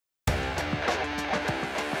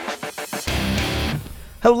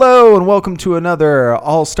Hello and welcome to another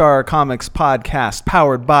All-Star Comics podcast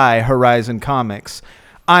powered by Horizon Comics.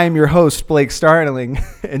 I am your host, Blake Starling,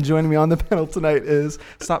 and joining me on the panel tonight is...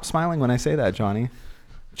 Stop smiling when I say that, Johnny.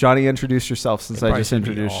 Johnny, introduce yourself since I just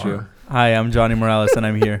introduced you. Hi, I'm Johnny Morales, and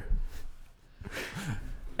I'm here.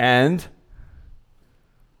 And...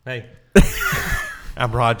 Hey,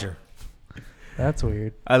 I'm Roger. That's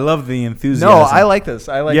weird. I love the enthusiasm. No, I like this.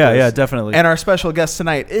 this. Yeah, definitely. And our special guest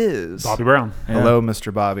tonight is... Bobby Brown. Yeah. Hello,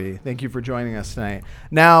 Mr. Bobby. Thank you for joining us tonight.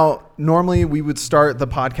 Now, normally we would start the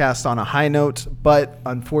podcast on a high note, but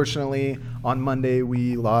unfortunately, on Monday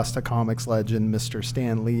we lost a comics legend, Mr.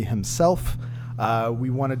 Stan Lee himself. We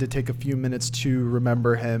wanted to take a few minutes to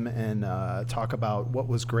remember him and talk about what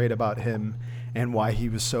was great about him and why he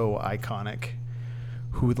was so iconic.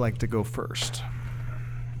 Who would like to go first?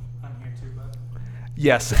 I'm here too, bud.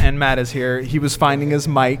 Yes, and Matt is here. He was finding his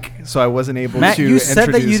mic, so I wasn't able Matt, to you introduce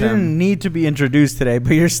said that you him. didn't need to be introduced today,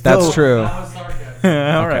 but you're still... That's true. That was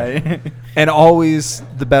sarcasm. All right. And always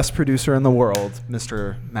the best producer in the world,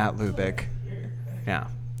 Mr. Matt Lubick. Yeah.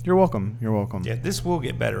 You're welcome. You're welcome. Yeah, this will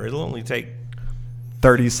get better. It'll only take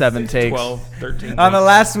 37 takes. 12, 13 On the takes.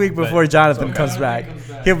 last week before Jonathan okay. comes back,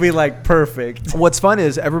 he'll be like perfect. What's fun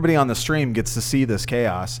is everybody on the stream gets to see this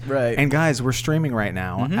chaos. Right. And guys, we're streaming right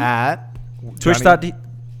now at Twitch.tv.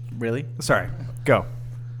 Really? Sorry. Go.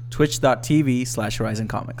 Twitch.tv/Horizon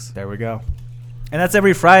Comics. There we go. And that's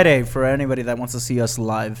every Friday for anybody that wants to see us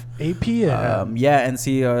live. 8 p.m. Yeah, and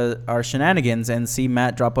see our shenanigans and see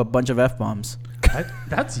Matt drop a bunch of F-bombs.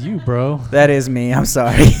 That's you, bro. That is me. I'm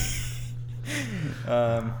sorry.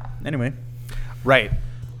 Anyway. Right.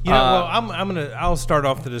 You know, well, I'll start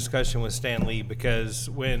off the discussion with Stan Lee because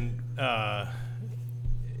when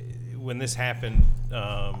this happened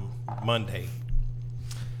Monday,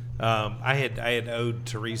 I had owed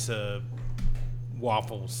Teresa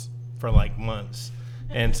waffles for like months,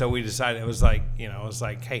 and so we decided I was like,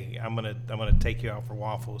 hey, I'm gonna take you out for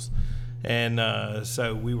waffles, and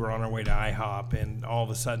so we were on our way to IHOP, and all of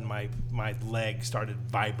a sudden my leg started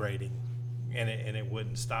vibrating, and it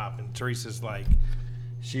wouldn't stop, and Teresa's like,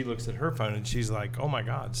 she looks at her phone and she's like, oh my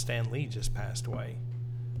God, Stan Lee just passed away,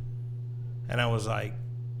 and I was like,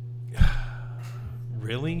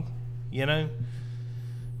 really,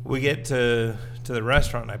 We get to the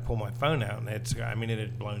restaurant and I pull my phone out and it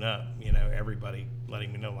had blown up, everybody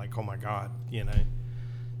letting me know like, oh my God,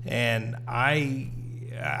 and I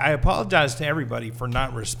apologize to everybody for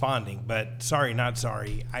not responding, but sorry, not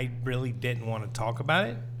sorry. I really didn't want to talk about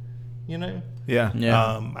it, Yeah.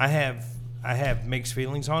 I have mixed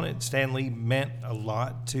feelings on it. Stan Lee meant a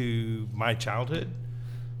lot to my childhood.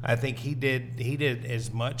 I think he did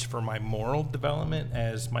as much for my moral development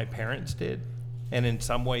as my parents did, and in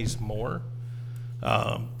some ways more.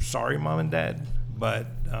 Sorry, Mom and Dad, but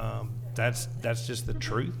that's just the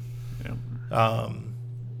truth. Yeah.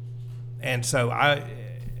 And so I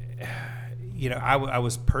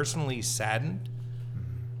was personally saddened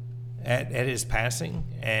at his passing,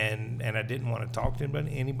 and I didn't want to talk to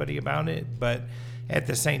anybody about it. But at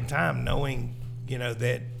the same time, knowing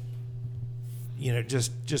that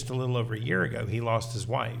just a little over a year ago, he lost his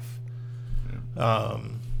wife,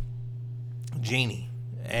 Jeannie,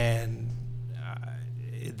 and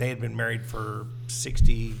they had been married for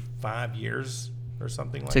 65 years or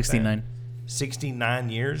something like 69. that. 69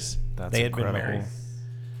 years. That's they had incredible. been married.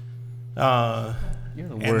 You're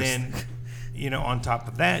the And worst. then, on top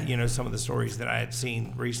of that, some of the stories that I had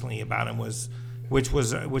seen recently about him which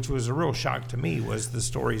was a real shock to me, was the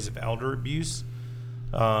stories of elder abuse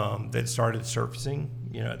that started surfacing.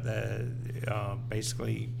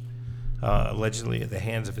 Basically, allegedly at the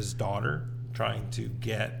hands of his daughter, trying to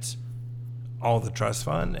get all the trust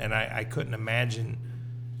fund, and I couldn't imagine,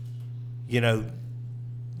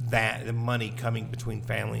 that the money coming between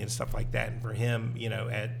family and stuff like that, and for him,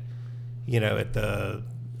 at the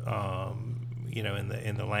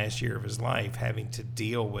in the last year of his life, having to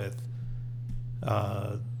deal with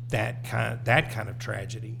that kind of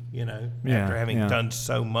tragedy, after having done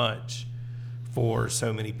so much for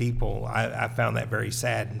so many people, I found that very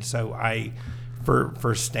sad, and so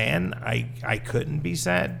for Stan, I couldn't be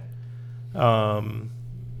sad.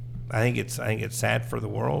 I think it's sad for the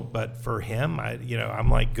world, but for him, I'm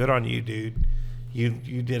like, good on you, dude. You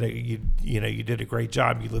did a great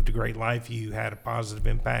job. You lived a great life. You had a positive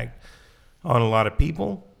impact on a lot of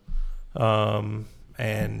people,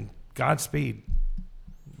 and Godspeed.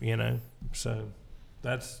 So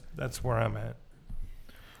that's where I'm at.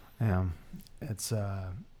 Yeah.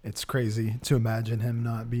 It's crazy to imagine him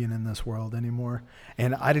not being in this world anymore.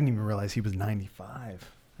 And I didn't even realize he was 95.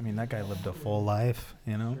 I mean, that guy lived a full life,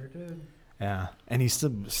 Sure did. Yeah, and he's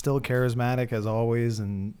still charismatic as always,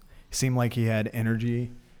 and seemed like he had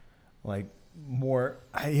energy, like more.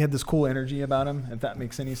 He had this cool energy about him, if that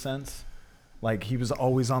makes any sense. Like he was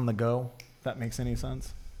always on the go. If that makes any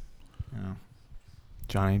sense. Yeah.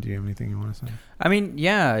 Johnny, do you have anything you want to say? I mean,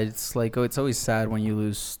 yeah, it's like it's always sad when you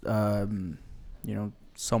lose,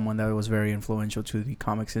 someone that was very influential to the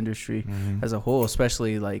comics industry as a whole,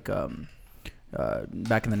 especially like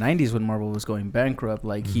back in the 90s when Marvel was going bankrupt.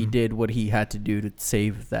 Like he did what he had to do to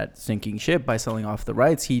save that sinking ship by selling off the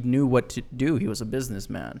rights. He knew what to do. He was a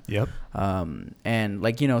businessman. Yep. And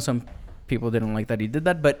like, some people didn't like that he did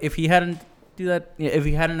that, but if he hadn't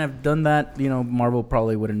have done that, Marvel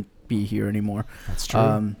probably wouldn't be here anymore. That's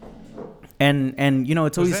true. And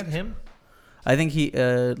it's always. Was that him? I think he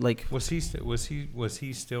was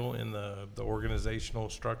he still in the organizational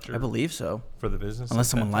structure? I believe so. For the business, unless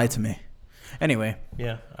someone lied to me. Anyway.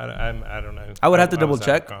 Yeah, I don't know. I would have to double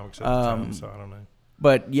check. Comics at the time, so I don't know.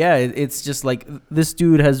 But yeah, it's just like this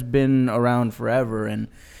dude has been around forever, and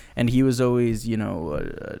he was always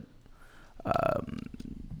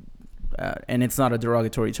and it's not a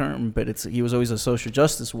derogatory term, but he was always a social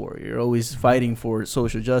justice warrior, always fighting for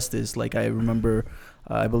social justice. Like I remember,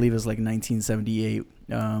 I believe it was like 1978.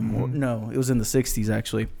 No, it was in the 60s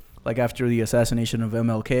actually. Like after the assassination of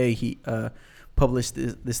MLK, he published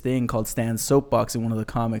this thing called Stan's Soapbox in one of the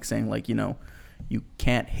comics, saying like, you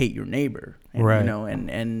can't hate your neighbor, and, right?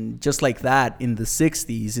 And just like that in the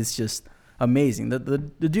 60s, it's just amazing. The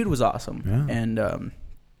dude was awesome, yeah. And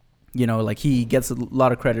like he gets a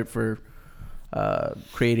lot of credit for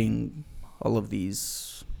creating all of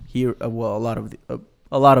these a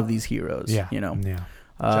lot of these heroes. Yeah. Yeah.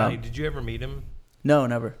 Johnny, did you ever meet him? No,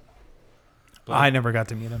 never. I never got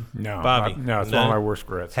to meet him. No, Bobby. No, it's one of my worst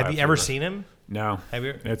regrets. Have you ever seen him? No. Have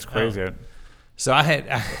you? It's crazy. So I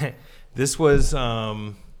had. This was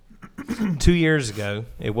 2 years ago.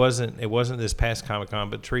 It wasn't this past Comic-Con,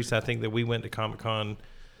 but Teresa, I think that we went to Comic-Con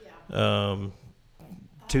a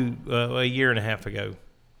year and a half ago,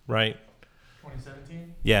 right?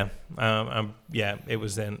 2017? Yeah. It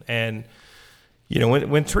was then. And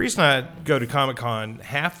when Teresa and I go to Comic-Con,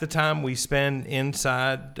 half the time we spend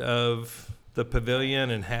inside of the pavilion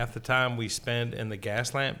and half the time we spend in the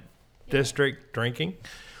gas lamp district drinking,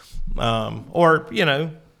 or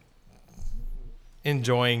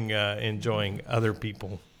enjoying other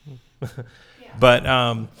people. But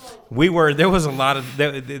there was a lot of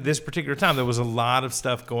this particular time. There was a lot of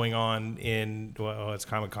stuff going on it's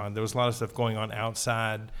Comic-Con. There was a lot of stuff going on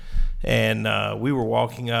outside, and we were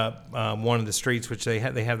walking up one of the streets, which they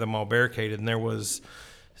have them all barricaded, and there was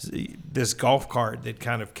this golf cart that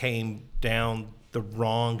kind of came down the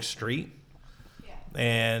wrong street,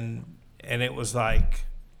 and it was like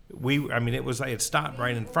it stopped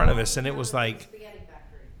right in front of us, and it was like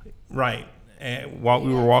right. And while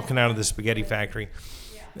we were walking out of the spaghetti factory,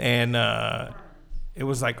 and it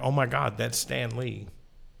was like, oh my God, that's Stan Lee.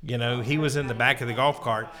 He was in the back of the golf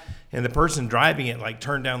cart, and the person driving it like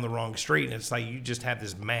turned down the wrong street, and it's like you just have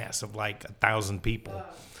this mass of like 1,000 people.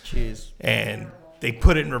 Jeez. And they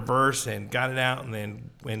put it in reverse and got it out, and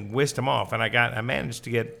then whisked them off. And I managed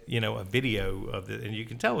to get a video of it, and you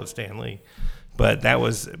can tell it's Stan Lee. But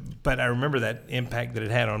I remember that impact that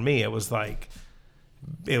it had on me. It was like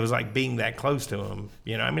being that close to him.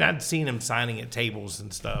 I'd seen him signing at tables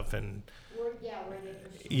and stuff, and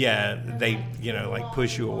they like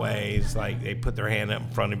push you away. It's like they put their hand up in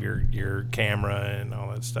front of your camera and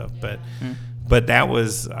all that stuff. But that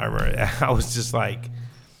was, I was just like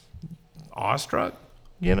awestruck,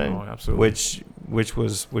 Oh, absolutely. which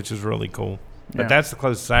was really cool. But Yeah. that's the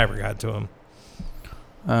closest I ever got to him.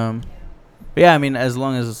 But yeah, as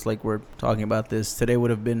long as it's like we're talking about this, today would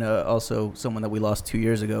have been also someone that we lost 2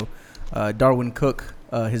 years ago. Darwin Cook,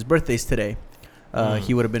 his birthday's today.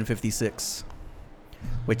 He would have been 56,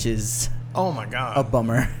 which is Oh my God, a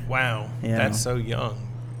bummer. Wow, Yeah. that's so young.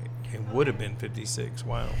 It would have been 56.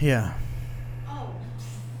 Wow. Yeah.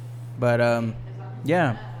 But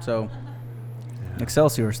yeah. So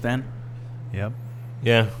Excelsior, Stan. Yep.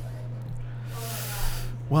 Yeah.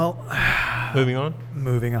 Well,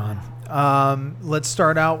 Moving on. Let's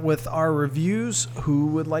start out with our reviews. Who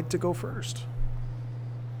would like to go first?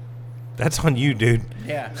 That's on you, dude.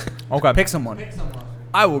 Yeah. Okay. Pick someone.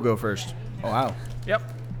 I will go first. Oh wow. Yep.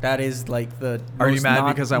 That is like the. Are you most mad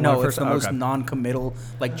because I went No, first? it's the most Okay. non-committal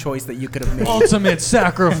choice that you could have made. Ultimate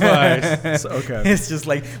sacrifice. Okay. It's just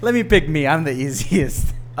like, let me pick me. I'm the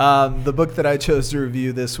easiest. The book that I chose to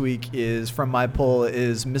review this week is from my pull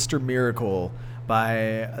is Mr. Miracle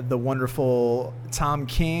by the wonderful Tom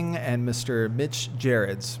King and Mr. Mitch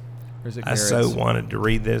Gerrits. Or is it I Garrett's? so wanted to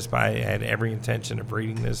read this, but I had every intention of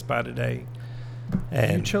reading this by today.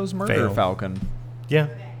 And You chose Murder failed. Falcon. Yeah,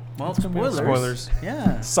 Well, It's gonna be spoilers.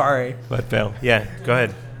 Yeah. Sorry. But failed. Yeah, go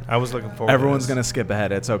ahead. I was looking forward Everyone's to going to this. skip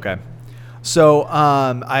ahead. It's okay. So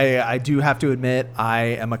I do have to admit I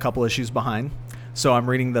am a couple issues behind. So I'm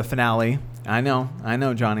reading the finale. I know,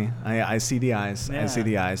 Johnny. I see the eyes. I see Yeah.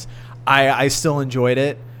 the eyes. I still enjoyed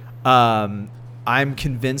it. I'm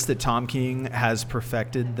convinced that Tom King has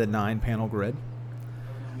perfected the 9-panel grid.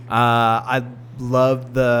 I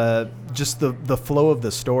love the flow of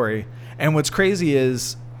the story. And what's crazy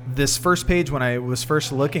is this first page, when I was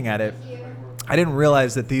first looking at it, I didn't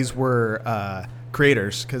realize that these were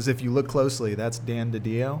creators, because if you look closely, that's Dan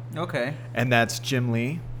DiDio Okay. and that's Jim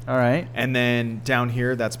Lee. All right. And then down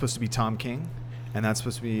here, that's supposed to be Tom King, and that's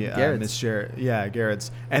supposed to be Garrett's. Miss Jarrett. Yeah,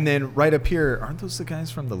 Garrett's. And then right up here, aren't those the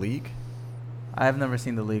guys from The League? I've never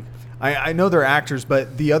seen The League. I know they're actors,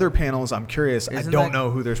 but the other panels, I'm curious. I Isn't don't that- know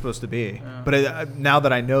who they're supposed to be. Yeah. But now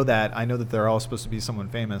that I know that they're all supposed to be someone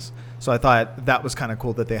famous. So I thought that was kind of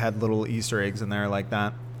cool that they had little Easter eggs in there like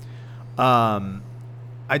that.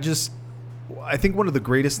 I think one of the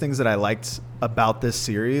greatest things that I liked about this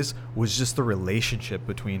series was just the relationship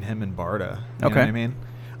between him and Barda. You know what I mean?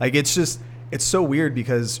 Like, it's so weird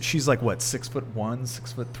because she's like, what, 6'1",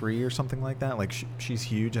 6'3", or something like that. Like, she's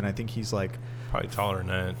huge, and I think he's like, Probably taller than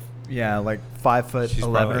that. yeah, like 5'11" She's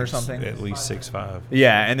or probably something. At least 6'5".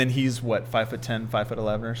 Yeah, and then he's what, 5'10",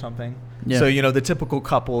 5'11" or something. Yeah. So the typical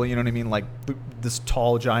couple, you know what I mean? Like this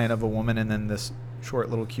tall giant of a woman, and then this short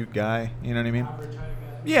little cute guy. You know what I mean?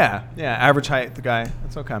 Yeah, average height, the guy.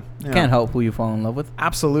 That's okay. Yeah. Can't help who you fall in love with.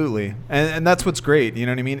 Absolutely, and that's what's great. You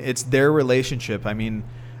know what I mean? It's their relationship. I mean,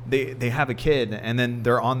 they have a kid, and then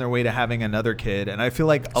they're on their way to having another kid, and I feel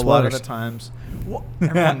like a lot of the Spoilers. times, well,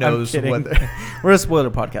 everyone knows I'm what. kidding. We're a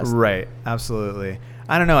spoiler podcast. Right. Absolutely.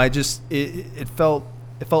 I don't know. It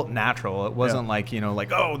felt natural. It wasn't like,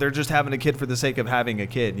 oh, they're just having a kid for the sake of having a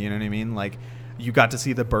kid. You know what I mean? Like, you got to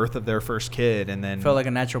see the birth of their first kid, and then Felt like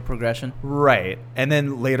a natural progression. right. And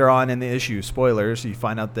then later on in the issue, spoilers, you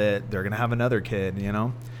find out that they're going to have another kid,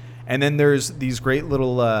 And then there's these great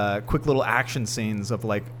little, quick little action scenes of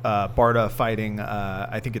like Barda fighting,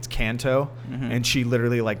 I think it's Kanto, and she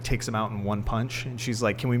literally like takes him out in one punch, and she's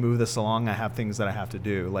like, "Can we move this along? I have things that I have to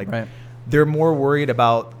do." Like, Right. they're more worried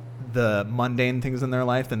about the mundane things in their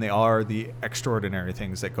life than they are the extraordinary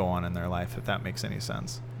things that go on in their life, if that makes any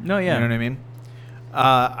sense. No, yeah. You know what I mean?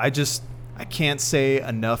 I can't say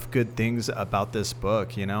enough good things about this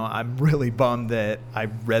book. I'm really bummed that I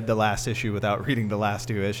read the last issue without reading the last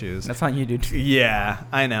 2 issues. That's on you, dude. Yeah,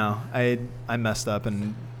 I know. I messed up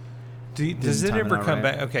and. Does it time it ever out come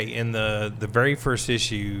right. back? Okay, in the very first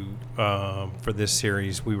issue for this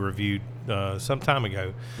series we reviewed some time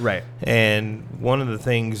ago. Right. And one of the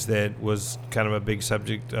things that was kind of a big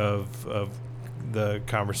subject of the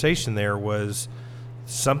conversation there was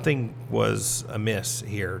something was amiss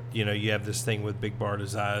here. You have this thing with Big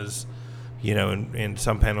Barda's eyes, in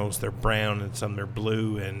some panels they're brown and some they're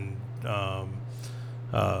blue, and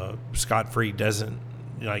Scott Free doesn't,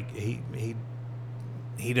 like,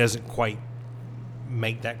 he doesn't quite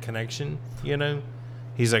make that connection,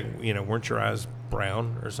 He's like, weren't your eyes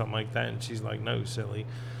brown or something like that? And she's like, no, silly.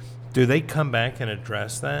 Do they come back and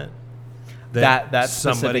address that? That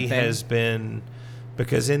somebody specific thing? has been,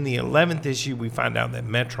 because in the 11th issue we find out that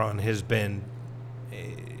Metron has been,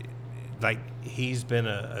 he's been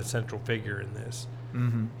a central figure in this.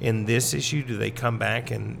 Mm-hmm. In this issue, do they come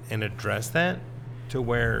back and address that? To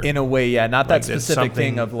where, In a way, yeah. Not that like, that's specific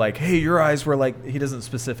thing something- of like, hey, your eyes were like. He doesn't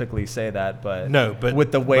specifically say that, but no, but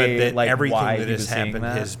with the way but that like everything why that he has was saying happened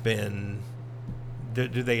that. has been. Do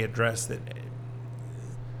they address that?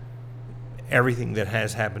 Everything that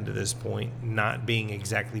has happened to this point not being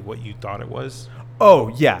exactly what you thought it was. Oh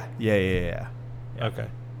yeah. Okay.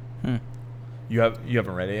 You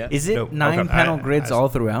haven't read it yet? Is it Nope. 9 Okay. panel I- grids I- all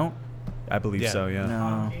throughout? I believe Yeah. so. Yeah.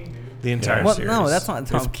 No. The entire Well, series. no, that's not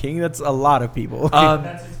Tom King. That's a lot of people.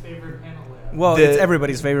 That's his favorite panel layout. well, the- it's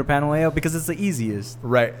everybody's favorite panel layout because it's the easiest.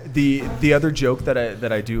 Right. The other joke that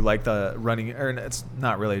I do like, the running, or it's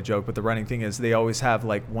not really a joke, but the running thing is they always have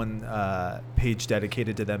like one page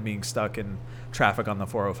dedicated to them being stuck in traffic on the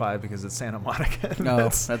 405 because it's Santa Monica. Oh,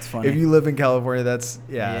 that's funny. If you live in California, that's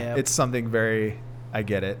Yep. it's something very. I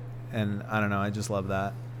get it, and I don't know. I just love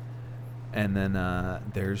that. And then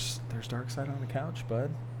there's Darkseid on the couch, bud.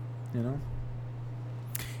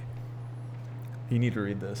 You need to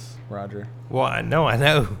read this, Roger. Well, I know.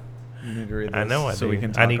 You need to read this. I know. so do. we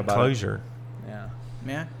can talk I need about closure. It. Yeah.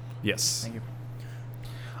 Yeah. Yes. Thank you.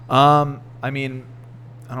 I mean,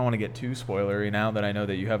 I don't want to get too spoilery now that I know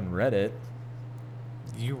that you haven't read it.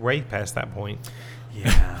 you're way past that point.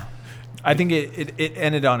 Yeah. I think it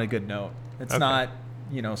ended on a good note. It's Okay. not,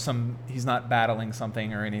 he's not battling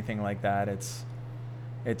something or anything like that. It's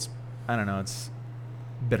I don't know, it's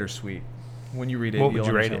bittersweet. When you read it, What would you'll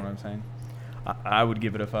you rate understand it? what I'm saying. I would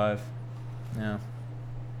give it a 5. Yeah.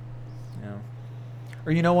 Yeah.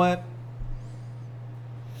 Or you know what?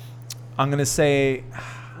 I'm going to say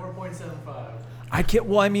 4.75. I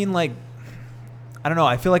don't know.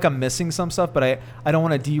 I feel like I'm missing some stuff, but I don't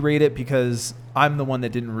want to derate it because I'm the one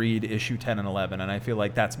that didn't read issue 10 and 11, and I feel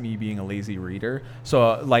like that's me being a lazy reader.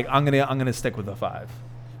 So I'm gonna stick with a 5.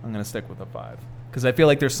 I'm gonna stick with a 5 because I feel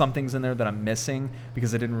like there's some things in there that I'm missing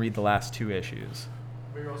because I didn't read the last 2 issues.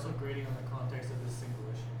 But you're also grading on the context of this single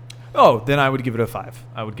issue. Oh, then I would give it a 5.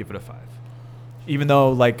 I would give it a 5. Even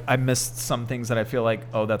though I missed some things that I feel like,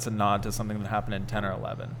 oh, that's a nod to something that happened in 10 or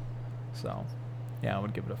 11. So, yeah, I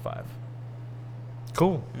would give it a 5.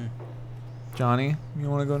 Cool. Johnny, you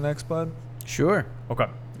want to go next, bud? Sure. Okay.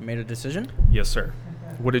 You made a decision? Yes, sir.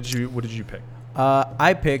 What did you pick?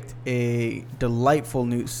 I picked a delightful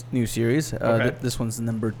new series. Okay. This one's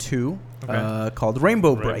number 2, Okay. called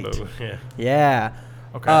Rainbow Brite. Yeah. Yeah.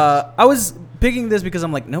 Okay. I was picking this because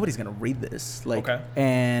I'm like, nobody's gonna read this. Okay.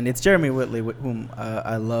 And it's Jermey Witley, whom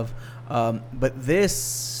I love. But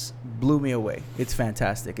this blew me away. It's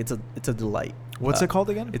fantastic. It's a delight. What's it called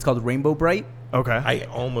again? It's called Rainbow Brite. Okay. I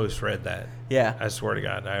almost read that. Yeah. I swear to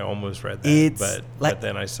God, I almost read that. It's but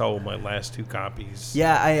then I sold my last 2 copies.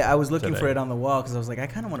 Yeah, I was looking for today. it on the wall because I was like, I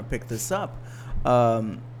kind of want to pick this up.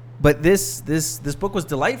 But this book was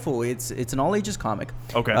delightful. It's an all ages comic.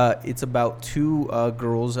 Okay. It's about 2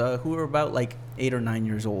 girls who are about 8 or 9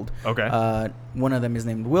 years old. Okay. One of them is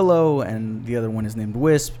named Willow, and the other one is named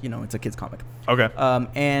Wisp. It's a kids comic. Okay.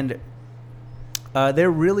 And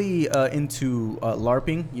they're really into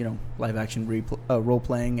LARPing, live action role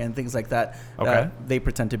playing and things like that. Okay. They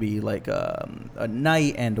pretend to be a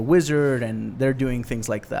knight and a wizard, and they're doing things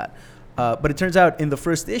like that. But it turns out in the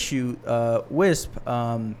first issue, Wisp,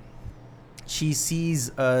 she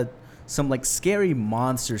sees some scary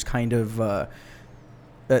monsters kind of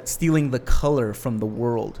stealing the color from the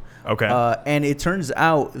world. Okay. And it turns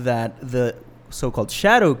out that the so-called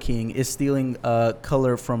Shadow King is stealing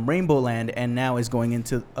color from Rainbow Land and now is going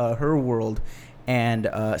into her world and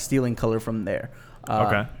stealing color from there.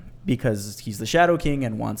 Okay. Because he's the Shadow King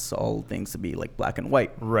and wants all things to be black and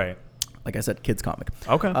white. Right. Like I said, kids comic.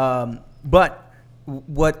 Okay. But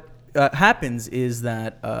what happens is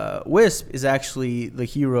that Wisp is actually the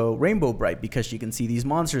hero Rainbow Brite because she can see these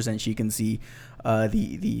monsters and she can see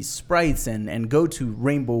these sprites and go to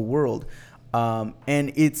Rainbow World. And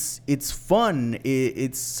it's fun.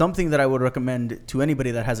 It's something that I would recommend to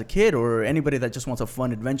anybody that has a kid or anybody that just wants a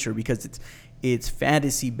fun adventure because it's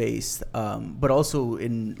fantasy based, but also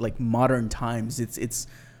in modern times. It's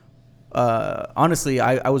honestly,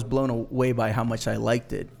 I was blown away by how much I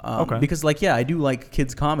liked it. Okay. Because I do like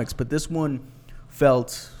kids comics, but this one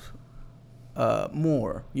felt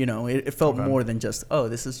more. It felt Okay. more than just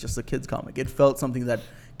this is just a kids comic. It felt something that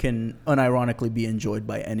can unironically be enjoyed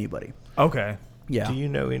by anybody. Okay. Yeah. Do you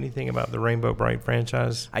know anything about the Rainbow Brite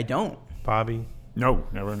franchise, I don't. Bobby, No,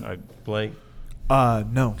 never. Blake?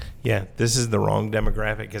 No. Yeah, this is the wrong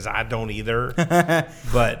demographic because I don't either.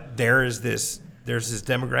 But there's this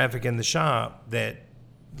demographic in the shop that,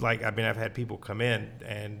 I've had people come in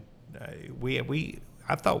and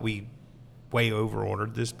I thought we way over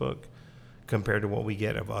ordered this book compared to what we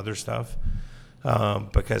get of other stuff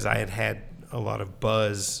because I had a lot of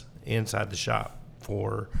buzz inside the shop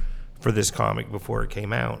for this comic before it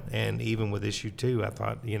came out, and even with issue 2, I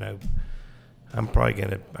thought, I'm probably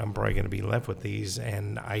gonna be left with these,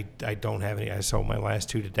 and I don't have any. I sold my last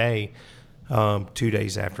 2 today, 2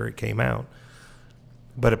 days after it came out.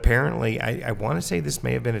 But apparently, I want to say this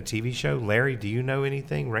may have been a TV show. Larry, do you know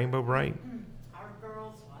anything? Rainbow Brite? Our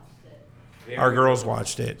girls watched it. Our girls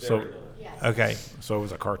watched it. So, Yes. Okay. so it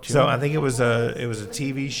was a cartoon. So I think it was a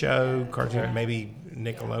TV show, cartoon, maybe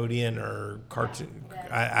Nickelodeon or cartoon.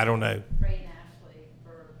 I don't know. Ray and Ashley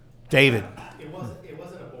for David. It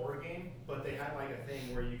wasn't a board game, but they had a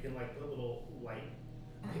thing where you can put little light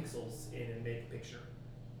pixels in and make a picture,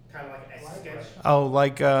 kind of like a sketch. Oh,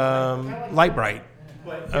 like Light Bright.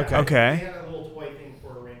 But Okay. Okay. they had a little toy thing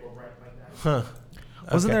for a Rainbow Brite like that. Huh.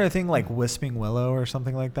 Wasn't Okay. there a thing like Wisping Willow or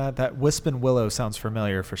something like that? That Wisp and Willow sounds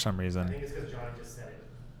familiar for some I reason. think it's because Johnny just said it.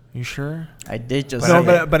 You sure? I did just No,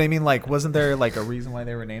 say it. but I mean, wasn't there a reason why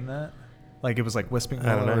they were named that? It was Wisping I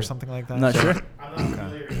don't Willow know. or something like that? I'm not sure. I'm not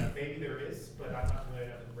familiar with that. Maybe there is, but I'm not familiar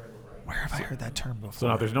enough with Rainbow Brite. Where have I heard that term before? So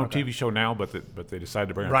now there's no Okay. TV show now, but they decided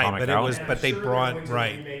to bring a Right, comic but it out. was- And but I'm they sure brought- they're going to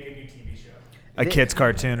right. remake a new TV show. A kid's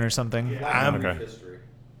cartoon or something? Yeah. I'm Okay.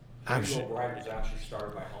 Rainbow Brite was actually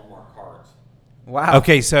started by Hallmark Cards Wow.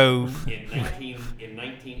 Okay, so in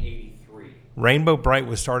 1983. Rainbow Brite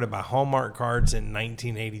was started by Hallmark Cards in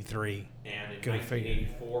 1983. And in Go figure.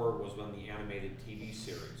 1984 was when the animated TV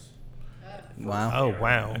series. Wow. Oh,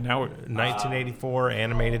 wow. And now 1984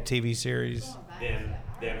 animated TV series. Then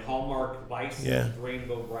Hallmark licensed Yeah.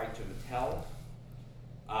 Rainbow Brite to Mattel.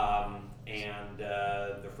 And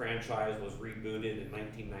the franchise was rebooted in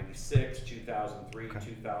 1996, 2003,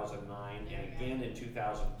 2009, and again in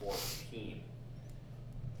 2014.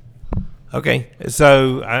 Okay,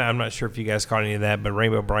 so I'm not sure if you guys caught any of that, but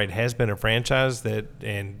Rainbow Brite has been a franchise that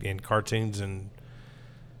in cartoons and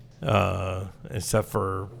stuff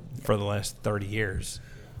for the last 30 years.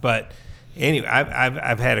 But anyway,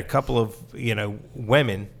 I've had a couple of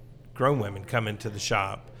women, grown women, come into the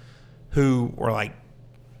shop who were like,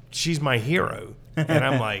 "She's my hero," and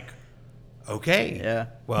I'm like, "Okay, Yeah.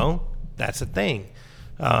 well, that's a thing."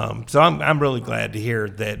 So I'm really glad to hear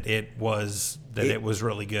that it was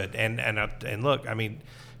really good. And look, I mean,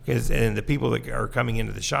 because the people that are coming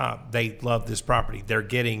into the shop, they love this property. They're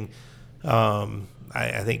getting,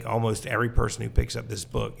 I think almost every person who picks up this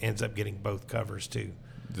book ends up getting both covers too.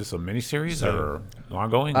 Is this a miniseries So- or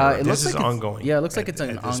ongoing? It This looks is like it's- ongoing Yeah, it looks like at- it's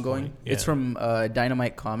an at this ongoing. point. It's Yeah. from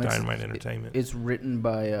Dynamite Comics. Dynamite Entertainment. It's written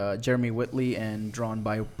by Jermey Witley and drawn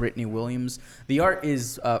by Brittany Williams. The art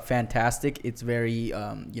is fantastic. It's very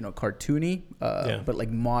cartoony, but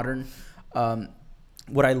like modern.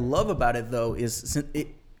 What I love about it though is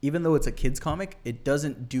even though it's a kids comic, it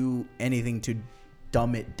doesn't do anything to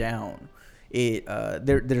dumb it down.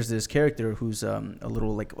 There's this character who's a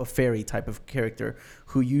little like a fairy type of character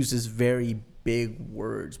who uses very big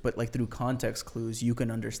words, but like through context clues you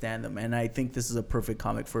can understand them. And I think this is a perfect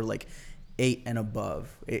comic for like 8 and above.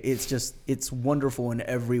 It's wonderful in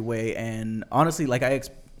every way. And honestly, like I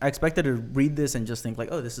expected to read this and just think like,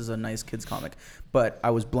 oh, this is a nice kids comic, but I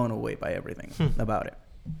was blown away by everything about it.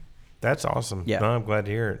 That's awesome. Yeah. No, I'm glad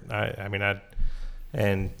to hear it. I mean,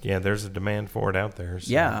 there's a demand for it out there.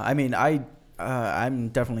 So. Yeah, I mean, I'm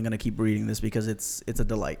definitely gonna keep reading this because it's a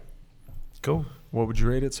delight. Cool. What would you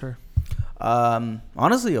rate it, sir?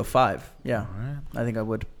 Honestly, a 5. Yeah, All right. I think I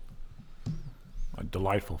would. A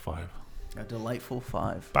delightful 5. A delightful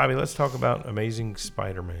 5. Bobby, let's talk about Amazing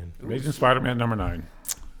Spider-Man. Amazing Spider-Man number 9.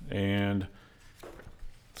 And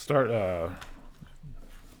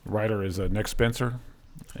writer is Nick Spencer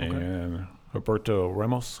and Roberto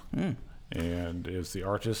Ramos, and is the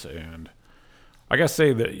artist. And I gotta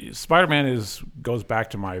say that Spider-Man goes back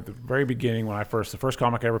to the very beginning when the first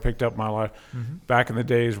comic I ever picked up in my life. Back in the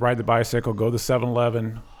days, ride the bicycle, go to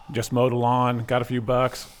 7-Eleven, just mow the lawn, got a few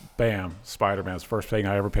bucks, bam, Spider-Man's the first thing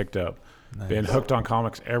I ever picked up. Nice. Been hooked on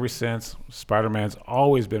comics ever since. Spider-Man's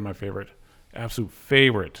always been my absolute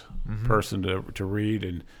favorite person to read.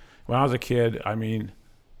 And when I was a kid, I mean,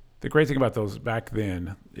 the great thing about those back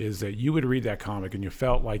then is that you would read that comic and you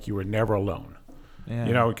felt like you were never alone.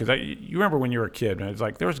 Yeah. Because you remember when you were a kid, man, it's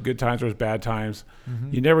like there was good times, there was bad times.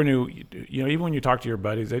 You never knew, even when you talked to your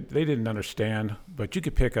buddies, they didn't understand, but you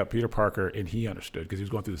could pick up Peter Parker and he understood because he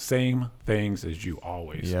was going through the same things as you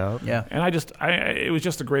always. Yep. Yeah. And it was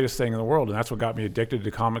just the greatest thing in the world, and that's what got me addicted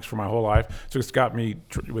to comics for my whole life. So it's got me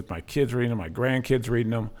with my kids reading them, my grandkids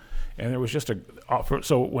reading them, and it was just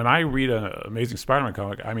so when I read an Amazing Spider-Man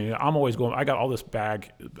comic, I mean, I'm always going, I got all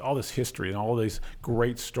this history and all these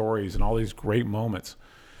great stories and all these great moments.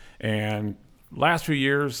 And last few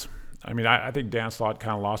years, I mean, I think Dan Slott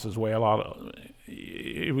kind of lost his way a lot.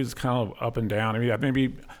 It was kind of up and down. I mean, I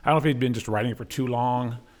don't know if he'd been just writing it for too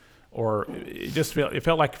long, or it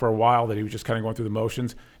felt like for a while that he was just kind of going through the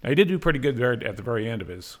motions. Now, he did do pretty good there at the very end of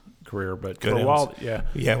his career, but for a while,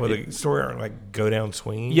 Yeah, with a story arc like Go Down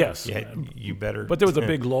Swing. Yes. Yeah, you better. But there was a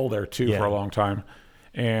big lull there, too, Yeah. for a long time.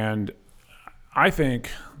 And I think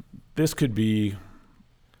this could be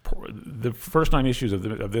the first 9 issues of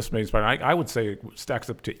this Amazing Spider-Man. I would say it stacks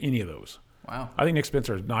up to any of those. Wow. I think Nick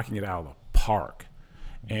Spencer is knocking it out of the park.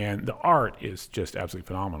 And the art is just absolutely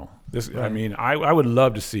phenomenal. I mean, I would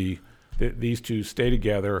love to see these two stay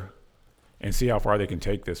together and see how far they can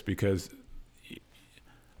take this, because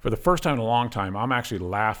for the first time in a long time, I'm actually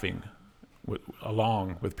laughing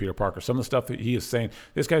along with Peter Parker. Some of the stuff that he is saying,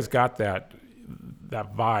 this guy's got that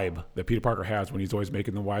vibe that Peter Parker has when he's always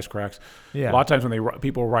making the wisecracks. Yeah. A lot of times when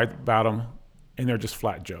people write about him, and they're just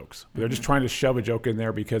flat jokes. They're just trying to shove a joke in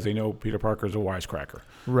there because they know Peter Parker's a wisecracker.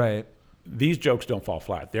 Right. These jokes don't fall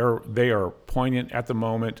flat. They are poignant at the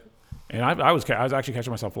moment, and I was actually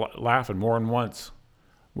catching myself laughing more than once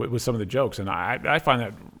with some of the jokes, and I find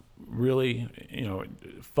that really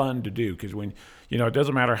fun to do, because when it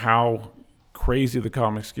doesn't matter how crazy the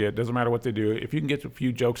comics get. Doesn't matter what they do. If you can get a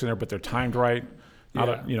few jokes in there, but they're timed right,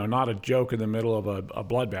 not a joke in the middle of a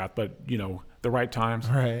bloodbath, but the right times.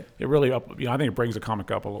 Right. It really I think it brings the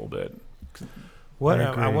comic up a little bit.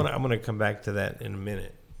 I'm going to come back to that in a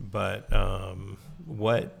minute. But for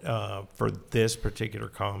this particular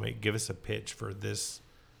comic, give us a pitch for this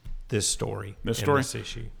story. This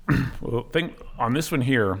issue. Well, on this one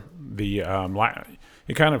here, the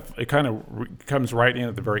it kind of comes right in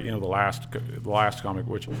at the very end of the last comic,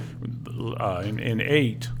 which in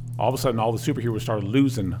 8, all of a sudden all the superheroes started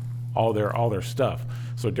losing all their stuff.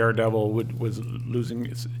 So Daredevil was losing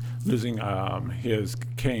his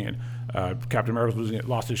cane. Captain America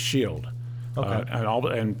lost his shield. Okay.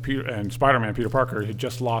 And Spider-Man, Peter Parker, had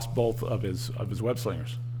just lost both of his web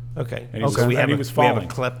slingers. Okay. And So we have a falling.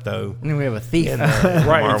 klepto And we have a thief. in the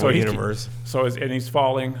Right, Marvel so universe. And he's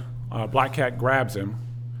falling. Black Cat grabs him,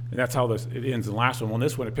 and that's how it ends in the last one. Well, in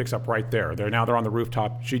this one, it picks up right there. They're on the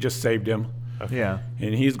rooftop. She just saved him. Okay. Yeah.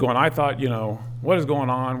 And he's going, I thought, what is going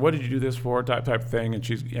on? What did you do this for? Type of thing. And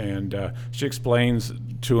she explains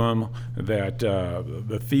to him that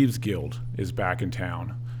the Thieves Guild is back in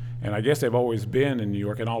town. And I guess they've always been in New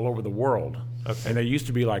York and all over the world. Okay. And they used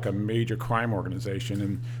to be like a major crime organization.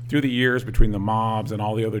 And through the years, between the mobs and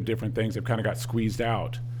all the other different things, they've kind of got squeezed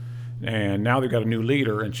out. And now they've got a new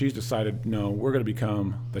leader, and she's decided, no, we're going to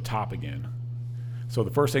become the top again. So the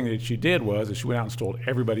first thing that she did was she went out and stole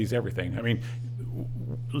everybody's everything. I mean,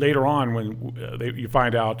 later on, when you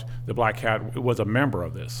find out the Black Cat was a member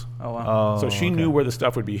of this. Oh, wow. So she knew where the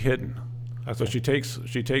stuff would be hidden. Okay. So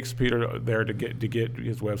she takes Peter there to get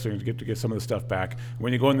his web slingers, to get some of the stuff back.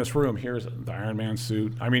 When you go in this room, here's the Iron Man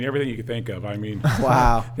suit. I mean, everything you could think of. I mean,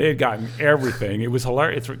 wow. They had gotten everything. It was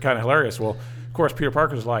hilarious. It's kind of hilarious. Well, of course, Peter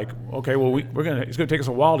Parker's like, okay, well, it's gonna take us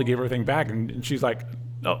a while to give everything back, and she's like,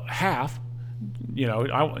 no, half.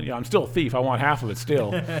 I'm still a thief. I want half of it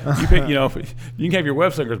still. You can have your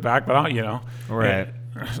web slingers back, but Right.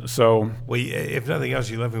 So, well, if nothing else,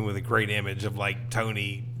 you left me with a great image of like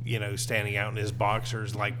Tony, standing out in his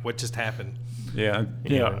boxers, like what just happened. Yeah,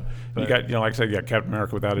 you got, like I said, you got Captain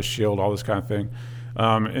America without his shield, all this kind of thing.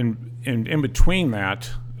 And in between that,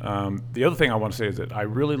 the other thing I want to say is that I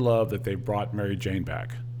really love that they brought Mary Jane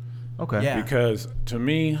back. Okay. Yeah. Because to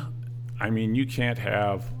me, you can't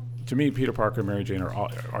have. To me, Peter Parker and Mary Jane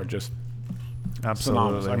are just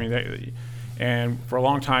Absolutely. synonymous. I mean, and for a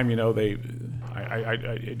long time,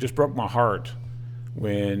 it just broke my heart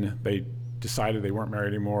when they decided they weren't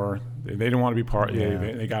married anymore. They didn't want to be part. Yeah.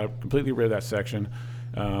 They got completely rid of that section.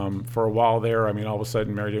 For a while there, all of a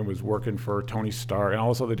sudden, Mary Jane was working for Tony Stark and all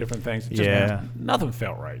those other different things. Nothing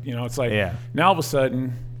felt right. It's like now all of a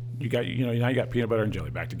sudden you got now you got peanut butter and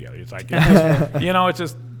jelly back together. It's like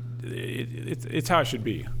it's how it should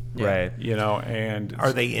be. Right. And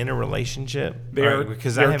are they in a relationship? They're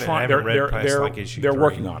because I haven't read past like issue 3. They're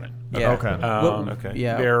working on it. Yeah. Okay. Okay.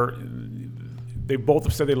 Yeah. They both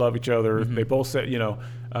have said they love each other. Mm-hmm. They both said,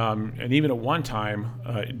 and even at one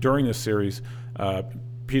time during this series,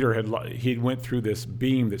 Peter he went through this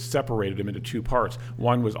beam that separated him into 2 parts.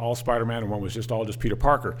 One was all Spider-Man, and one was just Peter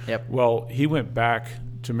Parker. Yep. Well, he went back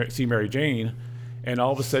to see Mary Jane, and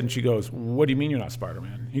all of a sudden she goes, "What do you mean you're not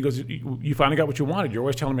Spider-Man?" He goes, "You finally got what you wanted. You're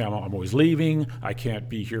always telling me I'm always leaving. I can't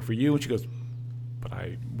be here for you." And she goes, "But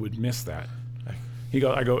I would miss that."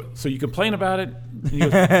 I go, "So you complain about it?" And he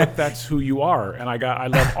goes, "But that's who you are, and I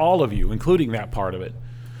love all of you, including that part of it."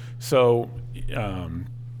 So,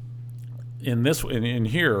 in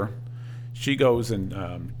here, she goes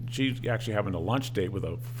and she's actually having a lunch date with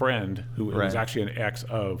a friend who was actually an ex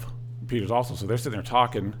of Peter's also. So they're sitting there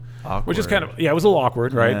talking, which is kind of it was a little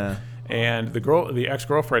awkward, right? Yeah. And the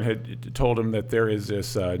ex-girlfriend had told him that there is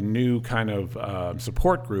this new kind of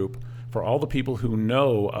support group for all the people who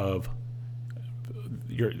know of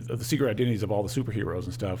the secret identities of all the superheroes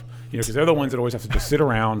and stuff, because they're the ones that always have to just sit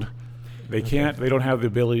around. They can't. They don't have the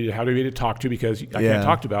ability to talk to because I can't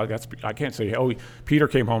talk about it. I can't say, "Oh, Peter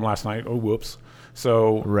came home last night." Oh, whoops.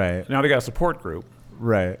 So now they got a support group.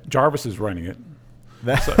 Right. Jarvis is running it,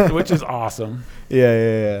 which is awesome.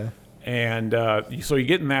 Yeah. And so you're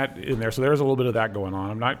getting that in there. So there's a little bit of that going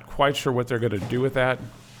on. I'm not quite sure what they're going to do with that,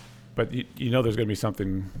 but there's going to be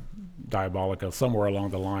something diabolical somewhere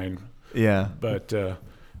along the line. Yeah. But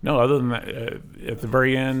no, other than that, at the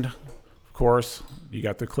very end, of course, you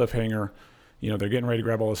got the cliffhanger. They're getting ready to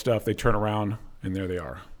grab all the stuff. They turn around, and there they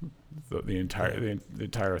are, the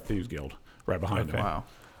entire Thieves Guild right behind them. Wow.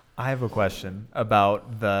 I have a question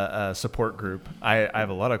about the support group. I have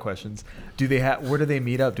a lot of questions. Where do they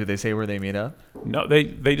meet up? Do they say where they meet up? No,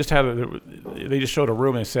 they just showed a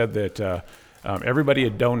room and said that everybody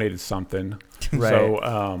had donated something. Right.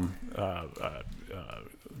 So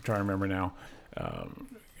I'm trying to remember now.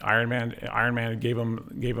 Iron Man gave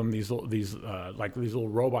him these little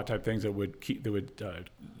robot type things that would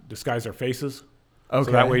disguise their faces. Okay.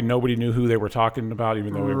 So that way nobody knew who they were talking about,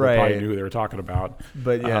 even though everybody probably knew who they were talking about.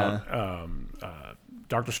 But yeah.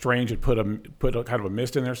 Doctor Strange had put a kind of a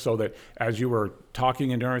mist in there so that as you were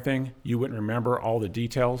talking and doing everything, you wouldn't remember all the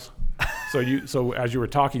details. So as you were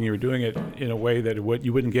talking, you were doing it in a way that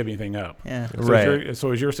you wouldn't give anything up. Yeah. Right.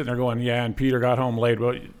 So as you're sitting there going, yeah, and Peter got home late.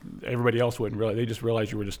 Well, everybody else wouldn't really. They just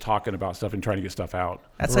realized you were just talking about stuff and trying to get stuff out.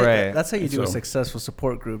 That's Right. That's how you do a So- successful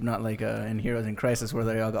support group, not like in Heroes in Crisis where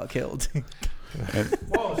they all got killed.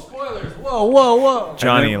 Whoa, spoilers! Whoa!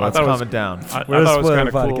 Johnny, And then I let's thought it calm was- it down. I We're a thought it was spoiler kind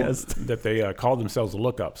of cool podcast. that they called themselves the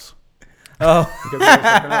Lookups. Oh, Because they were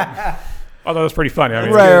looking up. I thought it was pretty funny. I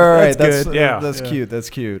mean, Right. That's That's good. Yeah. That's cute. That's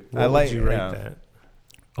cute. What I like. would you rate yeah. that?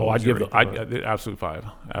 Oh, What I'd would you give rate the the book? absolute 5.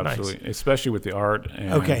 Absolutely, especially with the art.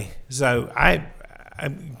 And Okay, so I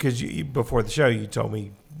because you before the show you told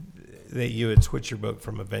me that you had switched your book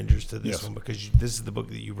from Avengers to this Yes. one because this is the book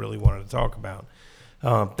that you really wanted to talk about.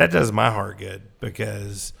 That does my heart good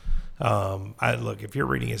because I look, if you're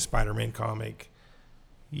reading a Spider-Man comic,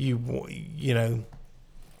 you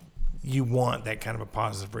want that kind of a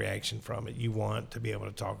positive reaction from it. You want to be able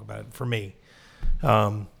to talk about it. For me,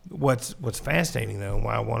 what's fascinating though, and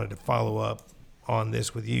why I wanted to follow up on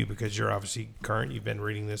this with you because you're obviously current. You've been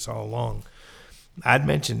reading this all along. I'd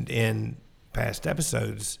mentioned in past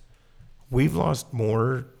episodes, we've lost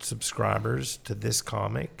more subscribers to this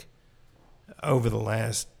comic over the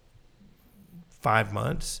last 5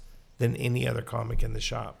 months than any other comic in the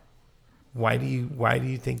shop. Why do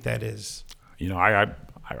you think that is?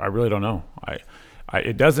 I really don't know.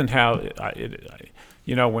 It doesn't have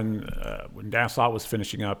when Dan Slott was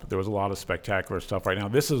finishing up, there was a lot of spectacular stuff. Right now,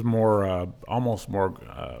 this is more almost more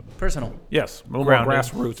personal. yes, a little Grounded. more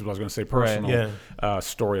grassroots. Is what I was going to say, personal Yeah.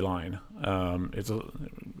 storyline.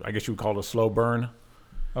 I guess you would call it a slow burn.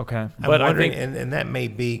 Okay. But I'm I wondering, think- and that may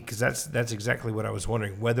be because that's exactly what I was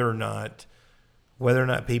wondering, whether or not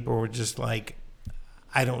people were just like,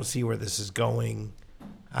 I don't see where this is going.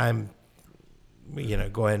 I'm,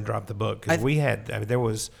 go ahead and drop the book because there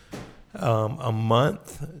was a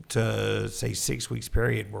month to say 6 weeks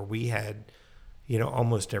period where we had,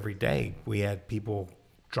 almost every day we had people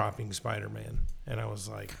dropping Spider-Man, and I was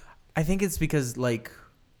like, I think it's because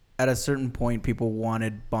at a certain point people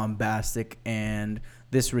wanted bombastic, and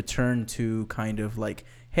this return to kind of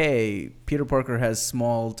hey, Peter Parker has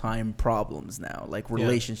small time problems now,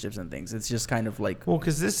 relationships and things. It's just kind of well,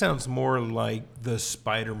 because this sounds more like the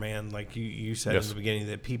Spider-Man, like you said Yes. in the beginning,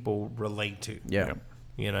 that people relate to. yeah.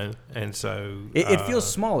 And so It feels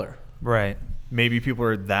smaller. Right. Maybe people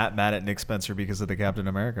are that mad at Nick Spencer because of the Captain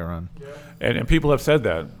America run. And people have said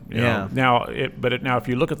that. Yeah. Now, if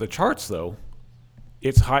you look at the charts, though,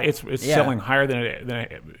 it's high. It's Yeah. selling higher than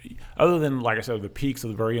other than, like I said, the peaks of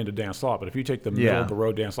the very end of Dan Slott. But if you take the middle of the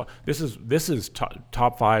road Dan Slott, this is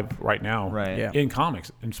top 5 right now. Right. Yeah. In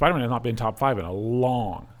comics, and Spider-Man has not been top 5 in a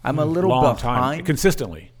long. I'm a little long time behind.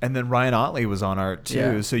 consistently. And then Ryan Otley was on art too.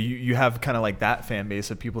 Yeah. So you have kind of that fan base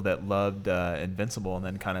of people that loved Invincible and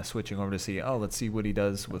then kind of switching over to see, let's see what he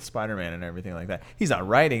does with Spider-Man and everything like that. He's not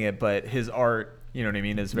writing it, but his art, you know what I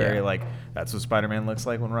mean, is very that's what Spider-Man looks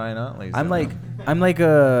like when Ryan Otley's I'm in it.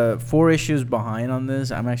 I'm 4 issues behind on this.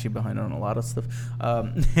 I'm actually behind on a lot of stuff.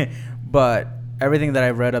 But everything that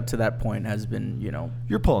I've read up to that point has been,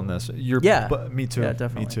 You're pulling this. Yeah. Me too. Yeah,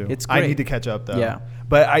 definitely. Me too. It's I great. need to catch up though. Yeah.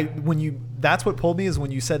 But that's what pulled me is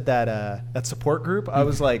when you said that support group. I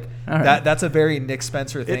was like, All right. that's a very Nick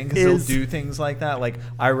Spencer thing It because he'll is. do things like that. Like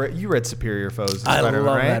you read Superior Foes. I Spider-Man,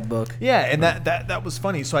 love right? that book. Yeah, and that was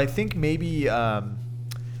funny. So I think maybe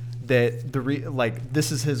that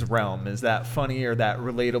this is his realm, is that funny or that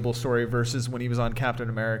relatable story versus when he was on Captain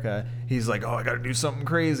America, he's like, I got to do something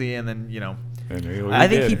crazy, and then And he I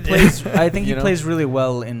think he did. plays. I think he You know? plays really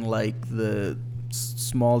well in the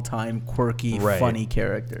small time, quirky, Right. funny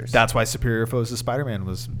characters. that's why Superior Foes to Spider-Man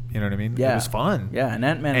was, you know what I mean? Yeah. It was fun. Yeah, and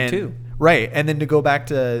Ant-Man too. Right, and then to go back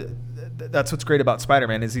to that's what's great about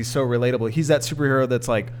Spider-Man is he's so relatable. He's that superhero that's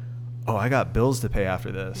like, I got bills to pay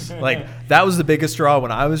after this. That was the biggest draw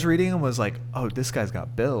when I was reading him was like, this guy's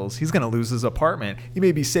got bills. He's going to lose his apartment. He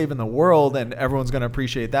may be saving the world and everyone's going to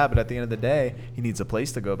appreciate that, but at the end of the day, he needs a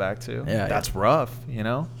place to go back to. Yeah, That's rough,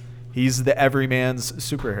 He's the everyman's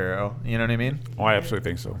superhero. You know what I mean? Oh, I absolutely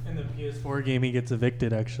think so. In the PS4 game, he gets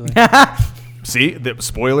evicted, actually. See, the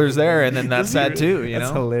spoilers there, and then that's sad too.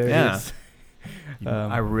 That's hilarious. Yeah.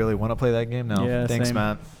 I really want to play that game now. Yeah, Thanks, same.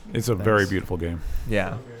 Matt. It's a very beautiful game.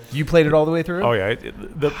 Yeah. You played it all the way through? Oh yeah,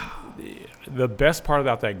 the best part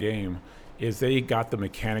about that game is they got the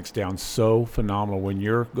mechanics down so phenomenal when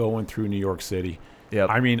you're going through New York City. Yep.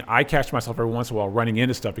 I mean, I catch myself every once in a while running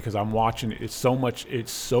into stuff because I'm watching. It's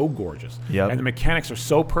so gorgeous. Yep. And the mechanics are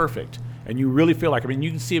so perfect. And you really feel like, I mean, you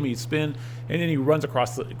can see him, he'd spin, and then he runs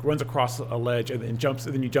across a ledge and then jumps,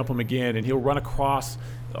 and then you jump him again, and he'll run across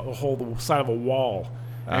the side of a wall.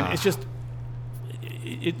 And it's just,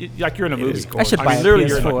 like you're in a movie. I should buy a literally,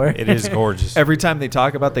 you're PS4. It is gorgeous. Every time they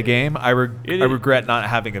talk about the game, I regret not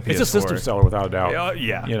having a PS4. It's a system seller without a doubt.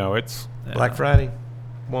 Yeah. You know, it's Black Friday,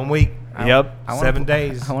 1 week, Yep. 7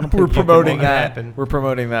 days. I want to We're promoting make it that. happen. We're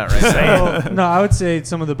promoting that right now. Well, no, I would say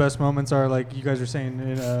some of the best moments are like you guys were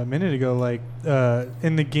saying a minute ago. Like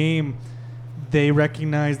in the game, they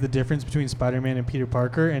recognize the difference between Spider-Man and Peter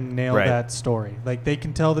Parker and nail Right. that story. Like they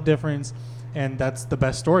can tell the difference, and that's the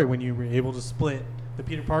best story when you were able to split the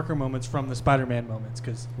Peter Parker moments from the Spider-Man moments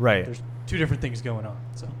because Right. there's two different things going on.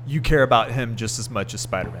 So You care about him just as much as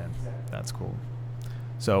Spider-Man. That's cool.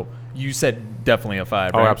 So you said definitely a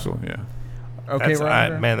 5, right? absolutely, yeah. Okay,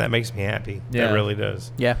 Roger. Man, that makes me happy. Yeah. That really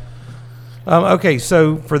does. Yeah. Okay,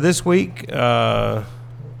 so for this week, I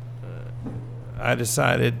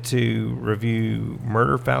decided to review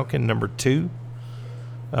Murder Falcon #2.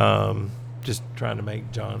 Just trying to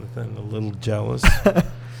make Jonathan a little jealous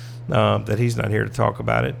that he's not here to talk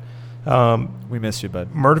about it. We missed you,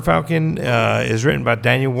 bud. Murder Falcon is written by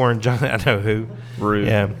Daniel Warren Johnson. I know who. Rude.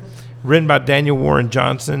 Yeah. Written by Daniel Warren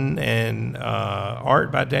Johnson and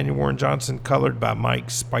art by Daniel Warren Johnson, colored by Mike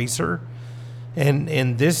Spicer. And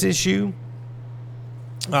in this issue,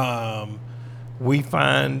 we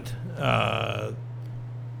find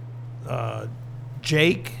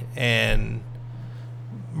Jake and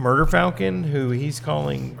Murder Falcon, who he's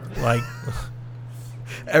calling like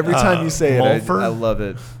Every time you say it, Mulfer? I love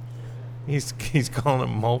it. he's calling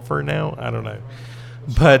him Mulfer now. I don't know,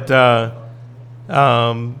 but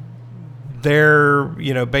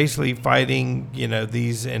they're basically fighting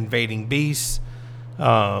these invading beasts,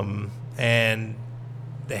 and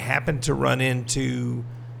they happen to run into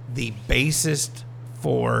the bassist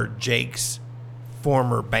for Jake's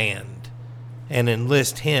former band and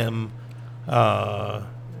enlist him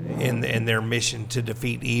in their mission to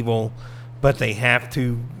defeat evil, but they have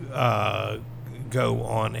to go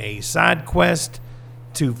on a side quest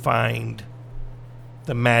to find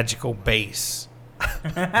the magical bass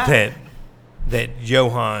that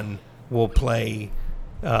Johann will play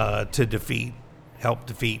to help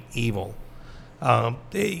defeat evil.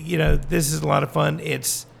 This is a lot of fun.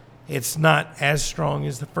 It's not as strong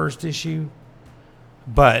as the first issue,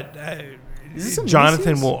 but Is this a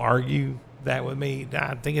Jonathan miniseries? will argue that with me.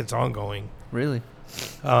 I think it's ongoing. Really?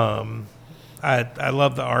 I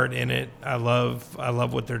love the art in it. I love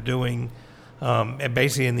what they're doing. And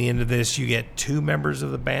basically, in the end of this, you get 2 members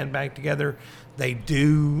of the band back together. They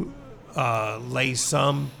do lay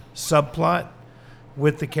some subplot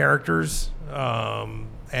with the characters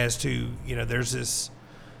as to there's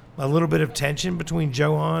a little bit of tension between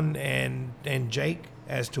Johann and Jake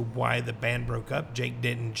as to why the band broke up. Jake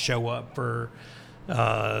didn't show up for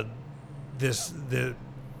this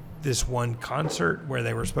one concert where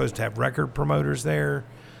they were supposed to have record promoters there,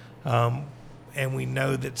 and we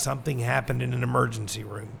know that something happened in an emergency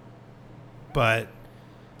room, but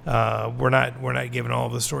we're not given all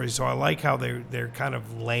the stories. So I like how they're kind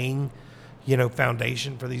of laying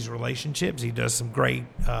foundation for these relationships. He does some great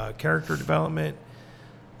character development.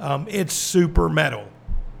 It's super metal,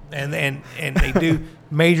 and they do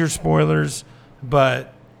major spoilers,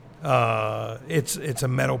 but it's a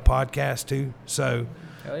metal podcast too. So,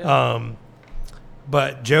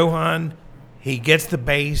 but Johann, he gets the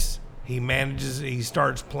bass, he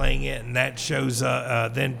starts playing it, and that shows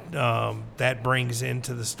then that brings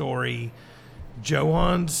into the story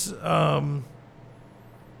Johann's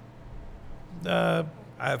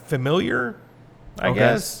familiar, I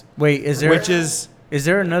guess. Wait, is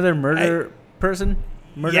there another murder person?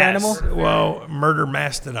 Murder Yes. animal? Well, murder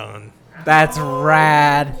mastodon. That's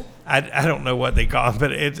rad. I don't know what they call it,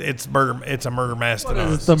 but it's murder. It's a murder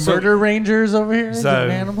mastodon. the murder rangers over here, So-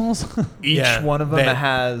 the animals. Each Yeah, one of them that-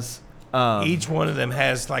 has. Each one of them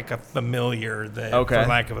has like a familiar that, Okay. for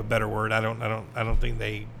lack of a better word, I don't think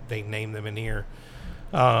they name them in here.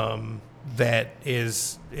 That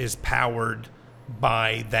is powered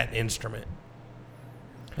by that instrument.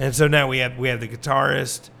 And so now we have the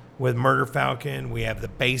guitarist with Murder Falcon, we have the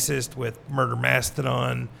bassist with Murder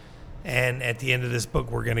Mastodon, and at the end of this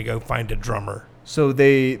book, we're going to go find a drummer. So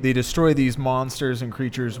they destroy these monsters and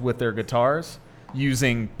creatures with their guitars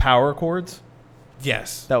using power chords.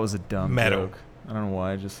 Yes. That was a dumb Metal. joke. I don't know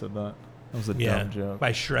why I just said that. That was a Yeah. dumb joke.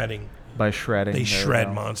 By shredding. By shredding. They there we shred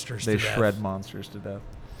go. monsters They to death. shred monsters to death.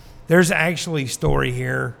 There's actually story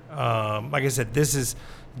here. Like I said, this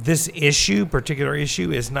particular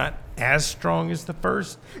issue is not as strong as the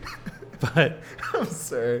first, but I'm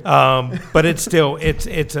sorry. but it's still it's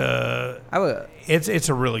a I it's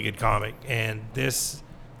a really good comic, and this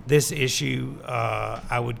issue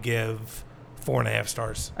I would give 4.5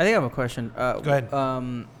 stars. think I have a question. Go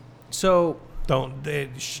ahead. So It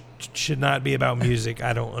should not be about music.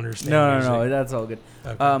 I don't understand. no, music. that's all good.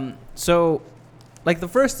 Okay. So, like the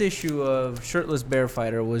first issue of Shirtless Bear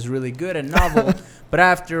Fighter was really good and novel, but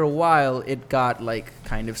after a while, it got like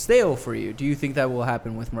kind of stale for you. Do you think that will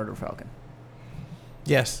happen with Murder Falcon?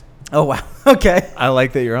 Yes, Oh wow. Okay. I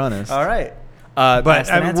like that you're honest. All right. but That's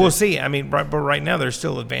the answer. we'll see. I mean, but right now they're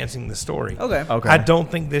still advancing the story. Okay. Okay. I don't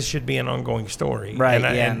think this should be an ongoing story. Right,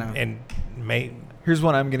 And, yeah, and, no. and Here's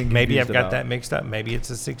what I'm getting. maybe I've confused got about. that mixed up. Maybe it's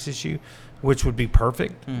a 6 issue, which would be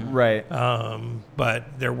perfect. Right.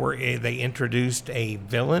 But they introduced a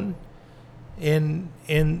villain in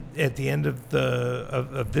at the end of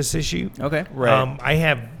of this issue. Okay. Right. I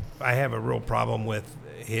have a real problem with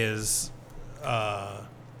his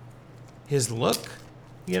look,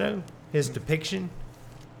 his depiction.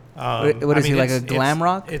 What is he, like a it's- glam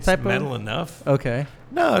rock It's type of- metal enough. Okay.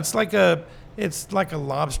 No, it's like a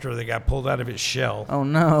lobster that got pulled out of its shell. Oh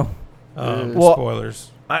no. Well,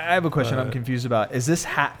 Spoilers. I have a question I'm confused about. Is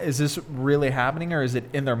this really happening, or is it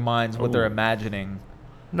in their minds what they're imagining?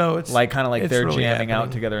 No, it's Like kind of like it's they're really jamming out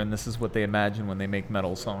happening. together, and this is what they imagine when they make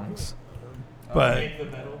metal songs. But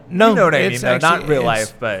no, You know what I it's mean? Though. Not actually- real it's-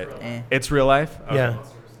 life, but Eh. it's real life. Okay.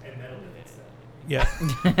 Yeah,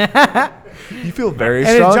 yeah. You feel very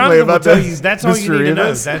And strongly Jonathan will about tell this. you that's all you Mr. need to know.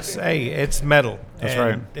 Rivas. It's metal. That's And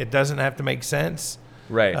right. It doesn't have to make sense.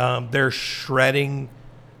 Right. They're shredding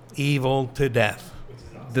evil to death.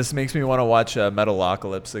 This makes me want to watch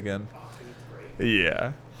Metalocalypse again.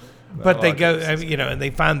 Yeah. But they go, and they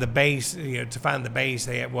find the base. To find the base,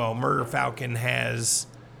 Murder Falcon has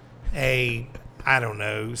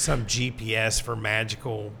some GPS for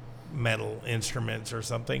magical metal instruments or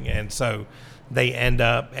something, and so they end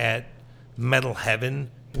up at Metal Heaven,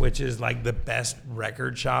 which is like the best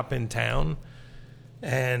record shop in town,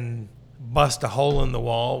 and bust a hole in the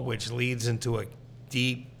wall, which leads into a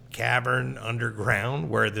deep cavern underground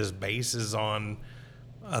where this base is on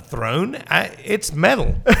a throne. It's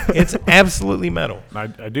metal. It's absolutely metal. I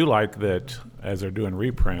do like that as they're doing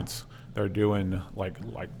reprints, they're doing like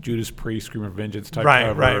Judas Priest, Scream of Vengeance type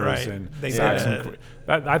covers. Right. And They Saxon-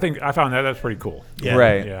 I think I found that's pretty cool. Yeah.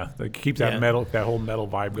 Right. Yeah, they keep that Yeah. metal, that whole metal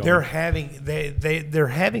vibe going. They're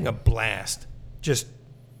having a blast just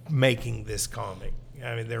making this comic.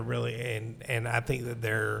 I mean, they're really and I think that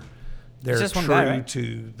they're just one true guy, right?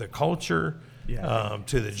 to the culture,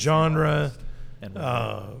 to the genre,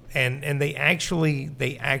 and they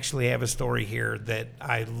actually have a story here that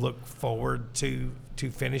I look forward to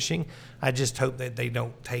finishing. I just hope that they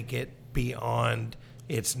don't take it beyond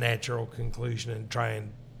its natural conclusion and try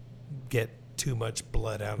and get too much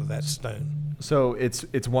blood out of that stone. So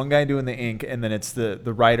it's one guy doing the ink, and then it's the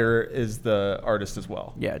writer is the artist as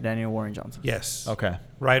well. Yeah, Daniel Warren Johnson. Yes. Okay.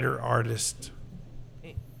 Writer, artist,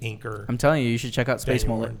 inker. I'm telling you should check out Space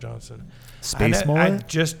Daniel Mullet. Warren Johnson. Space I Mullet?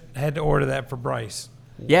 just had to order that for Bryce.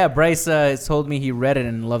 Yeah, Bryce told me he read it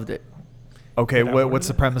and loved it. Okay. Did I order What's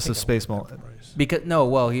the that? premise I of think I Space ordered that Mullet? for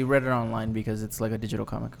Bryce. He read it online because it's like a digital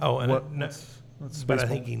comic. Oh, and What- no, What's but I Space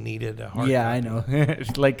think he needed a hard Yeah, I copy. know.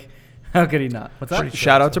 Like, how could he not? What's Pretty that? sure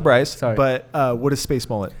Shout out it's to a- Bryce. Sorry. But what is Space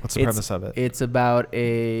Mullet? What's the premise of it? It's about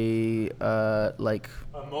a like.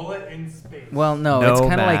 A mullet in space. Well, no, No, it's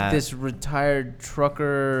kind of like Matt. this retired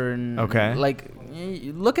trucker and Okay. like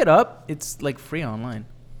look it up. It's like free online.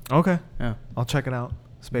 Okay. Yeah, I'll check it out.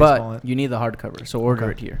 Space but Mullet. you need the hardcover, so order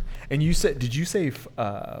Okay. it here. And you said, did you say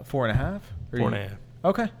 4.5? Or 4.5.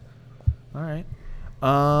 Okay. All right.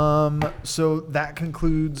 So that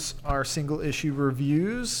concludes our single issue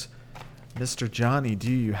reviews. Mr. Johnny,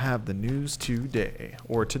 do you have the news today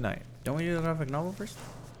or tonight? Don't we do the graphic novel first?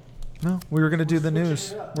 No, we were going to do the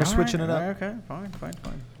news. We're switching it up. Okay, fine.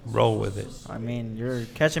 Roll with it. I mean, you're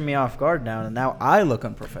catching me off guard now, and now I look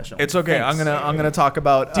unprofessional. It's okay. I'm gonna talk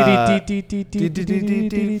about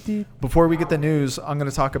before we get the news. I'm gonna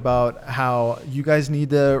talk about how you guys need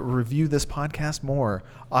to review this podcast more.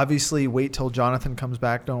 Obviously, wait till Jonathan comes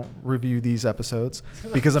back. Don't review these episodes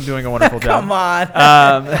because I'm doing a wonderful job. Come on.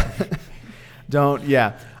 Don't.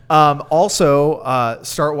 Yeah. Also,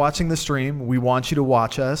 start watching the stream. We want you to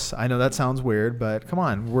watch us. I know that sounds weird, but come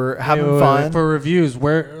on, we're having fun. For reviews,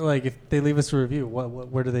 where if they leave us a review,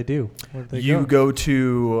 where do they do? Where do they You go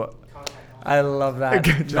to I love that.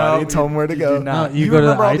 Johnny, tell them where to go. No, not. you go to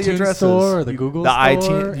the remember all the iTunes addresses. store or the Google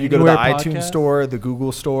store. You go to the anywhere iTunes podcast. store, the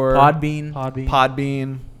Google store, Podbean.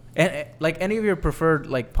 Podbean. And like any of your preferred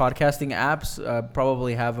like podcasting apps,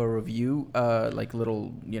 probably have a review like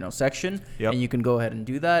little section, Yep. and you can go ahead and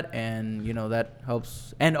do that, and that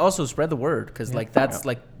helps, and also spread the word because like that's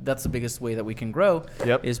the biggest way that we can grow.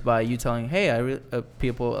 Yep. Is by you telling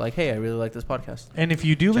people like, hey, I really like this podcast. And if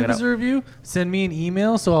you do Check leave it us a review, send me an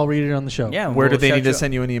email so I'll read it on the show. Yeah. Where do they need to shout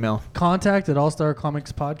send you an email?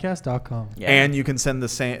 contact@allstarcomicspodcast.com. Yeah. And you can send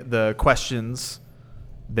the questions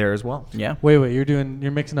there as well. Yeah. Wait,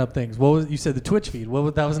 you're mixing up things. What was you said the Twitch feed?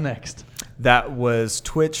 That was next? That was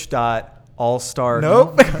twitch.allstar.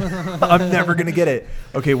 Nope. I'm never going to get it.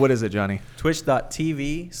 Okay, what is it, Johnny?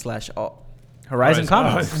 Twitch.tv/Horizon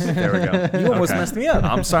Comics. There we go. You almost messed me up.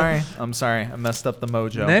 I'm sorry. I messed up the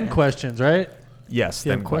mojo. And then questions, right? Yes,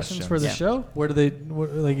 You then have questions for the Yeah. show? Where do they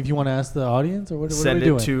like if you want to ask the audience or what are Send we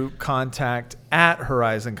doing? it to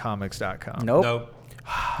contact@horizoncomics.com. Nope. Nope.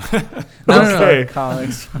 Okay.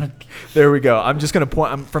 Comics. There we go. I'm just going to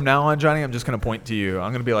point. From now on, Johnny, I'm just going to point to you.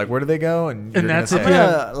 I'm going to be like, where do they go? And you're that's gonna if say, you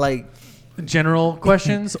have- like General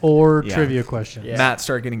questions or Yeah. trivia questions. Yeah. Matt,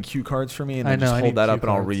 start getting cue cards for me, and I then know, just I hold need that cue up, and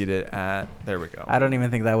I'll cards. read it at. There we go. I don't even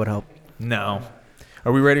think that would help. No.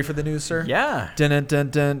 Are we ready for the news, sir? Yeah. Dun, dun, dun,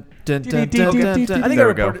 dun, dun, dun, I dun, I dun. think I There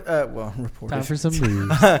we go. reported. Time for some news.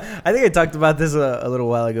 I think I talked about this a little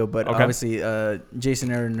while ago, but Okay. obviously Jason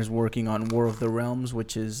Aaron is working on War of the Realms,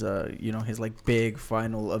 which is his like big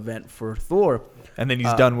final event for Thor. And then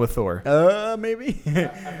he's done with Thor. Maybe.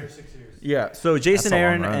 After 6 years. Yeah. So Jason a long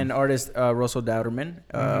Aaron run. and artist Russell Dowderman,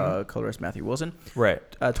 colorist Matthew Wilson. Right.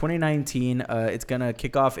 2019. It's gonna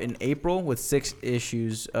kick off in April with 6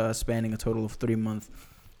 issues spanning a total of 3 months.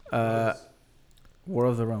 War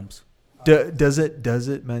of the Realms. Does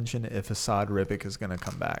it mention if Assad Ribic is going to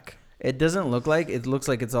come back? It doesn't look like. It looks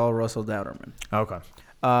like it's all Russell Dowderman. Okay.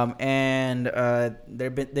 And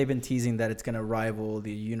they've been teasing that it's gonna rival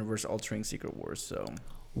the universe altering Secret Wars. So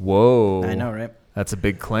Whoa. I know, right? That's a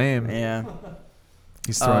big claim. Yeah,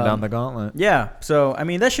 He's throwing down the gauntlet. yeah. So I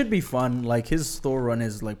mean, that should be fun. Like his Thor run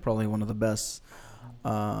is like probably one of the best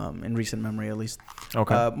in recent memory, at least.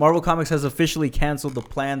 Okay. Marvel Comics has officially canceled the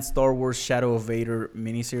planned Star Wars Shadow of Vader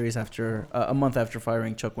miniseries after a month after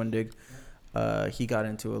firing Chuck Wendig. He got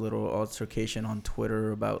into a little altercation on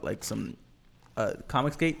Twitter about like some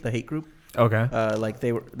Comicsgate, the hate group. Okay. Like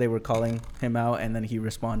they were calling him out, and then he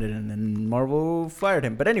responded, and then Marvel fired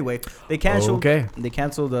him. But anyway, they canceled. Okay. They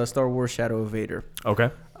canceled Star Wars Shadow of Vader. Okay.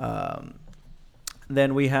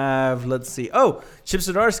 Then we have Chip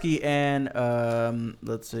Zdarsky and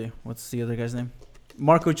let's see, what's the other guy's name?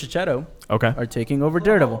 Marco Cicchetto Okay. are taking over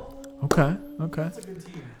Daredevil. Okay. Okay.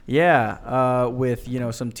 Yeah, with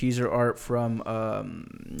some teaser art from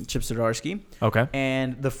Chip Zdarsky. Okay.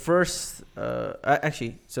 And the first,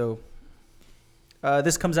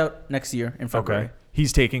 this comes out next year in February. Okay.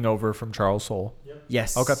 He's taking over from Charles Soule.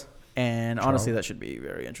 Yes. Okay. And honestly, that should be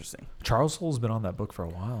very interesting. Charles Soule's been on that book for a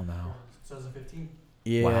while now. 2015.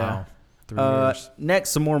 Yeah. Wow. 3 years. Next,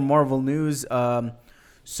 some more Marvel news.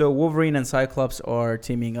 So Wolverine and Cyclops are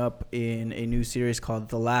teaming up in a new series called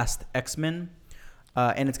The Last X-Men.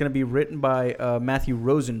 And it's going to be written by Matthew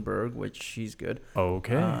Rosenberg, which he's good.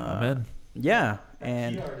 Okay. I'm in. Yeah.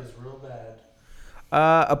 And art is real bad.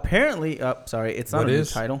 apparently, it's not What a new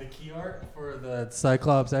is? title. The key art for the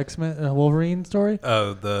Cyclops X-Men Wolverine story.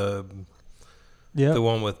 Oh, the Yeah.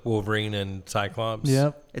 one with Wolverine and Cyclops.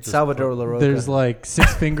 Yep. It's Just Salvador LaRocca. There's like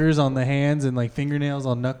 6 fingers on the hands and like fingernails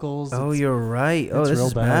on knuckles. Oh, It's- you're right. Oh, it's this real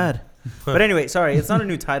is bad. bad. But anyway, sorry, it's not a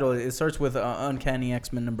new title. It starts with Uncanny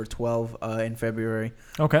X-Men number 12 in February.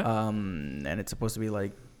 Okay. And it's supposed to be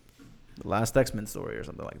like the last X-Men story or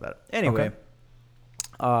something like that. Anyway,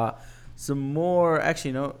 some more.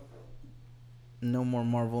 Actually, no more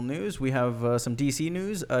Marvel news. We have some DC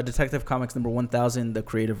news. Detective Comics number 1000. The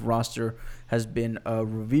creative roster has been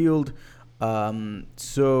revealed.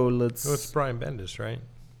 So let's. So it's Brian Bendis, right?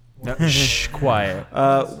 Shh, quiet.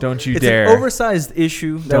 Don't you it's dare. an oversized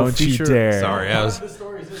issue that will Don't you feature dare. Sorry, I was.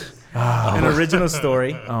 an original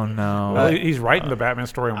story. Oh, no. Well, he's writing the Batman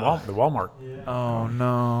story in the Walmart. Oh,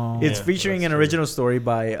 no. It's Yeah, featuring that's an true. original story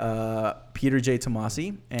by Peter J.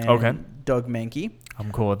 Tomasi and Doug Mankey.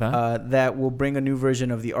 I'm cool with that. That will bring a new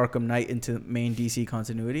version of the Arkham Knight into main DC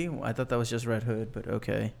continuity. I thought that was just Red Hood, but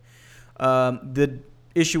okay. The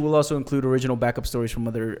issue will also include original backup stories from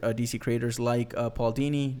other DC creators like Paul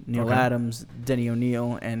Dini, Neil Okay. Adams, Denny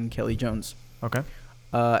O'Neil, and Kelly Jones. Okay.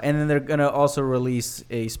 And then they're going to also release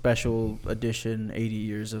a special edition, 80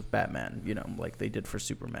 Years of Batman, like they did for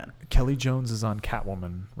Superman. Kelly Jones is on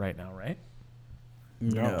Catwoman right now, right?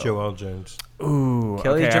 No. Joel Jones. Ooh,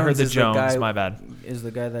 Kelly okay, I heard Jones the is the Jones. guy- My bad. Is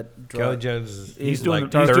the guy that Kelly Jones is He's like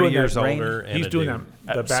doing 30 that years Rain- older. And He's a doing dude.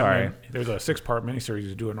 the Batman. sorry. There's a 6-part miniseries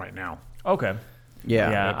he's doing right now. Okay.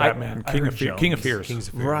 Yeah. Yeah. Batman, I King heard of Fears. Kings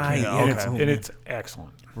of Fear. Right. Yeah, And, okay. it's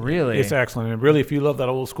excellent. Really? It's excellent. And really, if you love that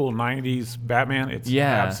old school 90s Batman, it's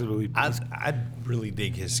absolutely. I really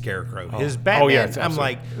dig his Scarecrow. His Oh, Batman, yeah, it's I'm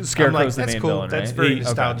like, Scarecrow's the that's main cool. villain, That's right? very He-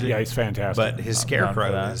 nostalgic. Yeah, he's fantastic. But his I'm down for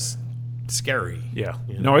Scarecrow that. is scary. yeah.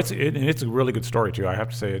 You No, know? it's a really good story, too. I have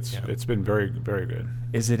to say, it's been very, very good.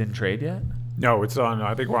 Is it in trade yet? No, it's on,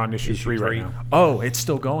 I think we're on issue 3 right 3. now. Oh, it's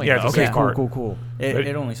still going. Yeah, it's a okay. six-part. Cool.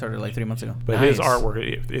 It only started like 3 months ago. But his Nice.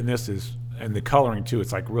 artwork in this is, and the coloring, too,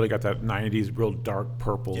 it's like really got that 90s real dark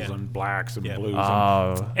purples Yeah. and blacks and Yeah. blues.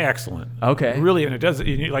 Oh. And excellent. Okay. Really, and it does,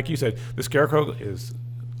 like you said, the Scarecrow is,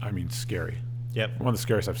 scary. Yep. One of the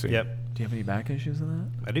scariest I've seen. Yep. Do you have any back issues of that?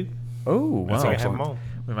 I do. Oh, wow. That's I have excellent. them all.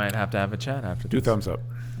 We might have to have a chat after Two this. thumbs up.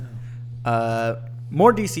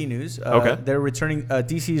 More DC news. Okay. They're returning.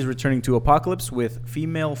 DC is returning to Apocalypse with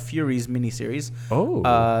Female Furies miniseries. Oh.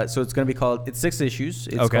 So it's going to be called. It's 6 issues.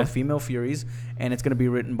 It's Okay. called Female Furies, and it's going to be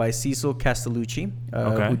written by Cecil Castellucci,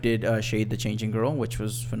 Okay. who did Shade the Changing Girl, which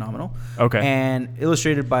was phenomenal. Okay. And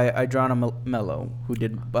illustrated by Idrana Mello, who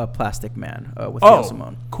did Plastic Man with Oh, Gail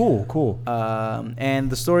Simone. cool. And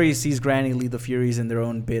the story sees Granny lead the Furies in their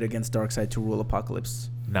own bid against Darkseid to rule Apocalypse.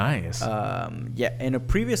 Nice. In a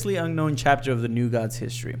previously unknown chapter of the New Gods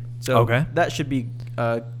history. So Okay. that should be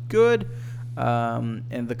good.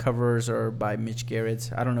 And the covers are by Mitch Garrett.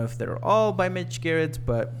 I don't know if they're all by Mitch Garrett,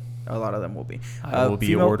 but a lot of them will be. I will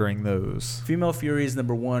be ordering those. Female Furies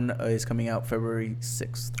 #1 is coming out February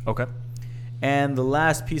 6th. Okay. And the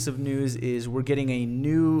last piece of news is we're getting a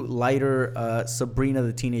new, lighter Sabrina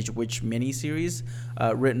the Teenage Witch miniseries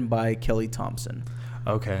written by Kelly Thompson.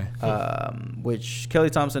 Okay. Which Kelly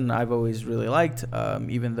Thompson I've always really liked,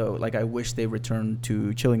 even though I wish they returned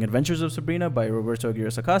to Chilling Adventures of Sabrina by Roberto Aguirre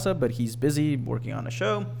Sacasa, but he's busy working on a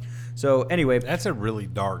show. So anyway, That's a really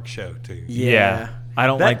dark show too. yeah. I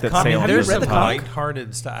don't like that comic- Salem Have you There's read some the comic?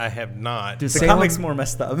 lighthearted stuff. I have not. Does The Salem, comic's more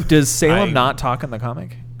messed up. does Salem I- not talk in the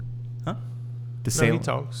comic? Huh? Does No, he Salem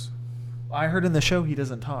talks. I heard in the show he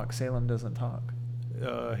doesn't talk. Salem doesn't talk.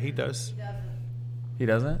 He does. He doesn't. He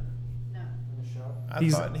doesn't? No.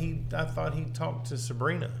 I thought he talked to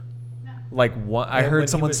Sabrina. No. Like what? I And heard when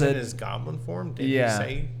someone he was said in his goblin form. Did Yeah. he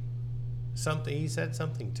say something? He said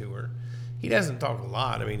something to her. He doesn't talk a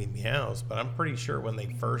lot. I mean, he meows, but I'm pretty sure when they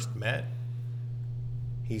first met,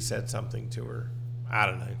 he said something to her. I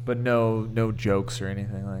don't know. but no jokes or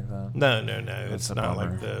anything like that. No. That's It's a not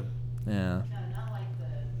bummer. like the Yeah. No, not like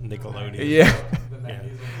the. Nickelodeon. Yeah. Yeah.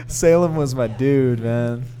 Salem was my dude,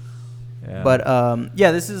 man. Yeah. But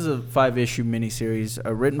this is a 5-issue miniseries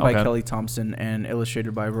written by Okay. Kelly Thompson and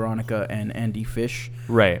illustrated by Veronica and Andy Fish.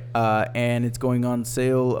 right. And it's going on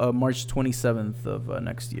sale March 27th of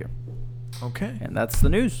next year. Okay. And that's the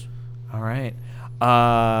news. All right.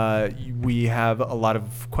 We have a lot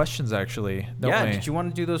of questions actually. Don't we? Did you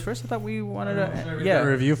want to do those first? I thought we wanted to. A Yeah.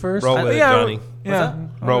 review first. Roll with it, yeah, Johnny. Yeah.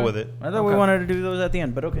 Roll with it. I thought we Okay. wanted to do those at the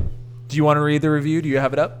end, but okay. Do you want to read the review? Do you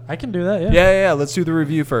have it up? I can do that. Yeah. Yeah. Let's do the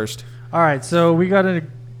review first. All right. So we got a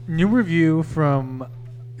new review from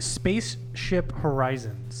Spaceship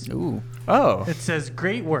Horizons. Ooh. Oh. It says,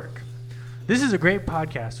 "Great work. This is a great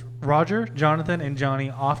podcast. Roger, Jonathan, and Johnny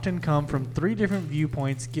often come from 3 different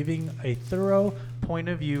viewpoints, giving a thorough point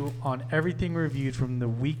of view on everything reviewed from the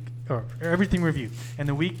week, or everything reviewed. And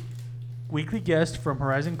the weekly guest from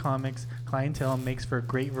Horizon Comics clientele makes for a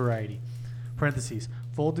great variety. Parentheses.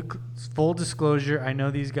 Full disclosure, I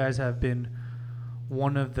know these guys have been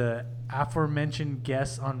one of the aforementioned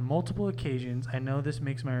guests on multiple occasions. I know this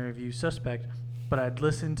makes my review suspect, but I'd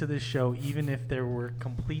listen to this show even if there were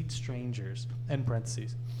complete strangers." End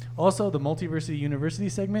parentheses. Also, the Multiversity University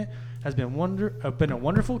segment has been a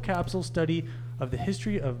wonderful capsule study of the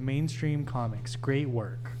history of mainstream comics. Great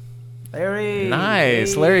work. Larry.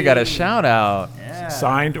 Nice. Larry got a shout out. Yeah.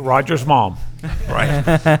 Signed, Roger's mom. Right.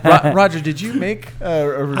 Roger, did you make a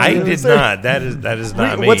review? I of did this? not. That is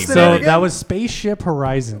not me. What's the So name again? that was Spaceship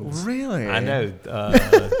Horizons. Really? I know.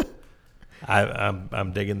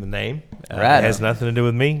 I'm digging the name. Rad. It has nothing to do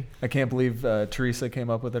with me. I can't believe Teresa came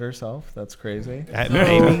up with it herself. That's crazy.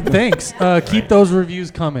 Maybe. Thanks. Keep those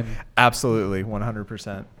reviews coming. Absolutely,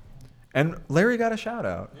 100%. And Larry got a shout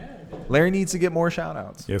out. Larry needs to get more shout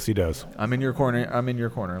outs. Yes, he does. I'm in your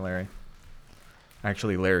corner, Larry.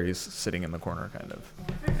 Actually, Larry's sitting in the corner, kind of.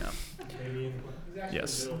 Yeah.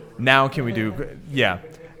 Yes. Now can we do?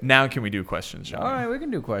 Now can we do questions, John? All right, we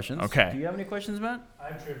can do questions. Okay. Do you have any questions, Matt? I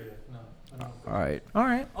have trivia. No. All right. All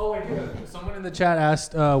right. Oh, I do. Someone in the chat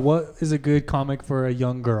asked, "What is a good comic for a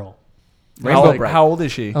young girl?" How old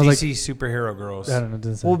is she? I was like, DC superhero girls. I don't know.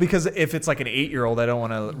 Doesn't say. Well, because if it's like an 8-year-old, I don't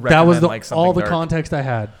want to recommend that was like something all the dark. context I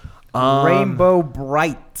had. Rainbow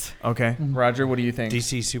Brite. Okay, Roger, what do you think?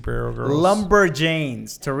 DC superhero girls.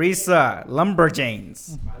 Lumberjanes. Teresa.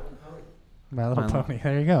 Lumberjanes. My Little Pony.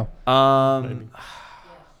 There you go.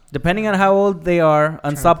 Depending on how old they are,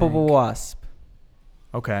 Unstoppable think. Wasp.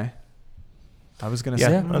 Okay. I was gonna Yeah,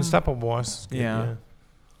 say. Unstoppable Wasp. Yeah.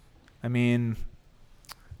 I mean,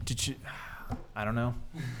 did you? I don't know.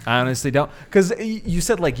 I honestly don't. Because you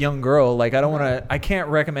said like young girl. Like I don't want to. I can't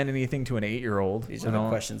recommend anything to an 8-year-old. These are the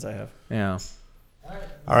questions I have. Yeah.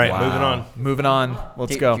 All right, Wow. Moving on.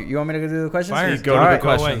 Let's go. You want me to do the questions? Fire. Go to All the right.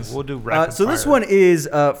 questions. We'll do rapid So this fire. one is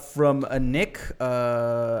from Nick.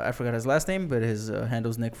 I forgot his last name, but his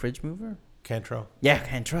handle's Nick Fridge Mover. Cantrell. Yeah,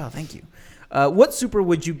 Cantrell. Thank you. What superpower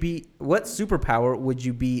would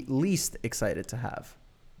you be least excited to have?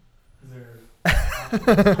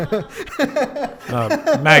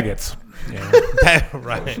 Maggots. Yeah.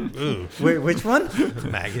 Right. Ooh. Wait, which one?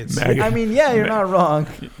 Maggots. Maggot. I mean, yeah, you're not wrong.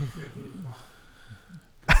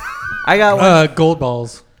 I got one. Gold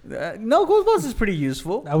balls. No, Gold Balls is pretty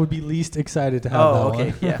useful. I would be least excited to have Oh, that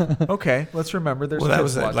okay, one. yeah. Okay. Let's remember. There's Well, that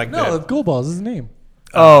kids was watching. like No, that, Gold Balls is his name.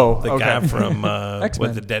 Oh, the okay. guy from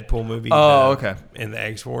X-Men. with the Deadpool movie. Oh, okay. In the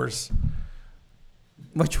X-Force.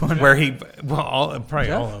 Which one? Where he,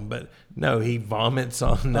 probably all of them, but no, he vomits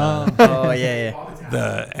on Oh, yeah.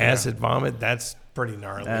 the acid vomit. That's pretty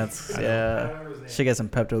gnarly. That's, yeah. Should get some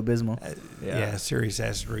Pepto-Bismol. Yeah, serious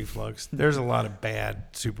acid reflux. There's a lot of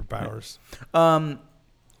bad superpowers.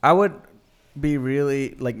 I would be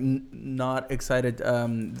really, like, not excited.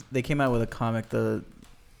 They came out with a comic, the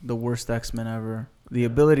worst X-Men ever. The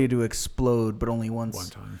ability to explode, but only once. One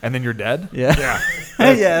time. And then you're dead? Yeah. Yeah.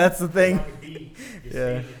 Yeah, that's the thing.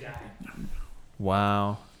 Yeah.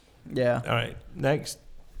 Wow. Yeah. All right, next.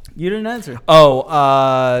 You didn't answer.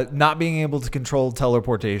 Oh, not being able to control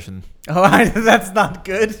teleportation. Oh, that's not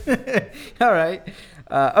good. All right.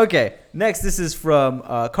 Okay. Next, this is from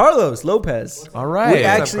Carlos Lopez. All right. We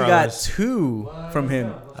actually got Carlos? 2 from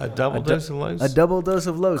him. A double dose of lows. A double dose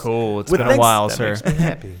of Los. Cool. It's With been a while, That sir. makes me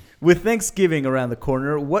happy. With Thanksgiving around the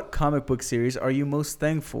corner, what comic book series are you most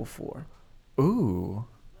thankful for? Ooh.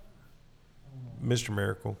 Mr.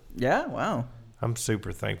 Miracle. Yeah. Wow. I'm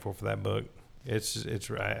super thankful for that book. It's.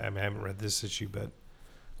 I haven't read this issue, but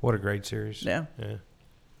what a great series. Yeah. Yeah.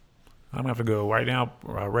 I'm going to have to go right now,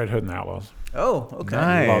 Red Hood and the Outlaws. Oh, okay.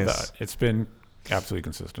 Nice. Love that. It's been absolutely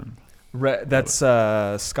consistent. That's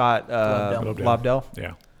Scott Lobdell. Lobdell.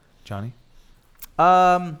 Yeah. Johnny?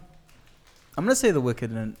 I'm gonna say The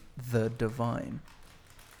Wicked and the Divine.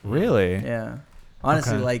 Really? Yeah.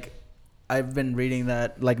 Honestly, Okay. like, I've been reading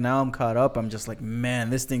that. Like, now I'm caught up. I'm just like, man,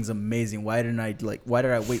 this thing's amazing. Why did I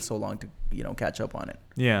wait so long to catch up on it?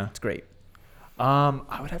 Yeah. It's great.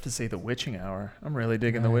 I would have to say The Witching Hour. I'm really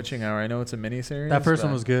digging The Witching Hour. I know it's a miniseries. That first but-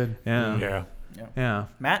 one was good. Yeah. Yeah. Yeah.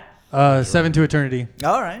 Matt. 7 to Eternity.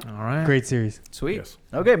 All right. All right. Great series. Sweet. Yes.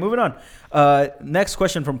 Okay, moving on. Next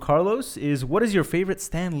question from Carlos is, what is your favorite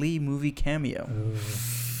Stan Lee movie cameo?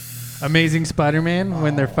 Amazing Spider-Man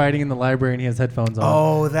when they're fighting in the library and he has headphones on.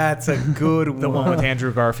 Oh, that's a good one. The one with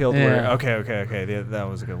Andrew Garfield. Yeah. Where, okay. That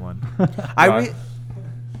was a good one. Yeah,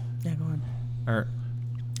 go on. Or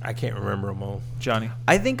I can't remember them all. Johnny.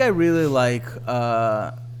 I think I really like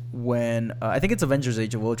when I think it's Avengers: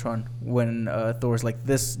 Age of Ultron when Thor's like,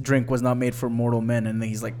 "This drink was not made for mortal men," and then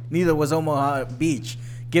he's like, "Neither was Omaha Beach.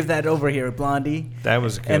 Give that over here, Blondie." That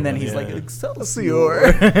was a good And then one, he's yeah. like,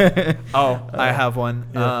 "Excelsior." Oh, I have one.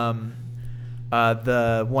 Yeah.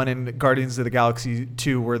 The one in Guardians of the Galaxy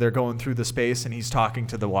 2 where they're going through the space and he's talking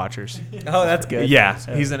to the Watchers. Oh, that's good. Yeah,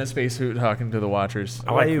 he's in a spacesuit talking to the Watchers.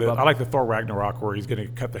 I like the Thor Ragnarok where he's going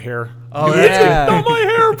to cut the hair. Oh, Not my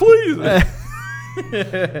hair, please.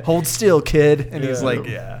 Hold still, kid. And he's like,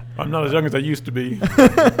 yeah. I'm not as young as I used to be.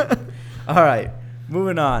 All right.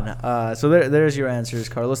 Moving on. So there's your answers,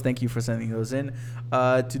 Carlos. Thank you for sending those in.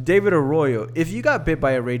 To David Arroyo, if you got bit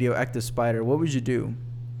by a radioactive spider, what would you do?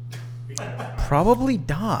 Probably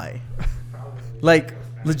die. Like,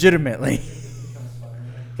 legitimately.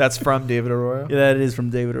 That's from David Arroyo? Yeah, that is from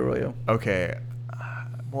David Arroyo. Okay.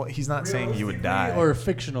 Well, he's not saying you would die. Or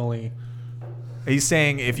fictionally. He's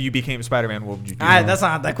saying if you became Spider-Man, what would you do? That's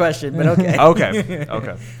not the question, but okay.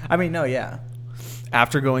 Okay. I mean, no, yeah.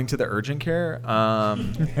 After going to the urgent care,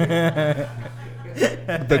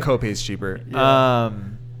 the copay's cheaper.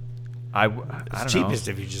 I don't It's cheapest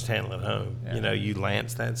if you just handle it home. Yeah. You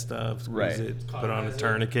lance that stuff, squeeze Right. it, put on a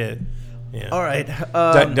tourniquet. Yeah. All right.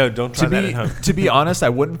 Don't try that at home. To be honest, I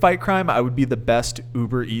wouldn't fight crime. I would be the best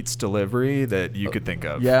Uber Eats delivery that you could think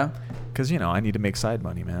of. Yeah. Because, I need to make side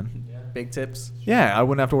money, man. Big tips. Yeah, I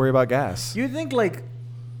wouldn't have to worry about gas. You'd think like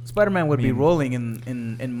Spider-Man would be rolling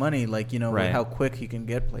in money, like with Right. how quick he can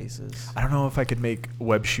get places. I don't know if I could make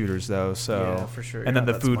web shooters, though. So Yeah, for sure. And You're then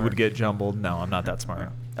the not food that would smart. get jumbled. No, I'm not that smart.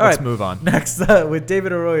 All Let's right, move on. Next, with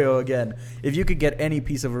David Arroyo again. If you could get any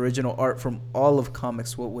piece of original art from all of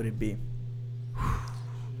comics, what would it be?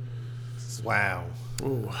 Wow.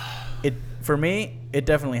 For me, it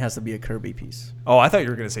definitely has to be a Kirby piece. Oh, I thought you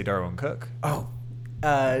were going to say Darwin Cook. Oh,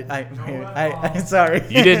 I'm sorry.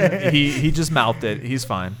 You didn't. He just mouthed it. He's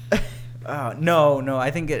fine. No. I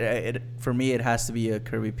think it for me it has to be a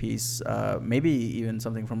Kirby piece. Maybe even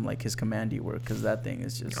something from like his Commandy work, because that thing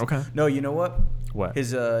is just Okay. No, you know what? What?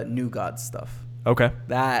 His New God stuff. Okay.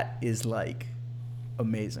 That is like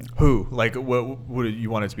amazing. Who? Like, what would you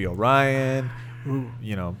want it to be? Orion? Who?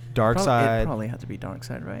 Darkseid? It probably had to be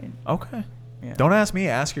Darkseid, right? Okay. Yeah. Don't ask me.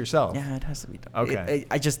 Ask yourself. Yeah, it has to be. Okay.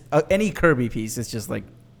 I just any Kirby piece. It's just like,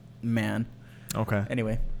 man. Okay.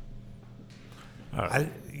 Anyway. Go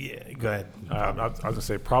ahead. I was gonna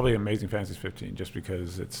say probably Amazing Fantasy 15, just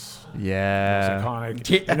because it's Yeah. iconic,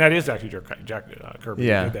 Yeah. and that is actually Jack Kirby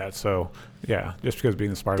Yeah. who did that. So yeah, just because being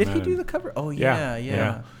the Spider-Man. Did he do the cover? Oh yeah.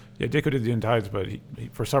 Yeah, Ditko did the Untides, but he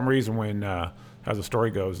for some reason, when as the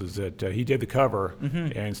story goes, is that he did the cover,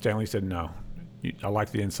 and Stanley said no. I like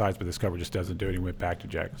the insides, but this cover just doesn't do it. He went back to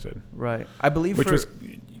Jack and said, Right. I believe which was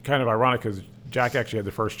kind of ironic because Jack actually had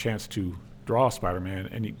the first chance to draw Spider-Man,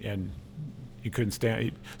 and he couldn't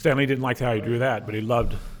stand. Stanley didn't like how he drew that, but he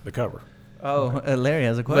loved the cover. Oh, Larry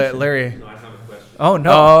has a question. Larry. No, I have a question. Oh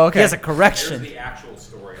no. Oh, okay. He has a Here's correction. the actual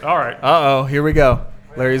story. All right. Uh-oh. Here we go.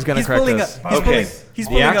 Larry's going to He's correct pulling us. He's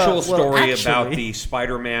The pulling actual well, story actually- about the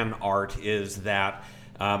Spider-Man art is that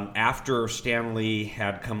after Stan Lee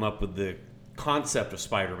had come up with the concept of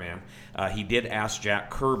Spider-Man, he did ask Jack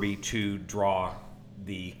Kirby to draw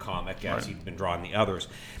the comic as he'd been drawing the others.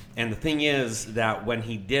 And the thing is that when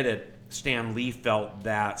he did it, Stan Lee felt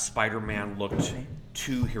that Spider-Man looked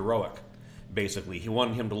too heroic, basically. He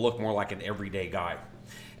wanted him to look more like an everyday guy.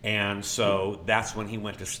 And so that's when he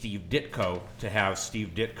went to Steve Ditko to have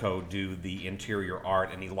Steve Ditko do the interior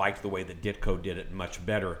art, and he liked the way that Ditko did it much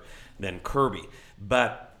better than Kirby.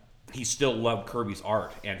 But he still loved Kirby's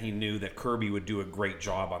art, and he knew that Kirby would do a great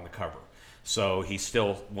job on the cover. So he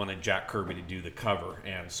still wanted Jack Kirby to do the cover,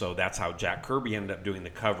 and so that's how Jack Kirby ended up doing the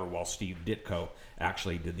cover while Steve Ditko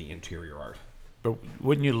actually did the interior art. But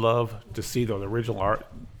wouldn't you love to see the original art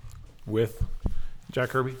with Jack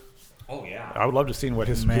Kirby? Oh, yeah. I would love to see what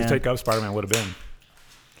his take of Spider-Man would have been.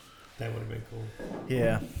 That would have been cool.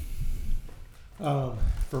 Yeah.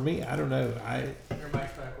 For me, I don't know. Your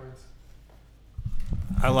mic's backwards.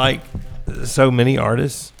 I like so many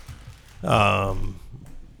artists from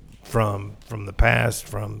the past,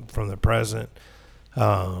 from the present,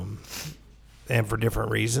 and for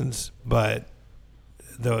different reasons. But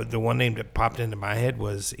the one name that popped into my head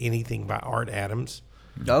was anything by Art Adams.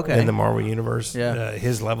 Okay. In the Marvel Universe. Yeah.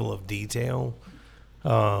 His level of detail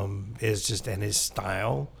is just, and his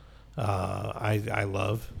style, I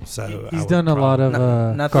love. So He's done a lot of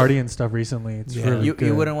Not the- Guardian stuff recently. It's Yeah. really You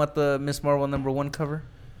good. wouldn't want the Miss Marvel #1 cover?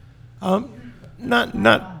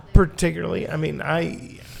 Not particularly. I mean,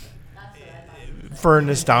 for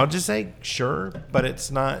nostalgia's sake, sure, but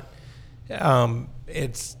it's not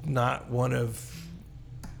one of.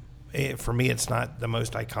 For me, it's not the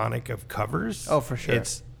most iconic of covers. Oh, for sure.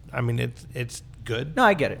 It's good. No,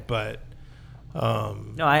 I get it. But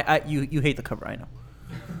No, you hate the cover, I know.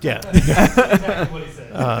 yeah. Exactly what he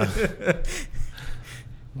said.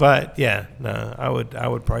 But yeah, no, I would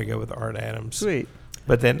probably go with Art Adams. Sweet.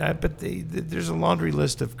 But then, there's a laundry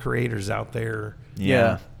list of creators out there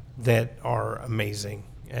Yeah. that are amazing,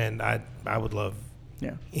 and I would love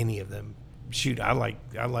any of them. Shoot, I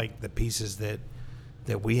like the pieces that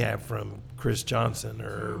we have from Chris Johnson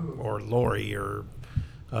or Laurie or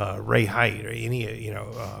Ray Height or any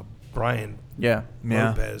Brian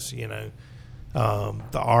Lopez. The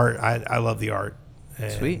art, I love the art.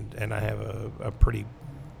 And, Sweet. And I have a pretty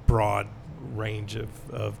broad range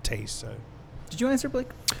of taste. So. Did you answer, Blake?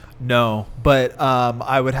 No, but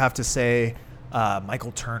I would have to say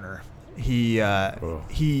Michael Turner. He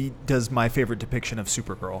does my favorite depiction of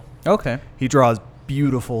Supergirl. Okay. He draws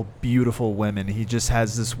beautiful, beautiful women. He just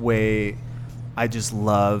has this way. I just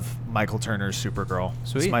love Michael Turner's Supergirl.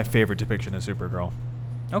 Sweet. It's my favorite depiction of Supergirl.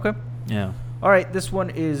 Okay. Yeah. All right, this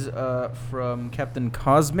one is from Captain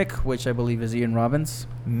Cosmic, which I believe is Ian Robbins.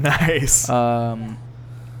 Nice.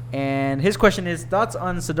 And his question is, thoughts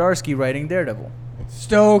on Zdarsky writing Daredevil?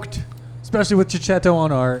 Stoked. especially with Chichetto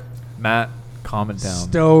on art. Matt, calm it down.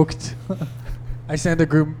 Stoked. I sent a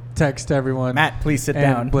group text to everyone. Matt, please sit and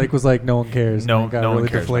down. Blake was like, "No one cares." No, And I got no really one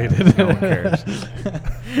cares. deflated. No one cares.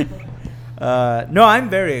 No, I'm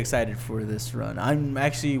very excited for this run. I'm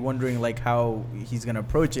actually wondering like how he's gonna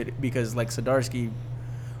approach it because like Zdarsky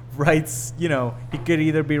writes, he could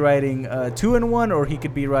either be writing 2-in-1 or he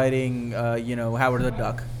could be writing, Howard the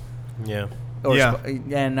Duck. Yeah. Or Yeah.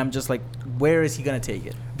 and I'm just like, where is he gonna take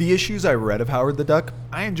it? The issues I read of Howard the Duck,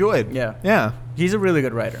 I enjoyed. Yeah. Yeah. He's a really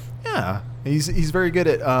good writer. Yeah. He's very good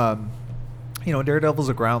at Daredevil's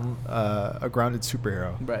a grounded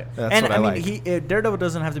superhero. Right. That's and what I like. Daredevil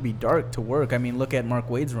doesn't have to be dark to work. I mean, look at Mark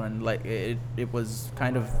Waid's run. Like it was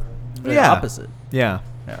kind of the opposite. Yeah.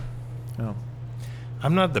 Yeah. Oh.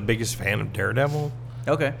 I'm not the biggest fan of Daredevil,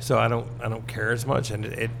 Okay. so I don't care as much, and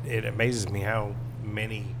it amazes me how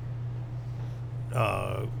many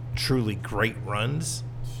truly great runs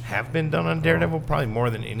have been done on Daredevil, probably more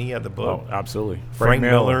than any other book. Oh, absolutely. Frank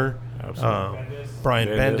Miller, Absolutely. Brian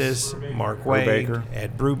Bendis, Bendis, Mark Waid, Brubaker.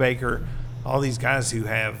 Ed Brubaker, all these guys who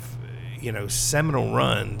have, seminal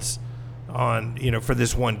runs on, for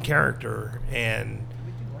this one character, and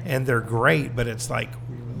they're great, but it's like,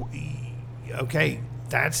 okay,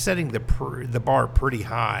 that's setting the bar pretty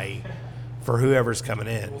high for whoever's coming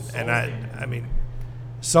in, and I mean,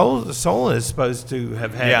 Soul is supposed to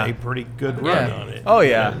have had a pretty good run on it. Oh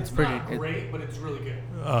yeah. It's pretty great, but it's really good.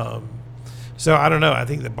 So I don't know. I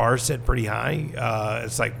think the bar's set pretty high.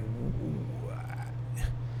 It's like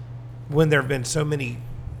when there have been so many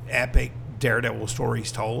epic Daredevil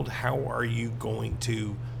stories told, how are you going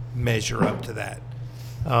to measure up to that?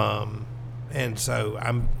 And so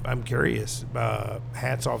I'm curious.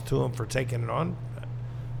 Hats off to him for taking it on.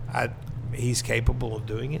 He's capable of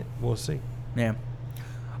doing it. We'll see. Yeah.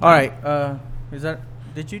 All right.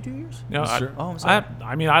 Did you do yours? No, I'm sorry.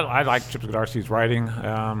 I like Chip Zdarsky's writing.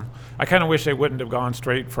 I kind of wish they wouldn't have gone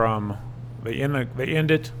straight from they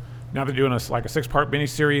end it. Now they're doing a 6-part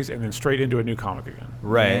miniseries and then straight into a new comic again.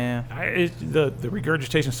 Right. Yeah. The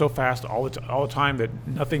regurgitation is so fast all the time that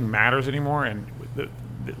nothing matters anymore, and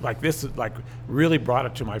this really brought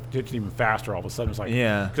it to my attention even faster. All of a sudden, it's like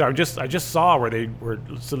because I just saw where they were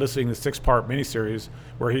soliciting the 6-part miniseries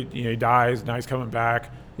where he dies, now he's coming back.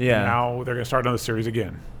 Yeah. And now they're going to start another series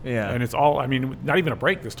again. Yeah. And it's all, not even a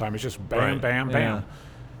break this time. It's just bam, bam, bam.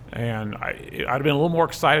 And I'd have been a little more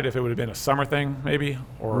excited if it would have been a summer thing, maybe,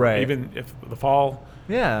 or even if the fall.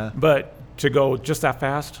 Yeah. But to go just that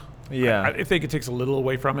fast, I think it takes a little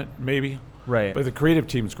away from it, maybe. Right. But the creative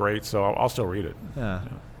team's great, so I'll still read it. Yeah.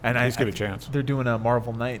 And at least give it a chance. They're doing a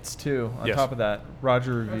Marvel Knights too. On top of that,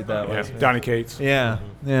 Roger reviewed that. Yeah, Donny Cates. Yeah.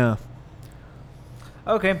 Yeah.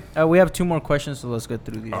 Okay, we have 2 more questions, so let's get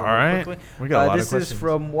through these. All right. Quickly. We got a lot of this questions. is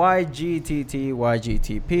from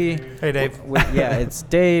YGTP. Hey, Dave. Yeah, it's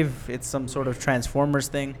Dave. It's some sort of Transformers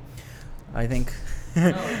thing, I think.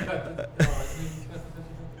 I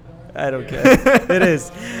don't care. It is.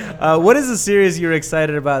 What is the series you're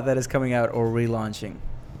excited about that is coming out or relaunching?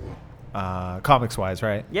 Comics wise,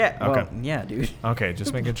 right? Yeah. Okay. Well, yeah, dude. Okay,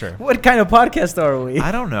 just making sure. What kind of podcast are we?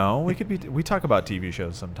 I don't know. We talk about TV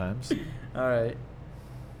shows sometimes. All right.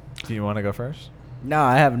 Do you want to go first? No,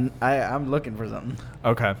 I haven't. I'm looking for something.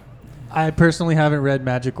 Okay. I personally haven't read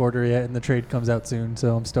Magic Order yet, and the trade comes out soon,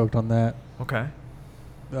 so I'm stoked on that. Okay.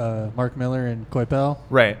 Mark Miller and Coipel.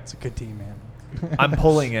 Right. It's a good team, man. I'm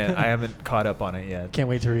pulling it. I haven't caught up on it yet. Can't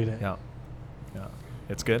wait to read it. Yeah. Yeah.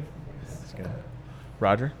 It's good. It's good.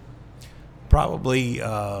 Roger? Probably,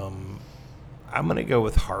 I'm going to go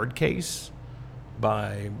with Hard Case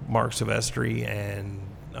by Mark Silvestri and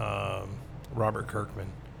Robert Kirkman.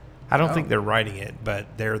 I don't think they're writing it,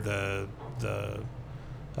 but they're they're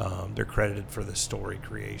credited for the story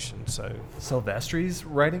creation. So Silvestri's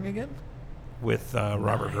writing again? with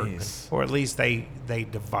Robert Kirkman, Nice. or at least they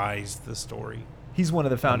devised the story. He's one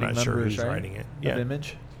of the founding I'm not sure members, who's right? writing it. Of Yeah,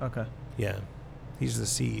 Image? Okay. yeah, he's the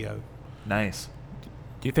CEO. Nice.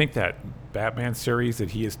 Do you think that Batman series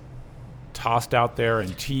that he has tossed out there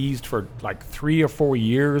and teased for like 3 or 4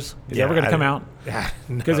 years is ever going to come out?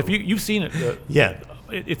 Because if you've seen it,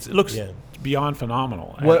 it looks beyond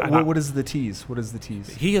phenomenal. What is the tease? What is the tease?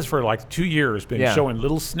 He has for like 2 years been showing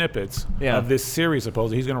little snippets of this series.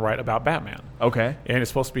 Supposedly he's going to write about Batman. Okay. And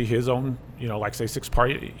it's supposed to be his own, like say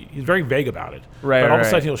 6-part. He's very vague about it. Right. But all of a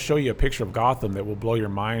right. sudden he'll show you a picture of Gotham that will blow your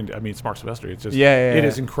mind. I mean, it's Mark Silvestri. It's just it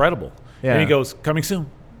is incredible. Yeah. And he goes, coming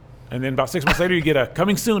soon. And then about 6 months later, you get a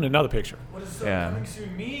coming soon, another picture. What does coming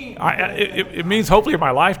soon mean? It means hopefully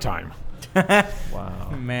my lifetime.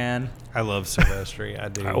 Wow. Man. I love Silvestri. I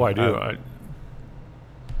do. Oh, I do.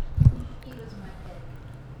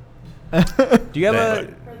 Do you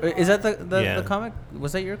have Is that the Yeah. comic?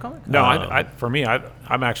 Was that your comic? No,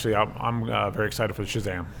 I'm actually very excited for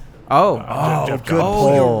Shazam. Oh, Jeff good Johns.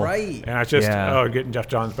 pull. you're right. And I just Yeah. getting Jeff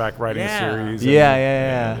Johns back writing Yeah. a series. Yeah.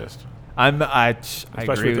 and just- I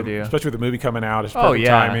especially agree with you. Especially with the movie coming out, it's Oh, perfect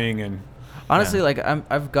yeah. timing and. Honestly, like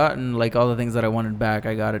I've gotten like all the things that I wanted back.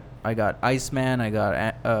 I got Iceman. I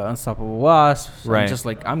got Unstoppable Wasp. Right. I'm just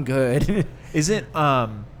like I'm good. Is it?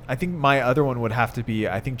 I think my other one would have to be.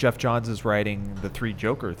 I think Jeff Johns is writing the 3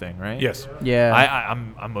 Joker thing, right? Yes. Yeah.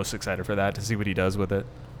 I'm most excited for that to see what he does with it.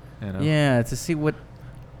 You know? Yeah, to see what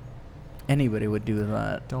anybody would do with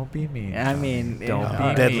that. Don't be mean. I mean, don't yeah.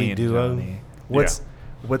 be Deadly mean, duo. Johnny.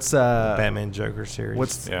 What's Batman Joker series.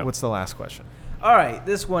 what's Yeah. the last question? All right,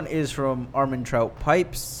 this one is from Armentrout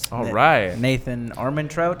Pipes. All right. Nathan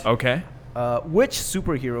Armentrout. Okay. Which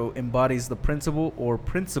superhero embodies the principle or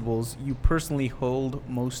principles you personally hold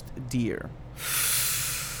most dear?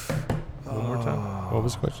 One more time. What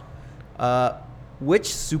was the question? Which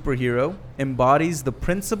superhero embodies the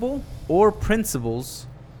principle or principles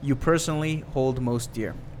you personally hold most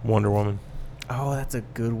dear? Wonder Woman. Oh, that's a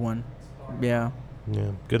good one. Yeah,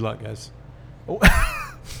 Yeah. Good luck, guys.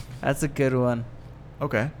 that's a good one.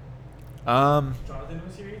 Okay. Jonathan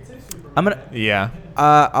was here, you'd say Superman. I'm gonna. Yeah.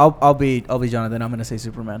 I'll be Jonathan. I'm gonna say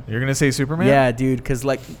Superman. You're gonna say Superman? Yeah, dude. Because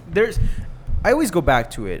like, I always go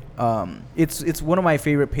back to it. It's one of my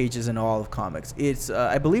favorite pages in all of comics. It's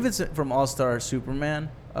I believe it's from All Star Superman.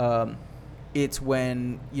 It's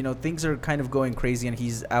when things are kind of going crazy and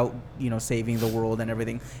he's out saving the world and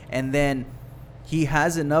everything, and then he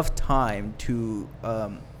has enough time to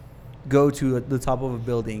go to the top of a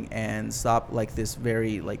building and stop like this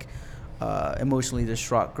very like emotionally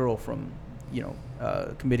distraught girl from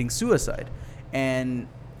committing suicide, and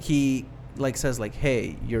he like says like,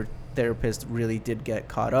 hey, your therapist really did get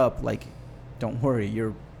caught up, like don't worry,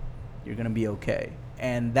 you're gonna be okay.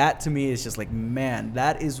 And that to me is just like, man,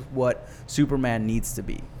 that is what Superman needs to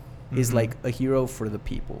be, is like a hero for the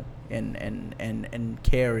people and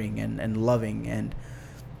caring and loving, and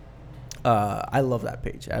I love that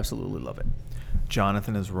page. I absolutely love it.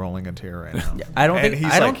 Jonathan is rolling a tear right now. Yeah, I don't and think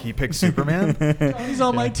he's I like don't, he picked Superman. He's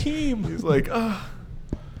on my team. He's like, oh.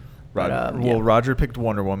 But, Well, Roger picked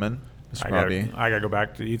Wonder Woman. Mr. Robbie. I gotta go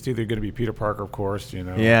back to it's either gonna be Peter Parker, of course.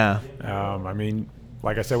 Yeah. I mean,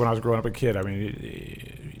 like I said, when I was growing up a kid, I mean,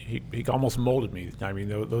 he almost molded me. I mean,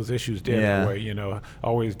 those issues did in a way.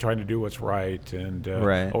 Always trying to do what's right and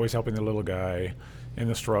always helping the little guy in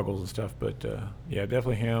the struggles and stuff. But yeah,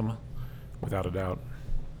 definitely him, without a doubt.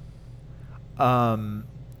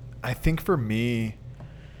 I think for me,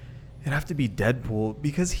 it'd have to be Deadpool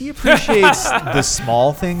because he appreciates the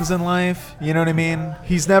small things in life. You know what I mean?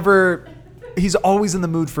 He's always in the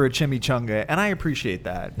mood for a chimichanga, and I appreciate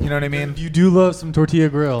that. You know what I mean? You do love some tortilla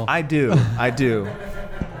grill. I do.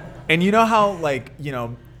 And you know how, like,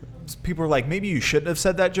 people are like, maybe you shouldn't have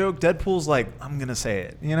said that joke? Deadpool's like, I'm going to say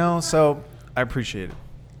it, So I appreciate it.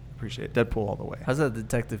 Deadpool all the way. how's that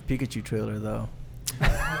Detective Pikachu trailer though?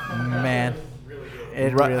 Man,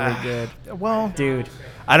 it's Right, really good. Well, Dude,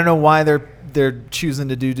 I don't know why they're choosing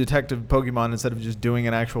to do Detective Pokemon instead of just doing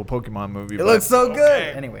an actual Pokemon movie. it looks so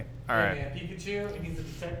good. Anyway, All right. Yeah, Pikachu, and he's a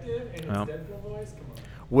detective, and Well. it's Deadpool voice. Come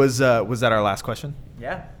on. Was that our last question?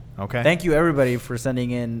 yeah. Okay. Thank you everybody for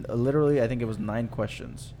sending in. Literally, I think it was 9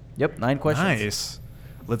 questions. Yep, 9 questions. Nice.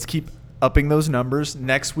 Let's keep upping those numbers.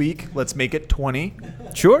 Next week, let's make it 20.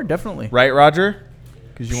 Sure, definitely. Right, Roger?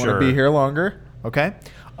 Because you want to Sure. be here longer. Okay.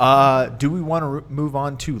 Do we want to move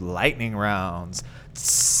on to lightning rounds?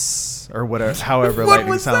 Or whatever, however What lightning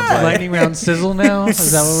was sounds that? like. Lightning round sizzle now?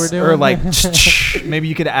 Is that what we're doing? Or like, maybe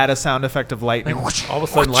you could add a sound effect of lightning. All of a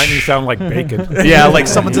sudden, lightning sound like bacon. Yeah, like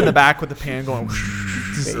someone's in the back with the pan going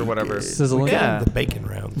or whatever. Sizzling. Yeah. The bacon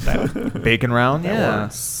round. Bacon round. That Yeah.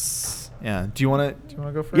 works. Yeah. Do you want to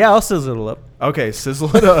go first? Yeah, I'll sizzle it up. Okay,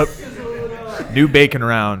 sizzle it up. New bacon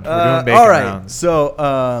round. We're doing bacon all right. rounds. So,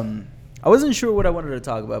 I wasn't sure what I wanted to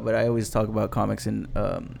talk about, but I always talk about comics in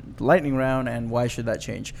the lightning round, and why should that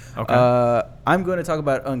change? Okay. I'm going to talk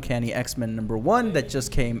about Uncanny X-Men #1 that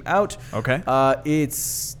just came out. Okay.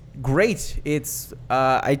 It's great. It's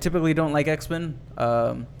I typically don't like X-Men,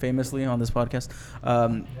 famously on this podcast.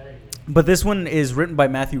 But this one is written by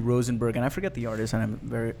Matthew Rosenberg, and I forget the artist,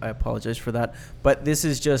 and I apologize for that. But this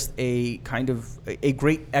is just a kind of a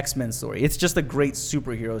great X-Men story. It's just a great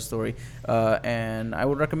superhero story, and I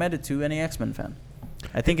would recommend it to any X-Men fan.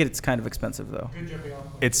 I think it's kind of expensive though.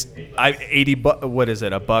 It's what is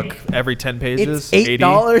it? $1 every 10 pages? It's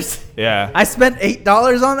 $8. Yeah. I spent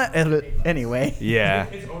 $8 on that. Anyway. Yeah.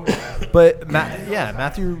 But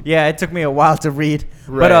Matthew. Yeah, it took me a while to read,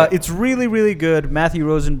 Right. but it's really, really good. Matthew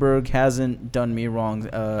Rosenberg hasn't done me wrong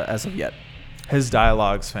as of yet. His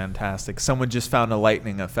dialogue's fantastic. Someone just found a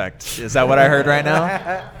lightning effect. Is that what I heard right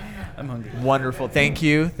now? I'm hungry. Wonderful. Thank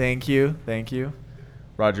you.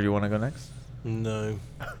 Roger, you want to go next? No.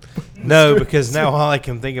 No, because now all I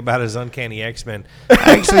can think about is Uncanny X-Men.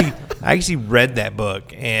 I actually read that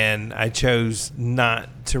book, and I chose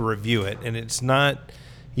not to review it. And it's not,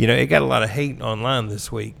 it got a lot of hate online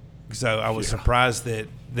this week. So I was surprised that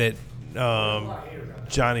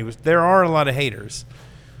Johnny was – there are a lot of haters.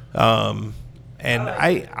 And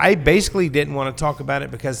I basically didn't want to talk about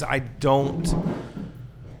it because I don't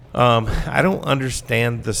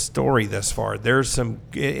understand the story thus far. There's some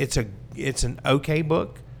 – it's an okay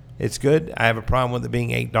book. It's good. I have a problem with it being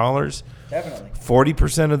 $8. Definitely.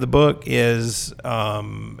 40% of the book is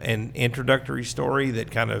an introductory story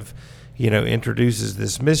that kind of, introduces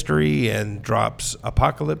this mystery and drops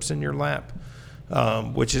apocalypse in your lap,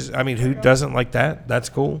 which is, who doesn't like that? That's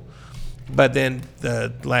cool. But then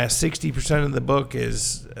the last 60% of the book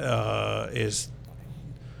is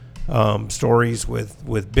stories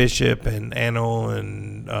with Bishop and Anil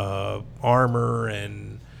and Armor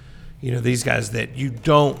and these guys that you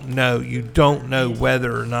don't know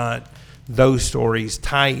whether or not those stories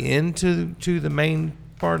tie into the main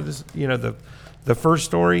part of this, the first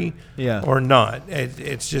story, or not.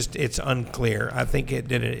 It's unclear. I think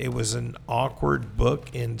it was an awkward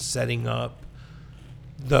book in setting up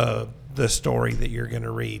the story that you're going to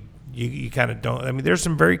read. You kind of don't. There's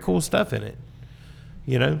some very cool stuff in it.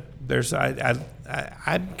 There's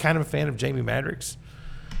I'm kind of a fan of Jamie Madrox.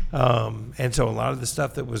 And so a lot of the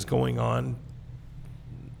stuff that was going on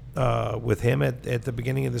with him at the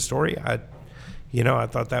beginning of the story, I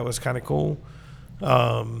thought that was kind of cool.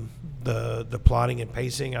 The plotting and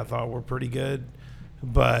pacing I thought were pretty good,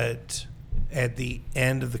 but at the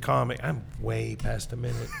end of the comic, I'm way past a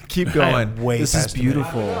minute. Keep going. This is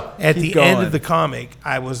beautiful. At the end of the comic,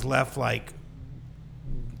 I was left like,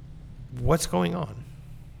 what's going on?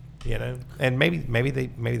 And maybe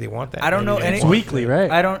they want that. I don't know It's any weekly,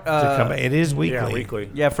 right? I don't. It is weekly. Yeah,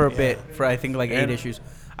 weekly. Yeah, for a bit, for I think like 8 issues.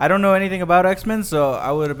 I don't know anything about X-Men, so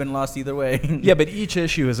I would have been lost either way. Yeah, but each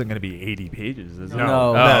issue isn't going to be 80 pages, is it?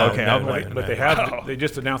 No. Oh, okay. But they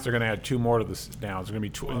just announced they're going to add 2 more to this now. It's going to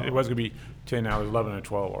be it was going to be 10 now. There's 11 and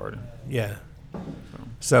 12 already. Yeah.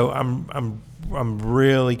 So I'm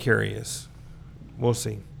really curious. We'll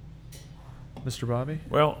see. Mr. Bobby?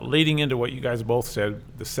 Well, leading into what you guys both said,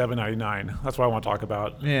 the $7.99. That's what I want to talk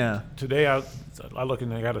about. Yeah. Today I look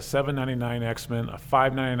and they got a $7.99 X-Men, a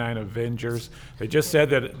 $5.99 Avengers. They just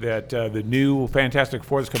said that the new Fantastic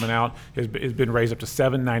Four that's coming out has been raised up to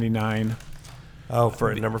 $7.99. Oh,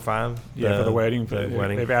 for number 5? Yeah, for the wedding.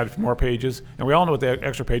 They've added more pages, and we all know what the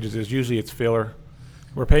extra pages is. Usually it's filler.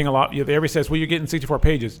 We're paying a lot. Everybody says, well, you're getting 64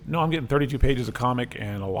 pages. No, I'm getting 32 pages of comic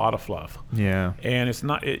and a lot of fluff. Yeah. And it's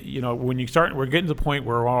not, when you start, we're getting to the point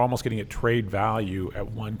where we're almost getting a trade value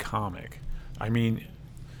at one comic.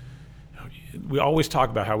 We always talk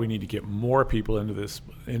about how we need to get more people into this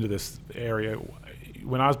area.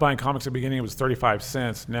 When I was buying comics at the beginning, it was 35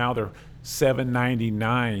 cents. Now they're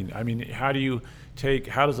 $7.99.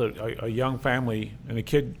 How does a young family and a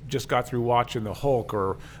kid just got through watching the Hulk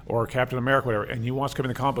or Captain America, whatever, and he wants to come in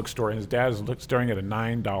the comic book store and his dad is staring at a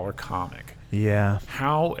 $9 comic. Yeah.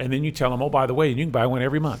 How? And then you tell him, oh, by the way, you can buy one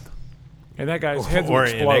every month. And that guy's head or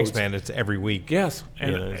explodes. in X-Men, it's every week. Yes.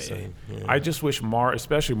 And I just wish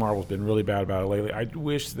especially Marvel's been really bad about it lately. I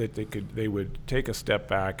wish that they would take a step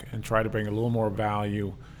back and try to bring a little more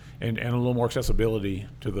value and a little more accessibility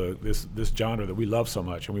to this genre that we love so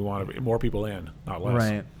much, and we want more people in, not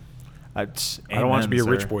less. Right. I don't want it to be a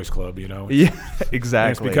rich boys club, Yeah, exactly.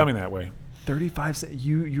 And it's becoming that way. 35 cents.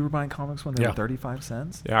 You were buying comics when they were 35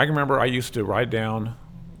 cents? Yeah, I can remember I used to write down,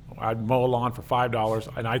 I'd mow a lawn for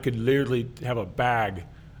 $5, and I could literally have a bag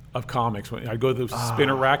of comics. I'd go to the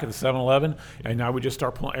spinner rack at the 7-Eleven, and I would just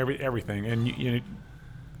start pulling everything. And a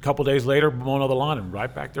couple days later, mowing another lawn, and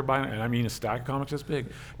right back there buying, and a stack of comics this big.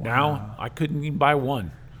 Wow. Now I couldn't even buy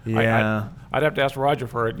one. Yeah, I'd have to ask Roger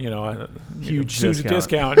for it. A huge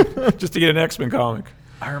discount just to get an X-Men comic.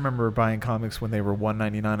 I remember buying comics when they were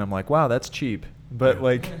 $1.99. I'm like, wow, that's cheap. But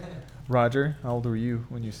Roger, how old were you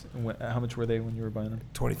how much were they when you were buying them?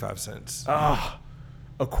 25 cents. A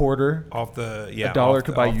quarter off the $1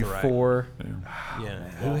 could buy you 4.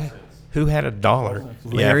 Yeah. Who had $1?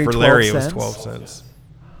 Larry, for Larry it was 12 12 cents.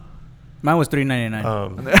 Mine was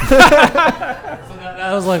 $3.99. So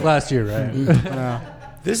that was like last year, right?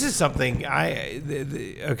 This is something I'm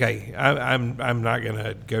not going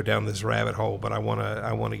to go down this rabbit hole, but I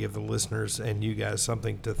want to give the listeners and you guys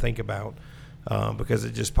something to think about because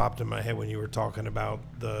it just popped in my head when you were talking about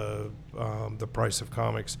the price of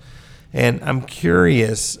comics, and I'm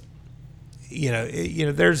curious.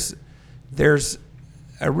 There's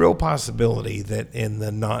a real possibility that in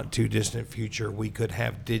the not too distant future we could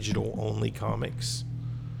have digital only comics,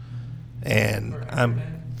 and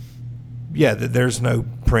that there's no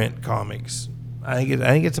print comics. I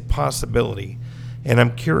think it's a possibility, and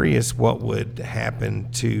I'm curious what would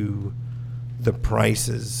happen to the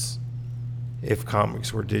prices if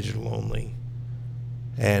comics were digital only.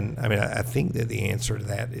 And I mean, I think that the answer to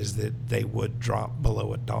that is that they would drop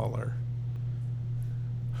below $1.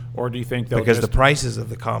 Or do you think because the prices of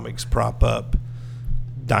the comics prop up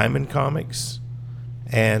Diamond Comics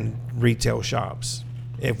and retail shops?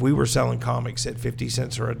 If we were selling comics at 50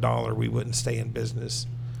 cents or $1, we wouldn't stay in business.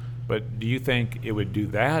 But do you think it would do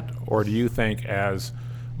that, or do you think as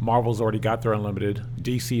Marvel's already got their unlimited,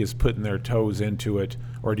 DC is putting their toes into it,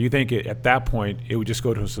 or do you think at that point it would just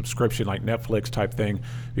go to a subscription like Netflix type thing?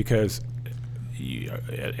 Because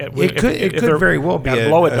it could very well be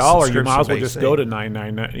below $1. You might as well just go to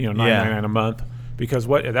 $9.99 a month, because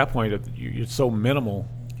at that point it's so minimal,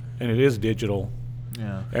 and it is digital.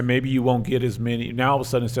 Yeah. And maybe you won't get as many. Now, all of a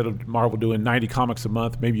sudden, instead of Marvel doing 90 comics a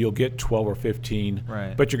month, maybe you'll get 12 or 15.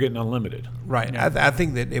 Right. But you're getting unlimited. Right. Yeah. I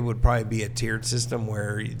think that it would probably be a tiered system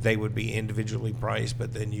where they would be individually priced,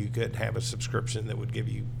 but then you could have a subscription that would give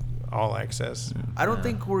you all access. I don't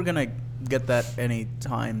think we're going to get that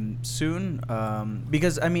anytime soon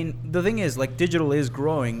because, I mean, the thing is, like, digital is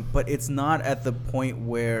growing, but it's not at the point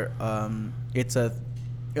where it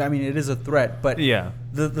is a threat, but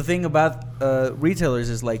the thing about retailers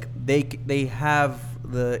is like they have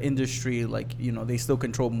the industry, like, they still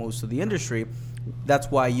control most of the industry. That's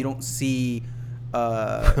why you don't see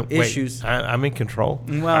issues. I'm in control.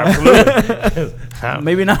 Well, absolutely.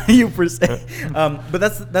 Maybe not you per se, but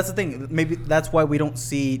that's the thing. Maybe that's why we don't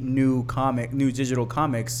see new digital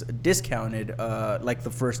comics discounted like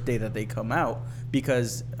the first day that they come out,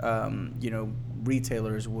 because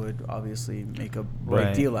retailers would obviously make a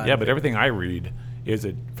big deal out of it. Yeah, but everything I read is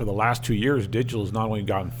that for the last 2 years, digital has not only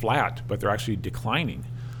gotten flat, but they're actually declining.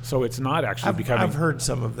 So it's not actually becoming. I've heard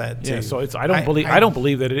some of that too. Yeah, so it's. I don't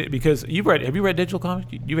believe that it, because have you read digital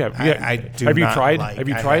comics? You have. I do. Have you not tried? Like, have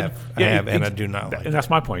you tried? I have, and I do not like. And that's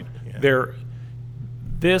my point. Yeah.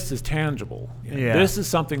 This is tangible. Yeah. This is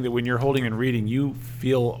something that when you're holding and reading, you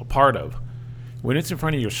feel a part of. When it's in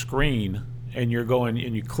front of your screen and you're going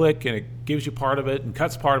and you click and it gives you part of it and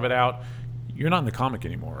cuts part of it out, you're not in the comic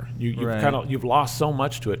anymore. You've lost so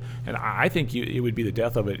much to it, and I think it would be the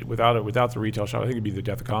death of it without the retail shop. I think it'd be the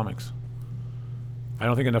death of comics. I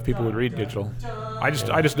don't think enough people would read digital. I just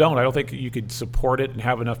don't. I don't think you could support it and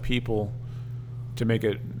have enough people to make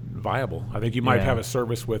it viable. I think you might have a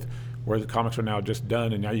service where the comics are now just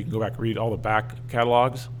done, and now you can go back and read all the back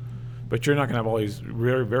catalogs, but you're not going to have all these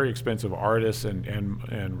very, very expensive artists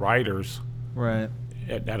and writers. Right.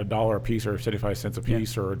 At $1 a piece or 75 cents a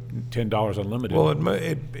piece or $10 unlimited. Well,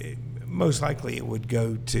 most likely it would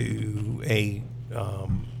go to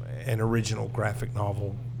an original graphic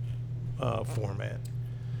novel format,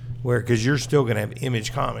 because you're still going to have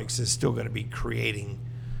Image Comics is still going to be creating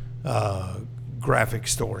graphic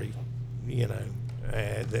story,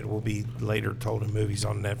 that will be later told in movies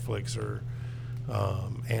on Netflix or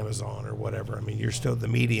Amazon or whatever. I mean, the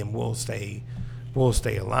medium will stay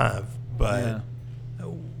alive, but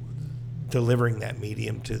delivering that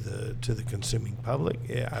medium to the consuming public,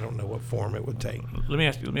 I don't know what form it would take. Let me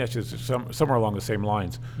ask you this, somewhere along the same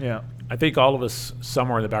lines. Yeah. I think all of us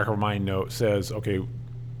somewhere in the back of our mind says, okay,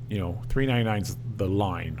 $3.99 is the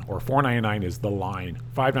line, or $4.99 is the line,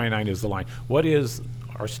 $5.99 is the line. What is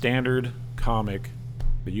our standard comic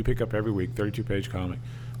that you pick up every week, 32-page comic?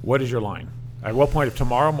 What is your line? At what point, if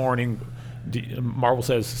tomorrow morning Marvel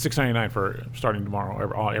says $6.99 for starting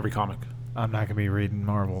tomorrow every comic? I'm not going to be reading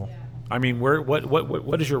Marvel. Yeah. I mean,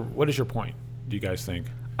 what is your point? Do you guys think?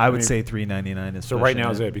 I would say $3.99 is. So right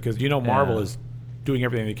now is it, because Marvel is doing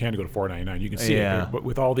everything they can to go to $4.99. You can see it here, but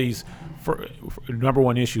with all these number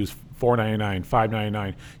one issues, $4.99,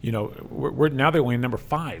 $5.99. We're now they're going number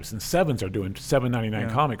 5s and 7s are doing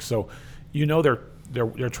 $7.99 comics. So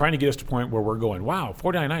they're trying to get us to a point where we're going, wow,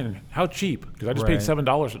 $4.99, how cheap? Because I just paid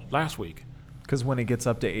 $7 last week. Because when it gets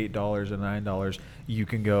up to $8 and $9, you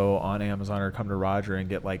can go on Amazon or come to Roger and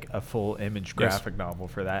get like a full Image graphic novel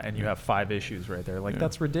for that, and you have 5 issues right there. Like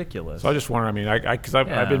that's ridiculous. So I just wonder. I mean,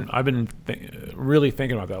 I've been really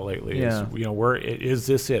thinking about that lately. Yeah. Is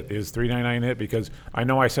this it? Is $3.99 it? Because I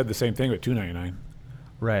know I said the same thing with $2.99.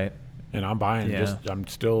 Right. And I'm buying Yeah. I'm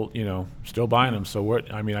still buying them. So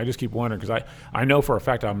I just keep wondering because I know for a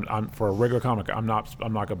fact I'm for a regular comic I'm not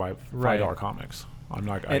gonna buy $5 comics. I'm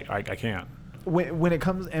not. I can't. When it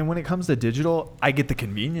comes to digital, I get the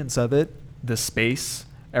convenience of it, the space,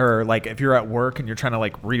 or like if you're at work and you're trying to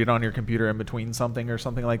like read it on your computer in between something or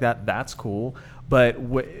something like that, that's cool. But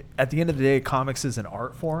at the end of the day, comics is an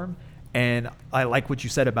art form, and I like what you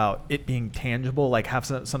said about it being tangible, like have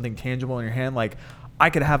something tangible in your hand. Like I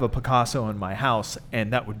could have a Picasso in my house,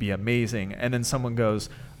 and that would be amazing. And then someone goes,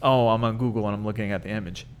 "Oh, I'm on Google and I'm looking at the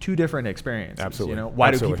image." Two different experiences. Absolutely. You know, why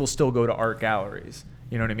Absolutely. do people still go to art galleries?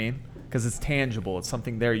 You know what I mean? Because it's tangible. It's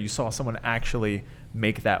something there. You saw someone actually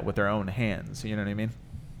make that with their own hands. You know what I mean?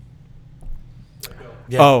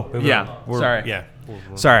 Yeah. Oh, yeah. Sorry. Yeah.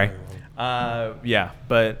 Sorry. Yeah,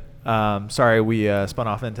 but sorry we spun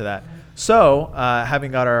off into that. So,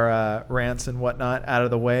 having got our rants and whatnot out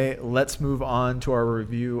of the way, let's move on to our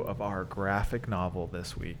review of our graphic novel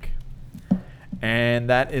this week. And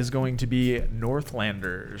that is going to be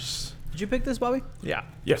Northlanders. Did you pick this, Bobby? Yeah.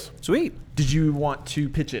 Yes. Sweet. Did you want to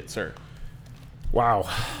pitch it, sir? Wow.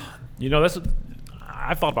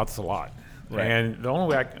 I've thought about this a lot. Right. And the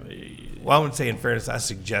only way Well, I would say, in fairness, I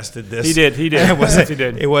suggested this. He did. It was, Yes, he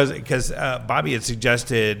did. It was because Bobby had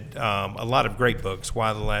suggested a lot of great books.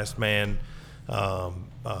 Why the Last Man,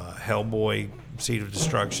 Hellboy, Seed of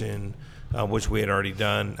Destruction, which we had already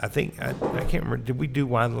done. I think I can't remember. Did we do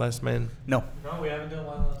Why the Last Man? No. No, we haven't done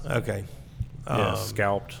one last. Okay.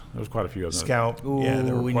 Scalped. There was quite a few of them. Scalp. Ooh, Yeah,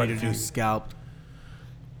 there were we quite need a to do few. Scalped.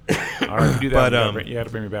 All right, do that. But, you had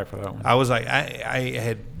to bring me back for that one. I was like, I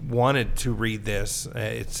had wanted to read this.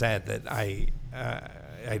 It's sad that I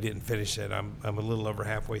didn't finish it. I'm a little over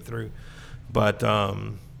halfway through, but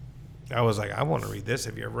I was like, I want to read this.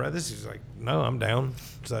 Have you ever read this? He's like, no, I'm down.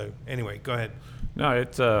 So anyway, go ahead. No,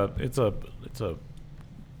 it's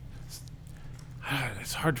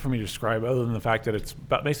hard for me to describe other than the fact that it's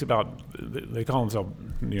basically about they call themselves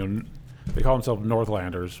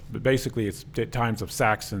Northlanders, but basically it's at times of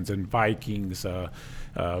Saxons and Vikings,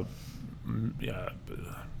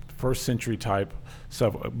 first century type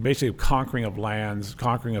stuff, basically conquering of lands,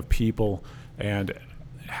 conquering of people, and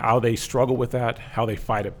how they struggle with that, how they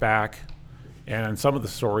fight it back, and some of the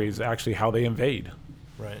stories actually how they invade.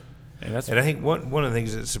 Right. And that's And I think one of the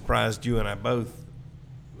things that surprised you and I both,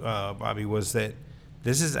 Bobby, was that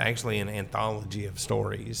this is actually an anthology of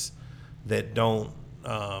stories that don't,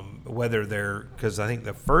 whether they're, because I think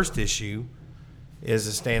the first issue is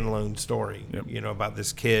a standalone story, Yep. About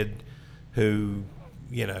this kid who,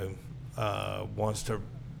 wants to,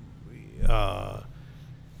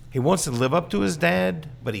 he wants to live up to his dad,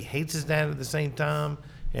 but he hates his dad at the same time.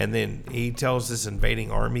 And then he tells this invading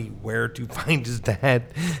army where to find his dad.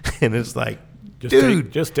 And it's like, dude,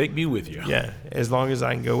 just take me with you. yeah, as long as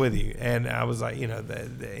I can go with you. And I was like,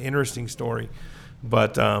 the interesting story.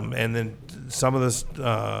 But and then some of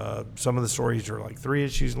the stories are like 3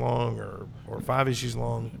 issues long or 5 issues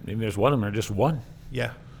long. Maybe there's one of them or just one.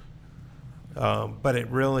 Yeah. But it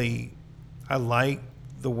really, I like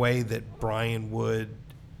the way that Brian Wood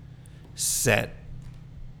set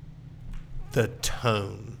the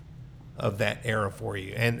tone of that era for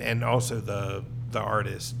you, and also the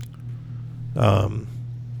artist.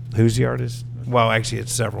 Who's the artist? Well, actually,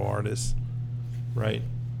 it's several artists, right?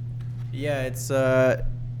 Yeah, it's David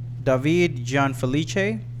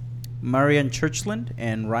Gianfelice, Marian Churchland,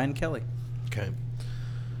 and Ryan Kelly. Okay.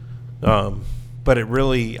 But it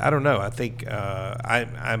really, I don't know. I think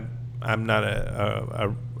I'm not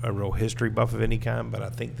a real history buff of any kind, but I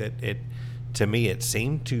think that to me, it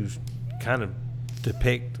seemed to kind of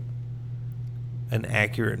depict an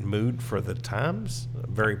accurate mood for the times.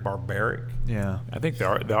 Very barbaric. Yeah. I think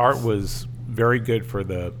the art was very good for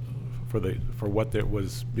what that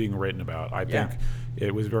was being written about. I think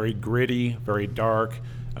it was very gritty, very dark,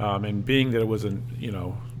 and being that it was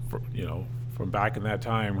from back in that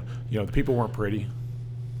time, the people weren't pretty,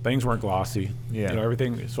 things weren't glossy,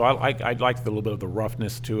 everything. So I liked a little bit of the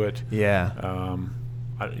roughness to it. Yeah.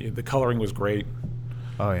 The coloring was great.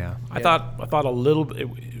 Oh yeah. I thought a little bit.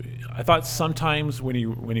 I thought sometimes when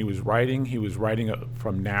he was writing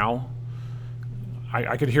from now.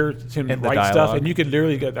 I could hear him And the write stuff, dialogue. and you could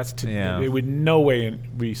literally go, it would no way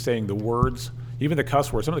be saying the words, even the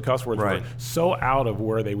cuss words. Some of the cuss words Right. were so out of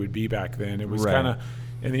where they would be back then. It was Right. kind of,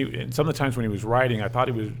 and some of the times when he was writing, I thought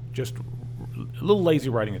he was just a little lazy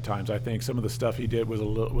writing at times. I think some of the stuff he did was a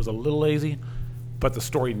little lazy, but the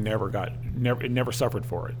story never suffered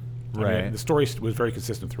for it. Right. The story was very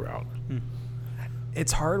consistent throughout.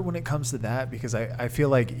 It's hard when it comes to that because I feel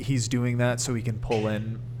like he's doing that so he can pull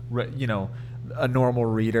in, a normal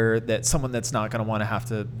reader, that someone that's not going to want to have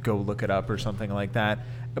to go look it up or something like that.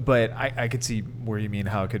 But I could see where you mean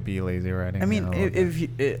how it could be lazy writing. I mean, if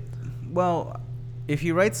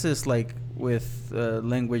he writes this like with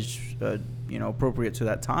language, appropriate to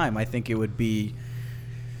that time, I think it would be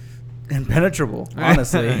impenetrable.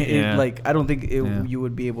 Honestly, Yeah. I don't think you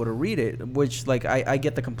would be able to read it. Which, like, I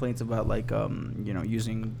get the complaints about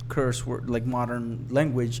using curse word, like modern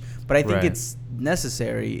language, but I think Right. it's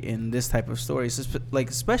necessary in this type of stories,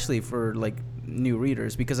 especially for like new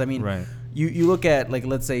readers, because I mean, Right. you look at, like,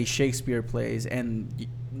 let's say Shakespeare plays, and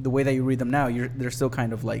the way that you read them now, they're still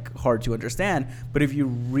kind of like hard to understand. But if you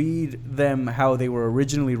read them how they were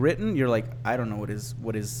originally written, you're like, I don't know what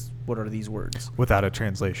are these words Without a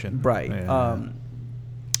translation. right. Yeah.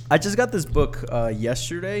 I just got this book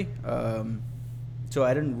yesterday, so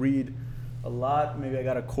I didn't read a lot. Maybe I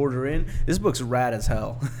got a quarter in. This book's rad as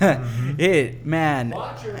hell. Mm-hmm.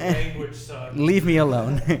 Watch your language, son. Leave me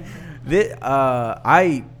alone.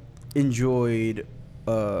 I enjoyed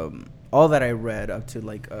all that I read up to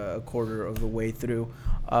like a quarter of the way through.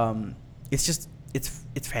 It's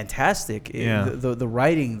fantastic. Yeah. The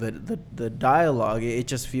writing, the dialogue, it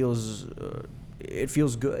just feels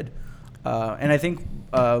good. And I think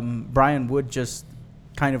Brian Wood just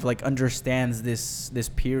kind of like understands this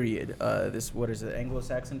period. What is it,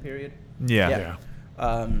 Anglo-Saxon period? Yeah.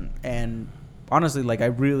 And honestly, like, I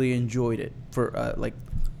really enjoyed it for like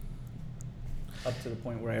up to the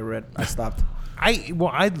point where I stopped. I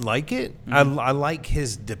like it. Mm-hmm. I like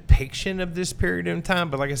his depiction of this period in time,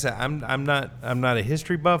 but like I said, I'm not a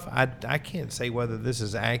history buff. I can't say whether this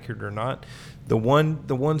is accurate or not. The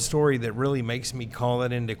one story that really makes me call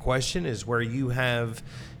it into question is where you have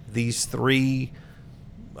these three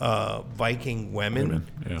Viking women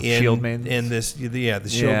Shield maidens. in this the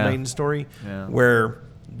Shield Maiden story, where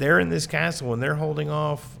they're in this castle and they're holding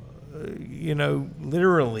off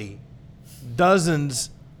literally dozens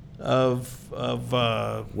of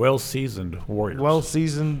well-seasoned warriors.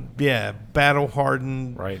 battle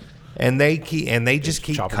hardened, Right. and they just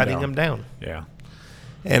keep chop 'em cutting down. them down. Yeah.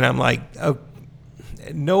 And I'm like, oh,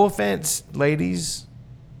 no offense, ladies,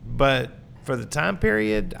 but for the time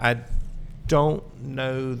period, I don't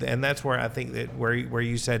know. And that's where I think that where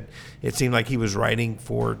you said it seemed like he was writing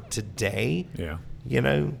for today. Yeah.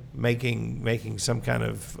 Making some kind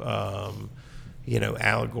of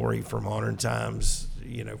allegory for modern times.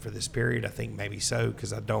 For this period, I think maybe so,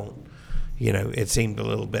 because I don't. It seemed a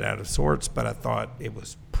little bit out of sorts, but I thought it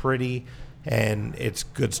was pretty, and it's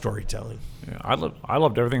good storytelling. Yeah, I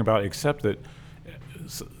loved everything about it, except that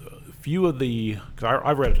a few of the,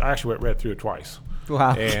 because I actually read through it twice.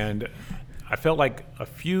 Wow. And I felt like a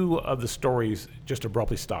few of the stories just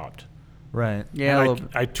abruptly stopped. Right. Yeah. And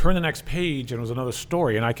I turned the next page and it was another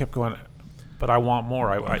story, and I kept going, but I want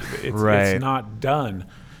more. It's not done.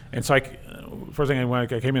 And so first thing when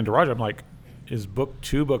I came into Roger, I'm like, is book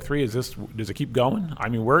 2, book 3, does it keep going? I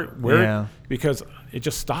mean, where? Yeah. Because it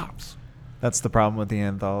just stops. That's the problem with the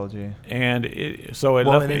anthology. And this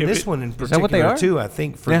one in that what they particular are? too, I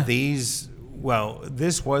think for these,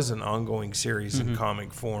 this was an ongoing series in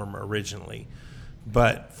comic form originally,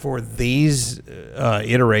 but for these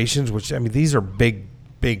iterations, which I mean, these are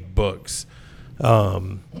big books,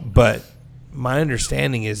 but my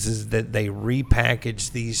understanding is that they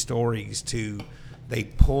repackaged these stories they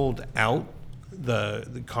pulled out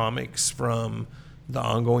the comics from the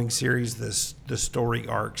ongoing series, the story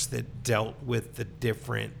arcs that dealt with the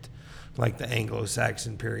different, like the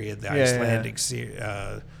Anglo-Saxon period, the Icelandic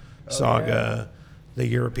saga, the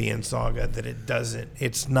European saga, that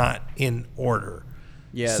it's not in order.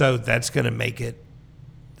 Yeah. So that's going to make it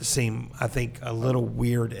seem, I think, a little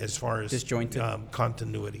weird as far as Disjointed.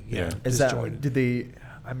 continuity. Is disjointed.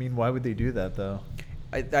 why would they do that though?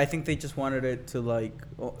 I think they just wanted it to, like,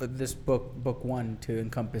 this book 1 to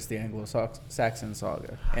encompass the Anglo-Saxon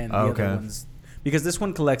saga and the other ones, because this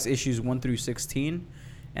one collects issues 1 through 16,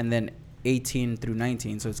 and then 18 through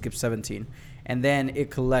 19, so it skips 17, and then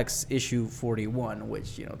it collects issue 41,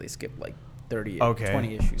 which they skip like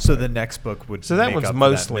 20 issues. So the next book would. So that make one's up for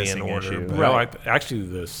mostly that in missing order, issue. but- Well, actually,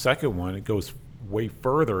 the second one, it goes way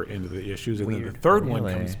further into the issues, and then the third one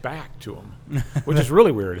Really? comes back to them, which is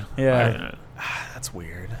really weird. Yeah. That's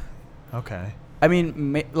weird. Okay. I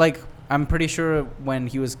mean, I'm pretty sure when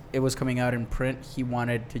it was coming out in print, he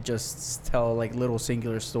wanted to just tell like little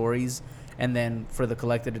singular stories, and then for the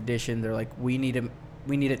collected edition, they're like, we need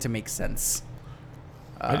it to make sense.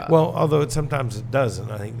 Although sometimes it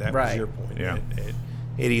doesn't. I think that was Right. your point. Yeah.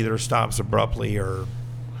 It either stops abruptly or,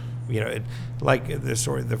 like the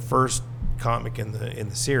story, the first comic in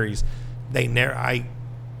the series, they never.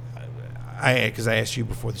 Because I asked you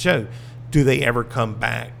before the show, do they ever come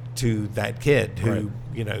back to that kid who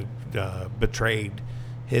Right. betrayed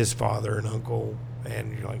his father and uncle?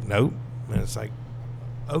 And you're like, nope. And it's like,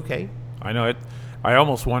 okay. I know it. I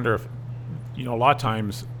almost wonder if, a lot of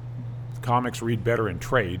times comics read better in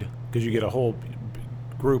trade because you get a whole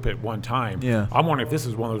group at one time. Yeah. I'm wondering if this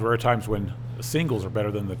is one of those rare times when singles are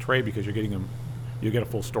better than the trade because you're getting them, you get a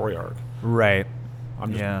full story arc. Right.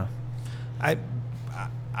 I'm just, Yeah.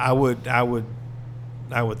 I would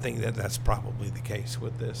think that that's probably the case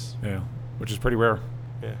with this. Yeah, which is pretty rare.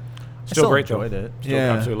 Yeah. Still great though. enjoyed it. Still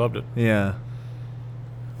Yeah. absolutely loved it. Yeah.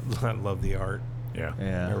 I love the art. Yeah.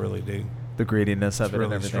 Yeah. I really do. The grittiness of It's it really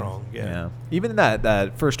and everything. strong, yeah. Even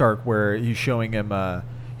that first arc where he's showing him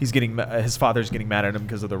he's getting his father's getting mad at him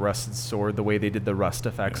because of the rusted sword, the way they did the rust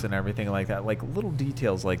effects and everything like that, like little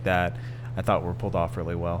details like that, I thought were pulled off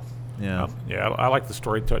really well. Yeah. I like the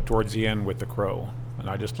story towards the end with the crow, and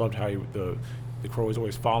I just loved how the crow was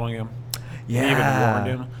always following him. Yeah. He even warned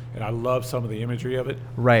him, and I love some of the imagery of it.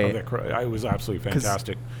 Right. Of that crow. It was absolutely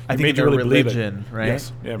fantastic. I It think made you their really believe religion, it. right?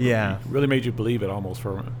 Yes. Yeah. Yeah. It really made you believe it almost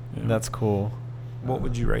for. That's cool. What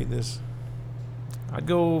would you rate this? I'll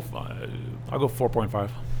go 4.5.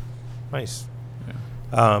 Nice.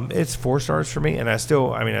 It's 4 stars for me, and I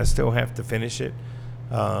still have to finish it.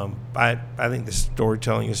 I think the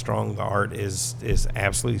storytelling is strong. The art is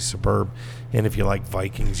absolutely superb, and if you like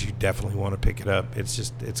Vikings, you definitely want to pick it up.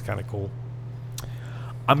 It's kind of cool.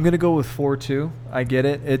 I'm gonna go with 4 too. I get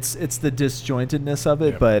it. It's the disjointedness of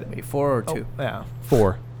it, Yep. but Wait, 4 or 2? yeah,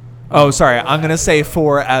 4. Oh, sorry. I'm gonna say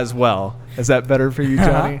 4 as well. Is that better for you,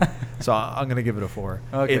 Johnny? So I'm gonna give it a 4.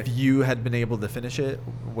 Okay. If you had been able to finish it,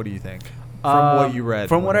 what do you think? From what you read.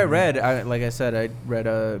 From what I read, like I said, I read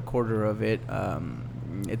a quarter of it.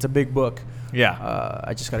 It's a big book. Yeah.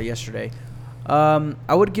 I just got it yesterday.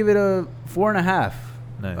 I would give it a 4.5.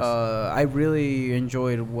 Nice. I really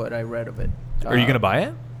enjoyed what I read of it. Are you gonna buy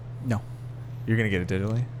it? No. You're gonna get it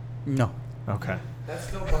digitally? No. Okay. That's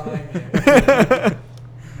still behind me.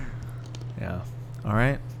 Yeah. All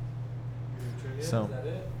right. So,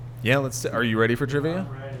 yeah, let's. Are you ready for trivia?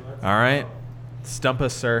 All right. Stump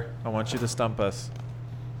us, sir. I want you to stump us.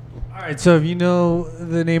 All right, so if you know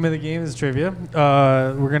the name of the game is trivia,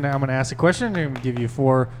 I'm gonna ask a question and give you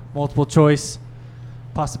 4 multiple choice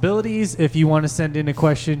possibilities. If you want to send in a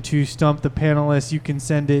question to stump the panelists, you can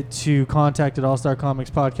send it to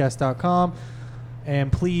contact@allstarcomicspodcast.com.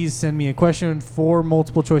 And please send me a question, 4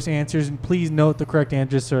 multiple choice answers, and please note the correct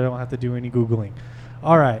answers so I don't have to do any Googling.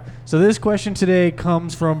 All right, so this question today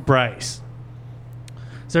comes from Bryce.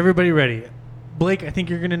 So everybody ready? Blake, I think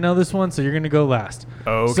you're going to know this one, so you're going to go last.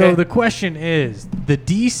 Okay. So the question is, the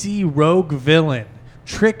DC rogue villain,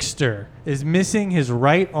 Trickster, is missing his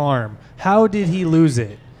right arm. How did he lose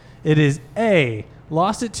it? It is A,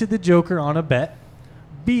 lost it to the Joker on a bet.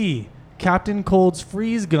 B, Captain Cold's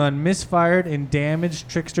freeze gun misfired and damaged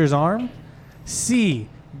Trickster's arm. C,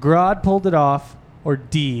 Grodd pulled it off. Or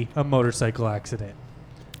D, a motorcycle accident.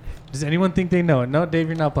 Does anyone think they know it? No, Dave,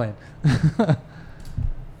 you're not playing.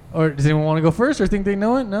 Or does anyone want to go first or think they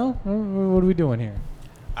know it? No? What are we doing here?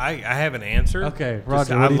 I have an answer. Okay, Just-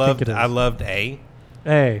 Roger, what do you think it is? I loved A.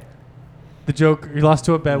 A, the Joker. You lost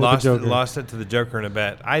to a bet with the Joker. Lost it to the Joker in a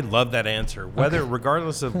bet. I love that answer.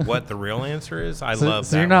 Regardless of what the real answer is, I love that.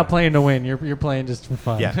 So you're not one. playing to win. You're playing just for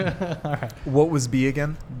fun. Yeah. All right. What was B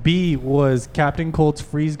again? B was Captain Cold's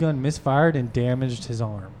freeze gun misfired and damaged his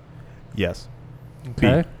arm. Yes.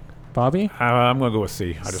 Okay. Bobby? I'm going to go with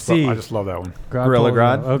C. I C. just love that one. Gorilla pulled it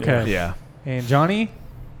off. Grodd? Okay. Yeah. And Johnny?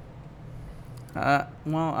 Well,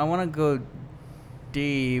 I want to go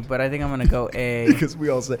D, but I think I'm going to go A. Because we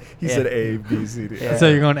all said he Yeah. said A, B, C, D. Yeah. So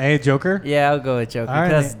you're going A, Joker? Yeah, I'll go with Joker. All right.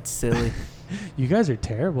 That's silly. You guys are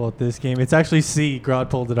terrible at this game. It's actually C. Grodd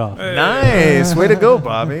pulled it off. Nice. Way to go,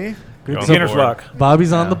 Bobby. Good. Go So Beginner's board. luck.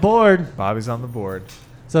 Bobby's on Yeah. the board. Bobby's on the board.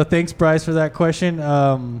 So thanks, Bryce, for that question.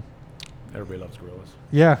 Everybody loves gorillas.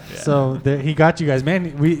 Yeah. So he got you guys. Man,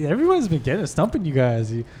 everyone's been stumping you guys.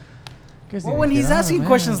 You guys Well, need when to he's get on, asking man.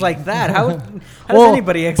 questions like that, how does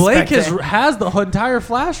anybody expect Blake that? has the entire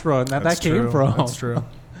flash run that came from. That's true.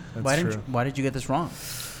 Why did you get this wrong?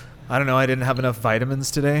 I don't know. I didn't have enough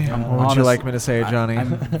vitamins today. I'm What would you honest- like me to say, Johnny?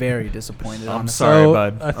 I'm very disappointed. I'm honestly. sorry, So,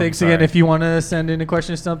 bud. I'm thanks sorry. again. If you want to send in a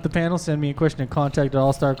question to stump the panel, send me a question at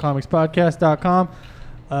contact@allstarcomicspodcast.com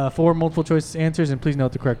for multiple choice answers, and please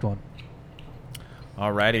note the correct one.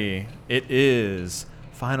 Alrighty. It is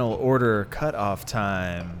final order cutoff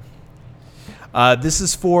time. This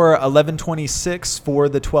is for 11/26 for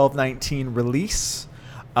the 12/19 release.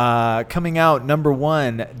 Coming out, number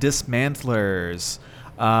 1, Dismantlers.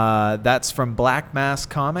 That's from Black Mask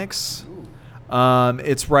Comics.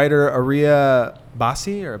 Its writer, Aria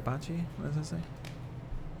Basi or Bachi? What does it say?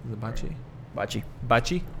 Is it Bachi? Bachi.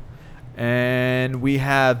 Bachi. And we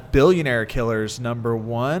have Billionaire Killers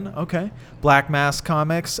 #1. Okay. Black Mask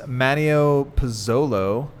Comics, Matteo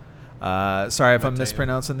Pizzolo. Sorry if I'm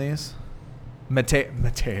mispronouncing these.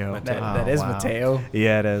 Mateo. That is wow. Mateo.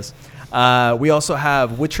 Yeah, it is. We also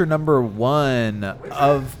have Witcher #1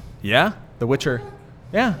 of... Yeah? The Witcher.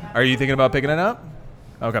 Yeah. Are you thinking about picking it up?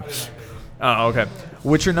 Okay. Oh, okay.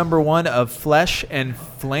 Witcher #1 of Flesh and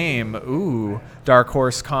Flame. Ooh. Dark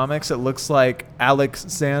Horse Comics. It looks like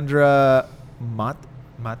Alexandra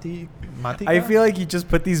Mati. I feel like you just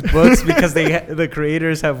put these books because the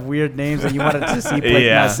creators have weird names and you wanted to see Blake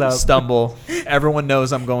mess up. Stumble. Everyone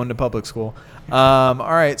knows I'm going to public school. All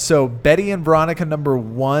right, so Betty and Veronica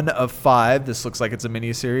 #1 of 5. This looks like it's a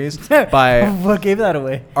miniseries by What gave that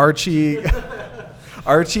away? Archie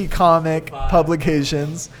Comic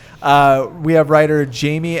Publications. We have writer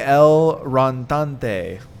Jamie L.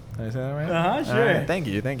 Rontante. Did I say that right? Sure. All right, thank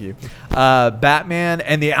you. Batman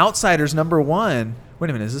and the Outsiders #1. Wait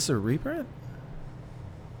a minute, is this a reprint?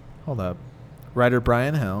 Hold up. Writer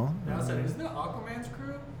Brian Hill. Isn't it Aquaman's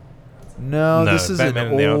crew? No, No, this is Batman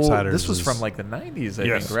an and the old. Outsiders This was is- from like the 90s, I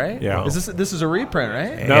Yes. think, right? Yeah. This is a reprint,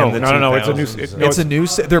 right? No, And the no. It's a new. 2000s. No, It's a new.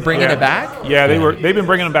 They're bringing Yeah. it back. Yeah, they've been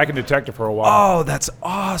bringing them back in Detective for a while. Oh, that's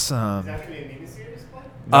awesome. Is that going to be a miniseries play?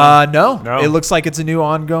 No. No. It looks like it's a new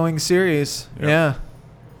ongoing series. Yep. Yeah.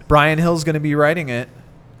 Brian Hill's going to be writing it.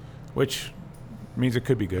 Which means it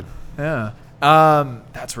could be good. Yeah.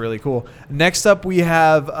 That's really cool. Next up, we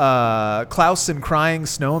have Klaus and Crying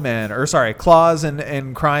Snowman, Claus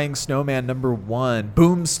and Crying Snowman #1.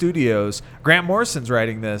 Boom Studios. Grant Morrison's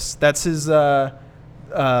writing this. That's his.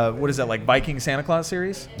 What is that, like Viking Santa Claus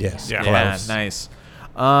series? Yes. Yeah. Yeah, nice.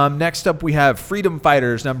 Next up, we have Freedom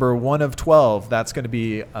Fighters #1 of 12. That's going to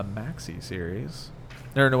be a maxi series.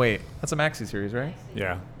 No, wait. That's a maxi series, right?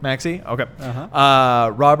 Yeah. Maxi? Okay.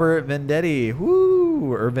 Robert Venditti.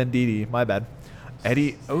 Woo! Or Venditti. My bad.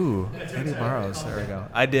 Eddie Barrows. There we go.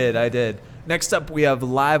 I did. Next up, we have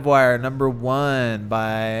Livewire #1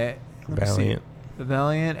 by... Valiant.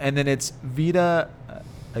 Valiant. And then it's Vida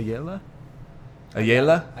Ayala?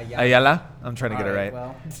 Ayala? I'm trying to get it right.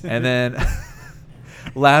 Well. And then...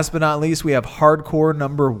 Last but not least, we have Hardcore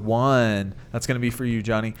 #1. That's going to be for you,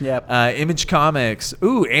 Johnny. Yep. Image Comics.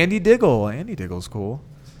 Ooh, Andy Diggle. Andy Diggle's cool.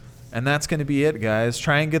 And that's going to be it, guys.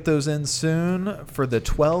 Try and get those in soon for the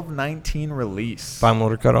 12/19 release. Final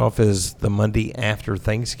order cutoff is the Monday after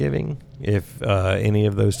Thanksgiving. If any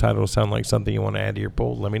of those titles sound like something you want to add to your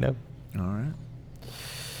pool, let me know. All right.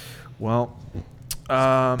 Well,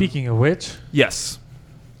 Speaking of which, yes.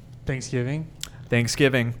 Thanksgiving.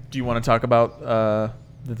 Thanksgiving. Do you want to talk about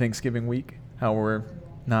the Thanksgiving week? How we're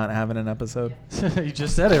not having an episode? You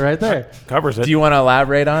just said it right there. Covers it. Do you want to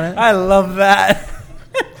elaborate on it? I love that.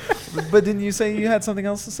 But didn't you say you had something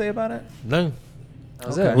else to say about it? No. That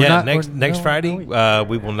was Okay. it. We're Yeah, not- next no, Friday, no,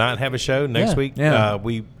 we will not have a show next Yeah. week. Yeah.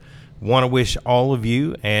 We want to wish all of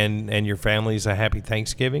you and your families a happy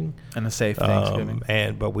Thanksgiving. And a safe Thanksgiving.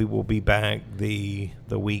 But we will be back the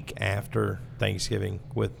week after Thanksgiving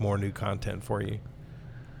with more new content for you.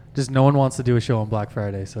 Just no one wants to do a show on Black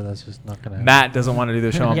Friday, so that's just not gonna happen. Matt doesn't want to do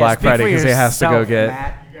the show on Yeah, Black speak Friday for because he has to go yourself, get.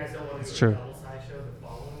 Matt. You guys don't want to It's do true. a double-side show the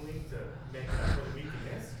following week to make up for the week you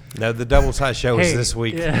missed? No, the Double Side Show is Hey, this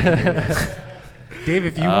week. yeah. Dave,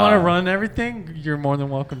 if you want to run everything, you're more than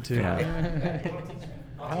welcome to. Yeah.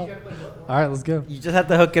 All right, let's go. You just have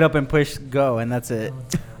to hook it up and push go, and that's it.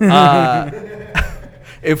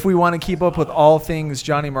 If we want to keep up with all things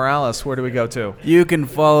Johnny Morales, where do we go to? You can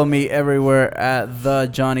follow me everywhere at the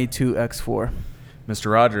Johnny2X4.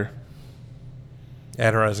 Mr. Roger.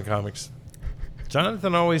 At Horizon Comics.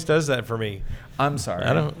 Jonathan always does that for me. I'm sorry.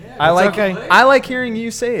 I don't. I it's like. okay. I like hearing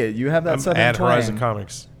you say it. You have that I'm southern at twang. Horizon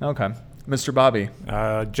Comics. Okay. Mr. Bobby.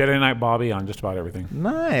 Jedi Knight Bobby on just about everything.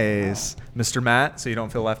 Nice. Mr. Matt, so you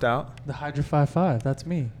don't feel left out. The Hydra 5-5, that's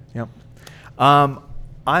me. Yep.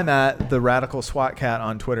 I'm at the Radical SWAT Cat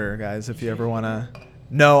on Twitter, guys. If you ever want to.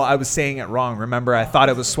 No, I was saying it wrong. Remember, I thought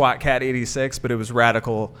it was SWAT Cat 86, but it was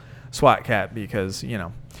Radical SWAT Cat because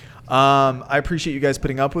I appreciate you guys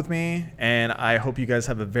putting up with me, and I hope you guys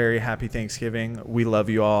have a very happy Thanksgiving. We love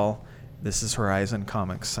you all. This is Horizon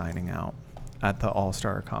Comics signing out at the All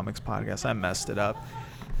Star Comics Podcast. I messed it up.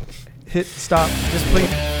 Hit stop. Just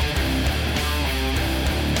please.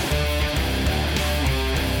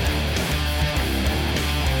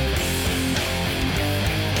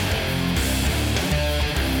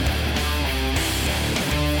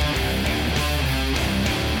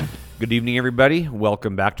 Good evening, everybody.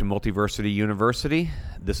 Welcome back to Multiversity University.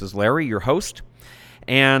 This is Larry, your host.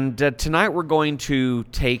 And tonight we're going to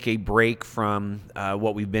take a break from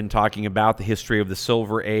what we've been talking about, the history of the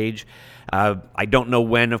Silver Age. I don't know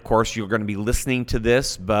when, of course, you're going to be listening to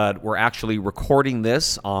this, but we're actually recording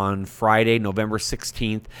this on Friday, November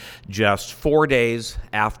 16th, just 4 days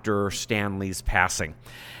after Stanley's passing.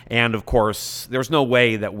 And, of course, there's no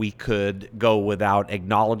way that we could go without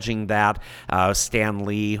acknowledging that. Stan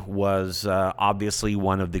Lee was obviously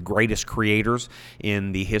one of the greatest creators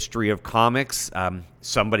in the history of comics.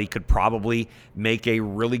 Somebody could probably make a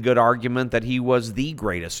really good argument that he was the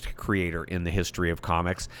greatest creator in the history of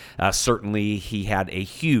comics. Certainly, he had a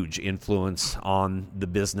huge influence on the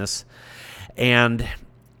business. And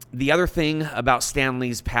the other thing about Stan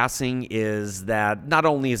Lee's passing is that not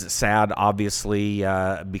only is it sad, obviously,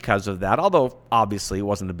 because of that, although obviously it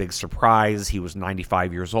wasn't a big surprise. He was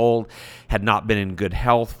 95 years old, had not been in good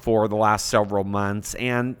health for the last several months,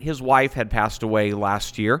 and his wife had passed away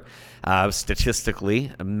last year.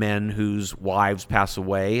 Statistically, men whose wives pass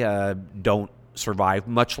away don't survive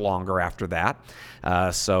much longer after that.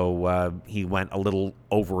 So he went a little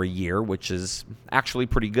over a year, which is actually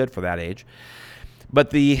pretty good for that age. But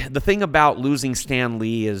the thing about losing Stan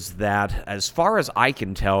Lee is that, as far as I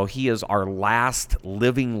can tell, he is our last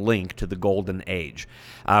living link to the Golden Age.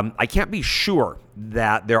 I can't be sure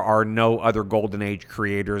that there are no other Golden Age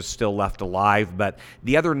creators still left alive, but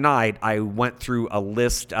the other night I went through a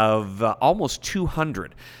list of almost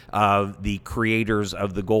 200 of the creators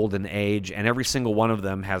of the Golden Age, and every single one of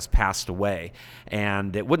them has passed away.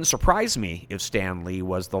 And it wouldn't surprise me if Stan Lee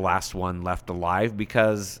was the last one left alive,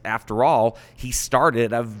 because, after all, he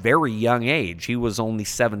started at a very young age. He was only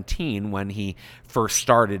 17 when he first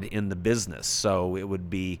started in the business, so it would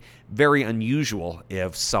be very unusual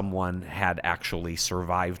if someone had actually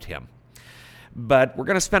survived him. But we're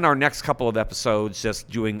going to spend our next couple of episodes just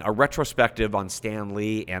doing a retrospective on Stan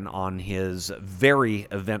Lee and on his very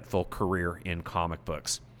eventful career in comic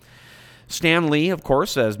books. Stan Lee, of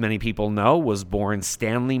course, as many people know, was born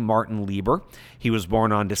Stanley Martin Lieber. He was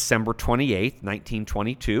born on December 28th,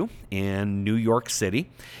 1922, in New York City.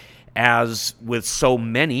 As with so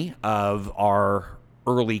many of our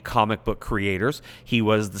early comic book creators, he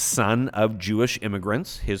was the son of Jewish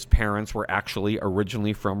immigrants. His parents were actually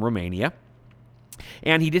originally from Romania.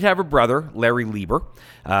 And he did have a brother, Larry Lieber,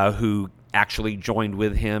 who actually joined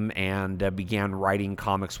with him and began writing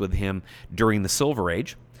comics with him during the Silver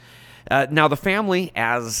Age. Now, the family,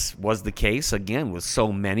 as was the case, again, with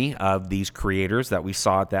so many of these creators that we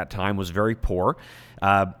saw at that time, was very poor.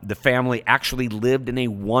 The family actually lived in a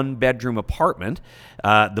one-bedroom apartment.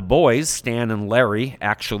 The boys, Stan and Larry,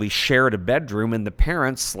 actually shared a bedroom, and the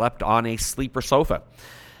parents slept on a sleeper sofa.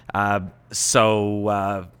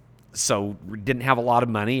 So didn't have a lot of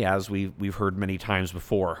money, as we've heard many times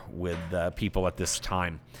before with people at this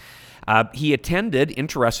time. He attended,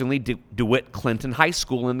 interestingly, DeWitt Clinton High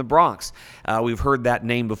School in the Bronx. We've heard that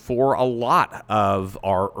name before. A lot of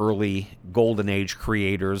our early Golden Age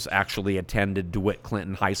creators actually attended DeWitt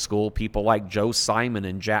Clinton High School, people like Joe Simon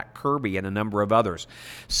and Jack Kirby and a number of others.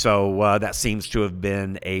 So that seems to have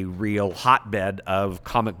been a real hotbed of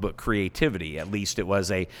comic book creativity. At least it was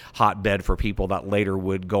a hotbed for people that later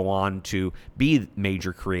would go on to be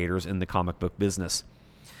major creators in the comic book business.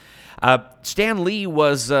 Stan Lee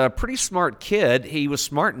was a pretty smart kid. He was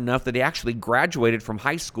smart enough that he actually graduated from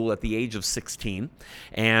high school at the age of 16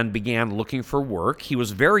 and began looking for work. He was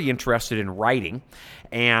very interested in writing,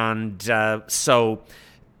 and so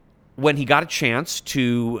when he got a chance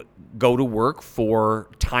to go to work for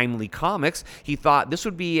Timely Comics, he thought this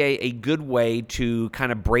would be a good way to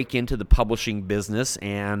kind of break into the publishing business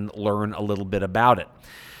and learn a little bit about it.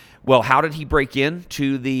 Well, how did he break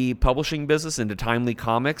into the publishing business, into Timely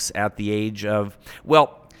Comics at the age of,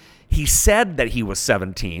 well, he said that he was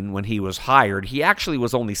 17 when he was hired. He actually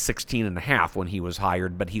was only 16 and a half when he was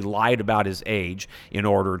hired, but he lied about his age in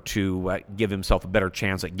order to give himself a better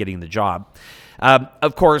chance at getting the job.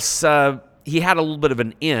 Of course, he had a little bit of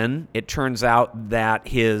an in. It turns out that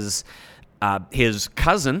his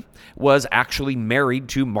cousin was actually married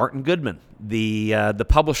to Martin Goodman, the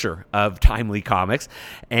publisher of Timely Comics,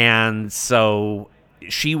 and so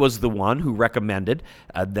she was the one who recommended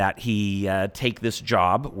that he take this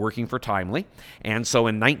job working for Timely. And so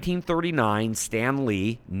in 1939, Stan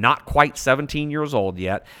Lee, not quite 17 years old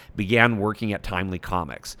yet, began working at Timely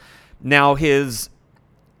Comics. Now, his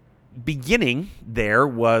beginning there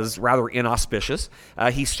was rather inauspicious.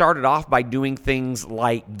 He started off by doing things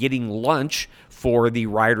like getting lunch for the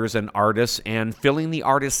writers and artists and filling the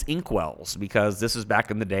artists' inkwells, because this is back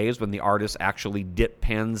in the days when the artists actually dipped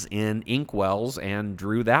pens in inkwells and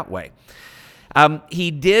drew that way.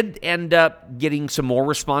 He did end up getting some more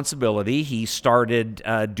responsibility. He started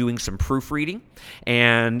doing some proofreading,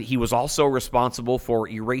 and he was also responsible for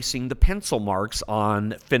erasing the pencil marks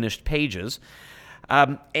on finished pages.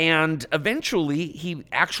 And eventually, he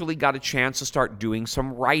actually got a chance to start doing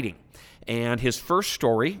some writing. And his first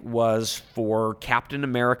story was for Captain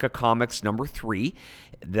America Comics number 3.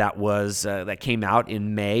 That came out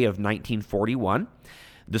in May of 1941.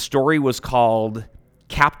 The story was called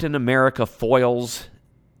Captain America Foils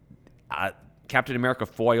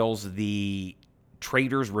the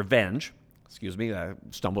Traitor's Revenge. Excuse me, I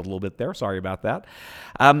stumbled a little bit there. Sorry about that.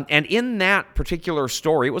 And in that particular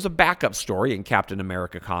story, it was a backup story in Captain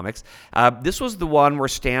America Comics. This was the one where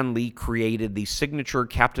Stan Lee created the signature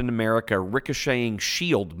Captain America ricocheting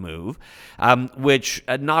shield move, which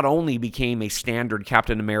not only became a standard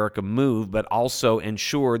Captain America move, but also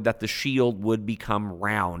ensured that the shield would become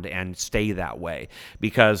round and stay that way.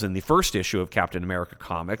 Because in the first issue of Captain America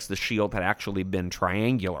Comics, the shield had actually been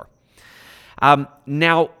triangular.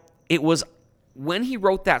 Now, it was when he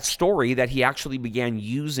wrote that story that he actually began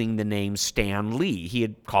using the name Stan Lee. He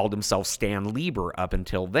had called himself Stan Lieber up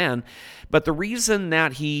until then, but the reason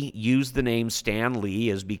that he used the name Stan Lee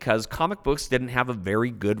is because comic books didn't have a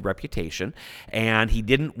very good reputation, and he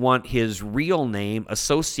didn't want his real name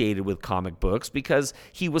associated with comic books because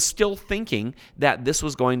he was still thinking that this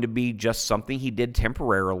was going to be just something he did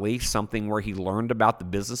temporarily, something where he learned about the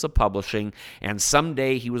business of publishing, and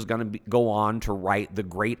someday he was going to go on to write the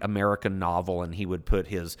great American novel, and he would put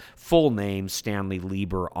his full name, Stanley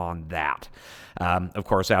Lieber, on that. Of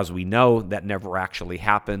course, as we know, that never actually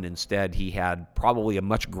happened. Instead, he had probably a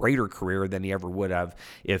much greater career than he ever would have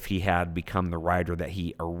if he had become the writer that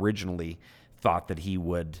he originally thought that he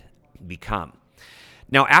would become.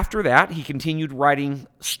 Now, after that, he continued writing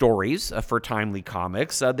stories for Timely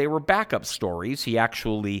Comics. They were backup stories. He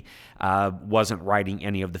actually wasn't writing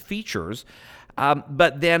any of the features.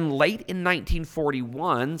 But then late in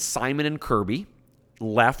 1941, Simon and Kirby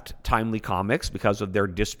left Timely Comics because of their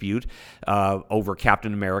dispute over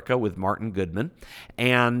Captain America with Martin Goodman.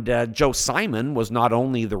 And Joe Simon was not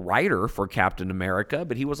only the writer for Captain America,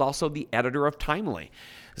 but he was also the editor of Timely.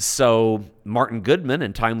 So Martin Goodman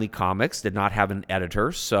and Timely Comics did not have an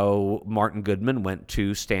editor, so Martin Goodman went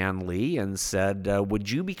to Stan Lee and said, would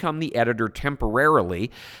you become the editor temporarily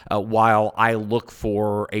while I look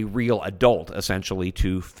for a real adult, essentially,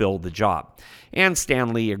 to fill the job? And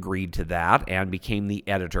Stan Lee agreed to that and became the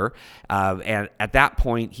editor. And at that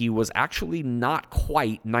point, he was actually not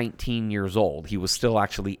quite 19 years old. He was still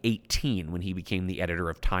actually 18 when he became the editor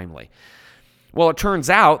of Timely. Well, it turns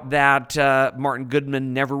out that Martin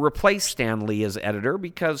Goodman never replaced Stan Lee as editor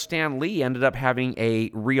because Stan Lee ended up having a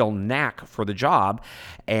real knack for the job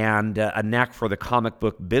and a knack for the comic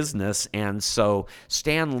book business. And so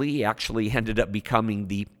Stan Lee actually ended up becoming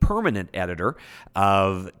the permanent editor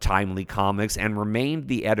of Timely Comics and remained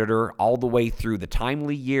the editor all the way through the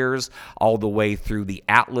Timely years, all the way through the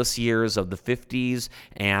Atlas years of the 50s,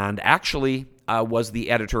 and actually was the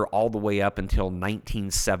editor all the way up until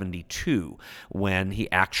 1972, when he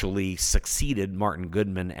actually succeeded Martin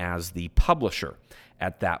Goodman as the publisher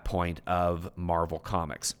at that point of Marvel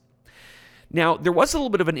Comics. Now, there was a little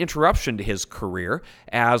bit of an interruption to his career,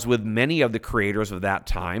 as with many of the creators of that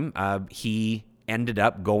time. He ended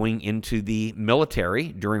up going into the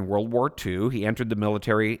military during World War II. He entered the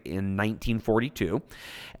military in 1942,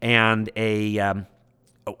 and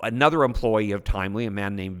another employee of Timely, a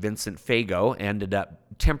man named Vincent Fago, ended up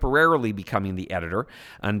temporarily becoming the editor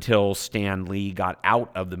until Stan Lee got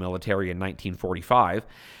out of the military in 1945.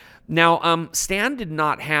 Now, Stan did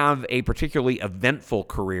not have a particularly eventful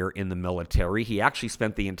career in the military. He actually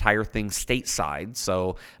spent the entire thing stateside.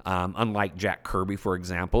 So, unlike Jack Kirby, for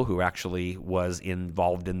example, who actually was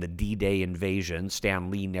involved in the D-Day invasion,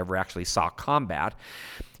 Stan Lee never actually saw combat.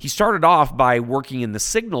 He started off by working in the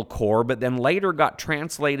Signal Corps, but then later got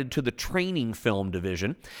translated to the Training Film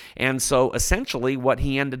Division. And so, essentially, what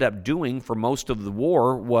he ended up doing for most of the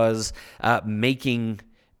war was making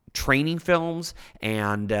training films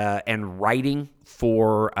and writing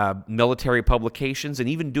for military publications, and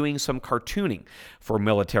even doing some cartooning for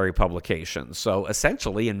military publications. So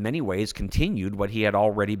essentially, in many ways, continued what he had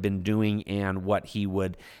already been doing and what he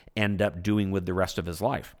would end up doing with the rest of his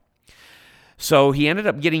life. So he ended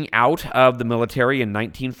up getting out of the military in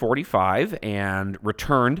 1945 and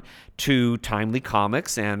returned to Timely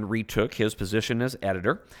Comics and retook his position as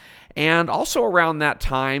editor. And also around that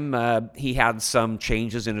time, he had some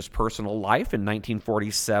changes in his personal life. In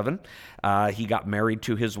 1947, he got married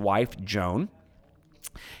to his wife, Joan.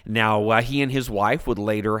 Now, he and his wife would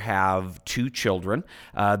later have 2 children.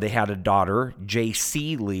 They had a daughter,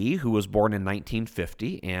 J.C. Lee, who was born in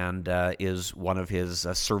 1950 and is one of his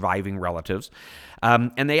surviving relatives.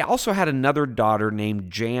 And they also had another daughter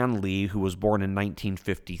named Jan Lee, who was born in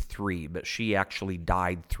 1953, but she actually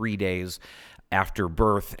died 3 days after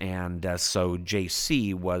birth, and so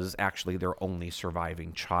J.C. was actually their only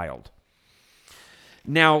surviving child.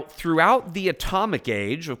 Now, throughout the atomic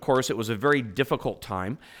age, of course, it was a very difficult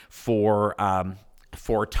time for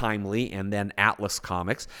Timely and then Atlas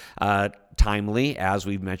Comics. Timely, as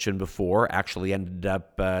we've mentioned before, actually ended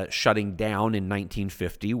up shutting down in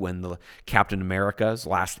 1950 when the Captain America's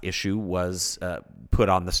last issue was put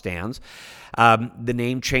on the stands. The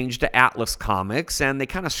name changed to Atlas Comics, and they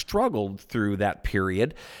kind of struggled through that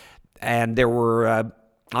period. And there were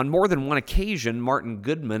on more than one occasion, Martin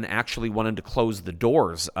Goodman actually wanted to close the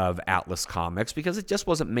doors of Atlas Comics because it just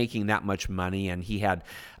wasn't making that much money, and he had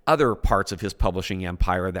other parts of his publishing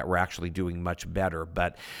empire that were actually doing much better.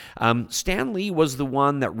 But Stan Lee was the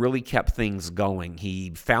one that really kept things going.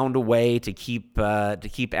 He found a way to keep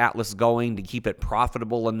Atlas going, to keep it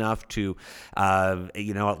profitable enough to,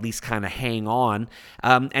 at least kind of hang on.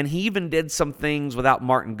 And he even did some things without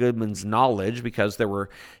Martin Goodman's knowledge, because there were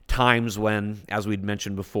times when, as we'd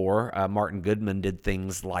mentioned before, Martin Goodman did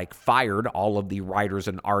things like fired all of the writers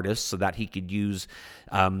and artists so that he could use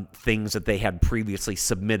things that they had previously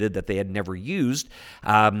submitted that they had never used.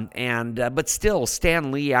 But still,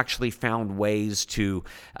 Stan Lee actually found ways to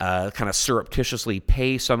kind of surreptitiously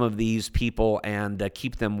pay some of these people and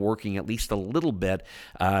keep them working at least a little bit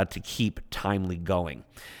to keep Timely going.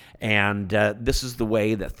 And this is the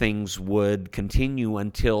way that things would continue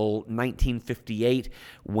until 1958,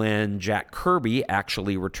 when Jack Kirby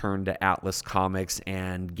actually returned to Atlas Comics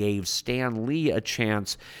and gave Stan Lee a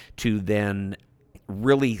chance to then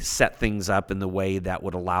really set things up in the way that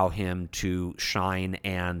would allow him to shine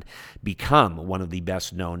and become one of the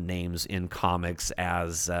best-known names in comics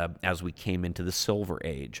as we came into the Silver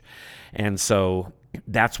Age. And so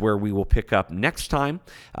that's where we will pick up next time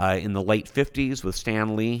in the late 50s with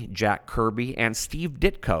Stan Lee, Jack Kirby, and Steve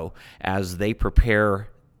Ditko as they prepare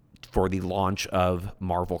for the launch of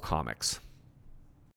Marvel Comics.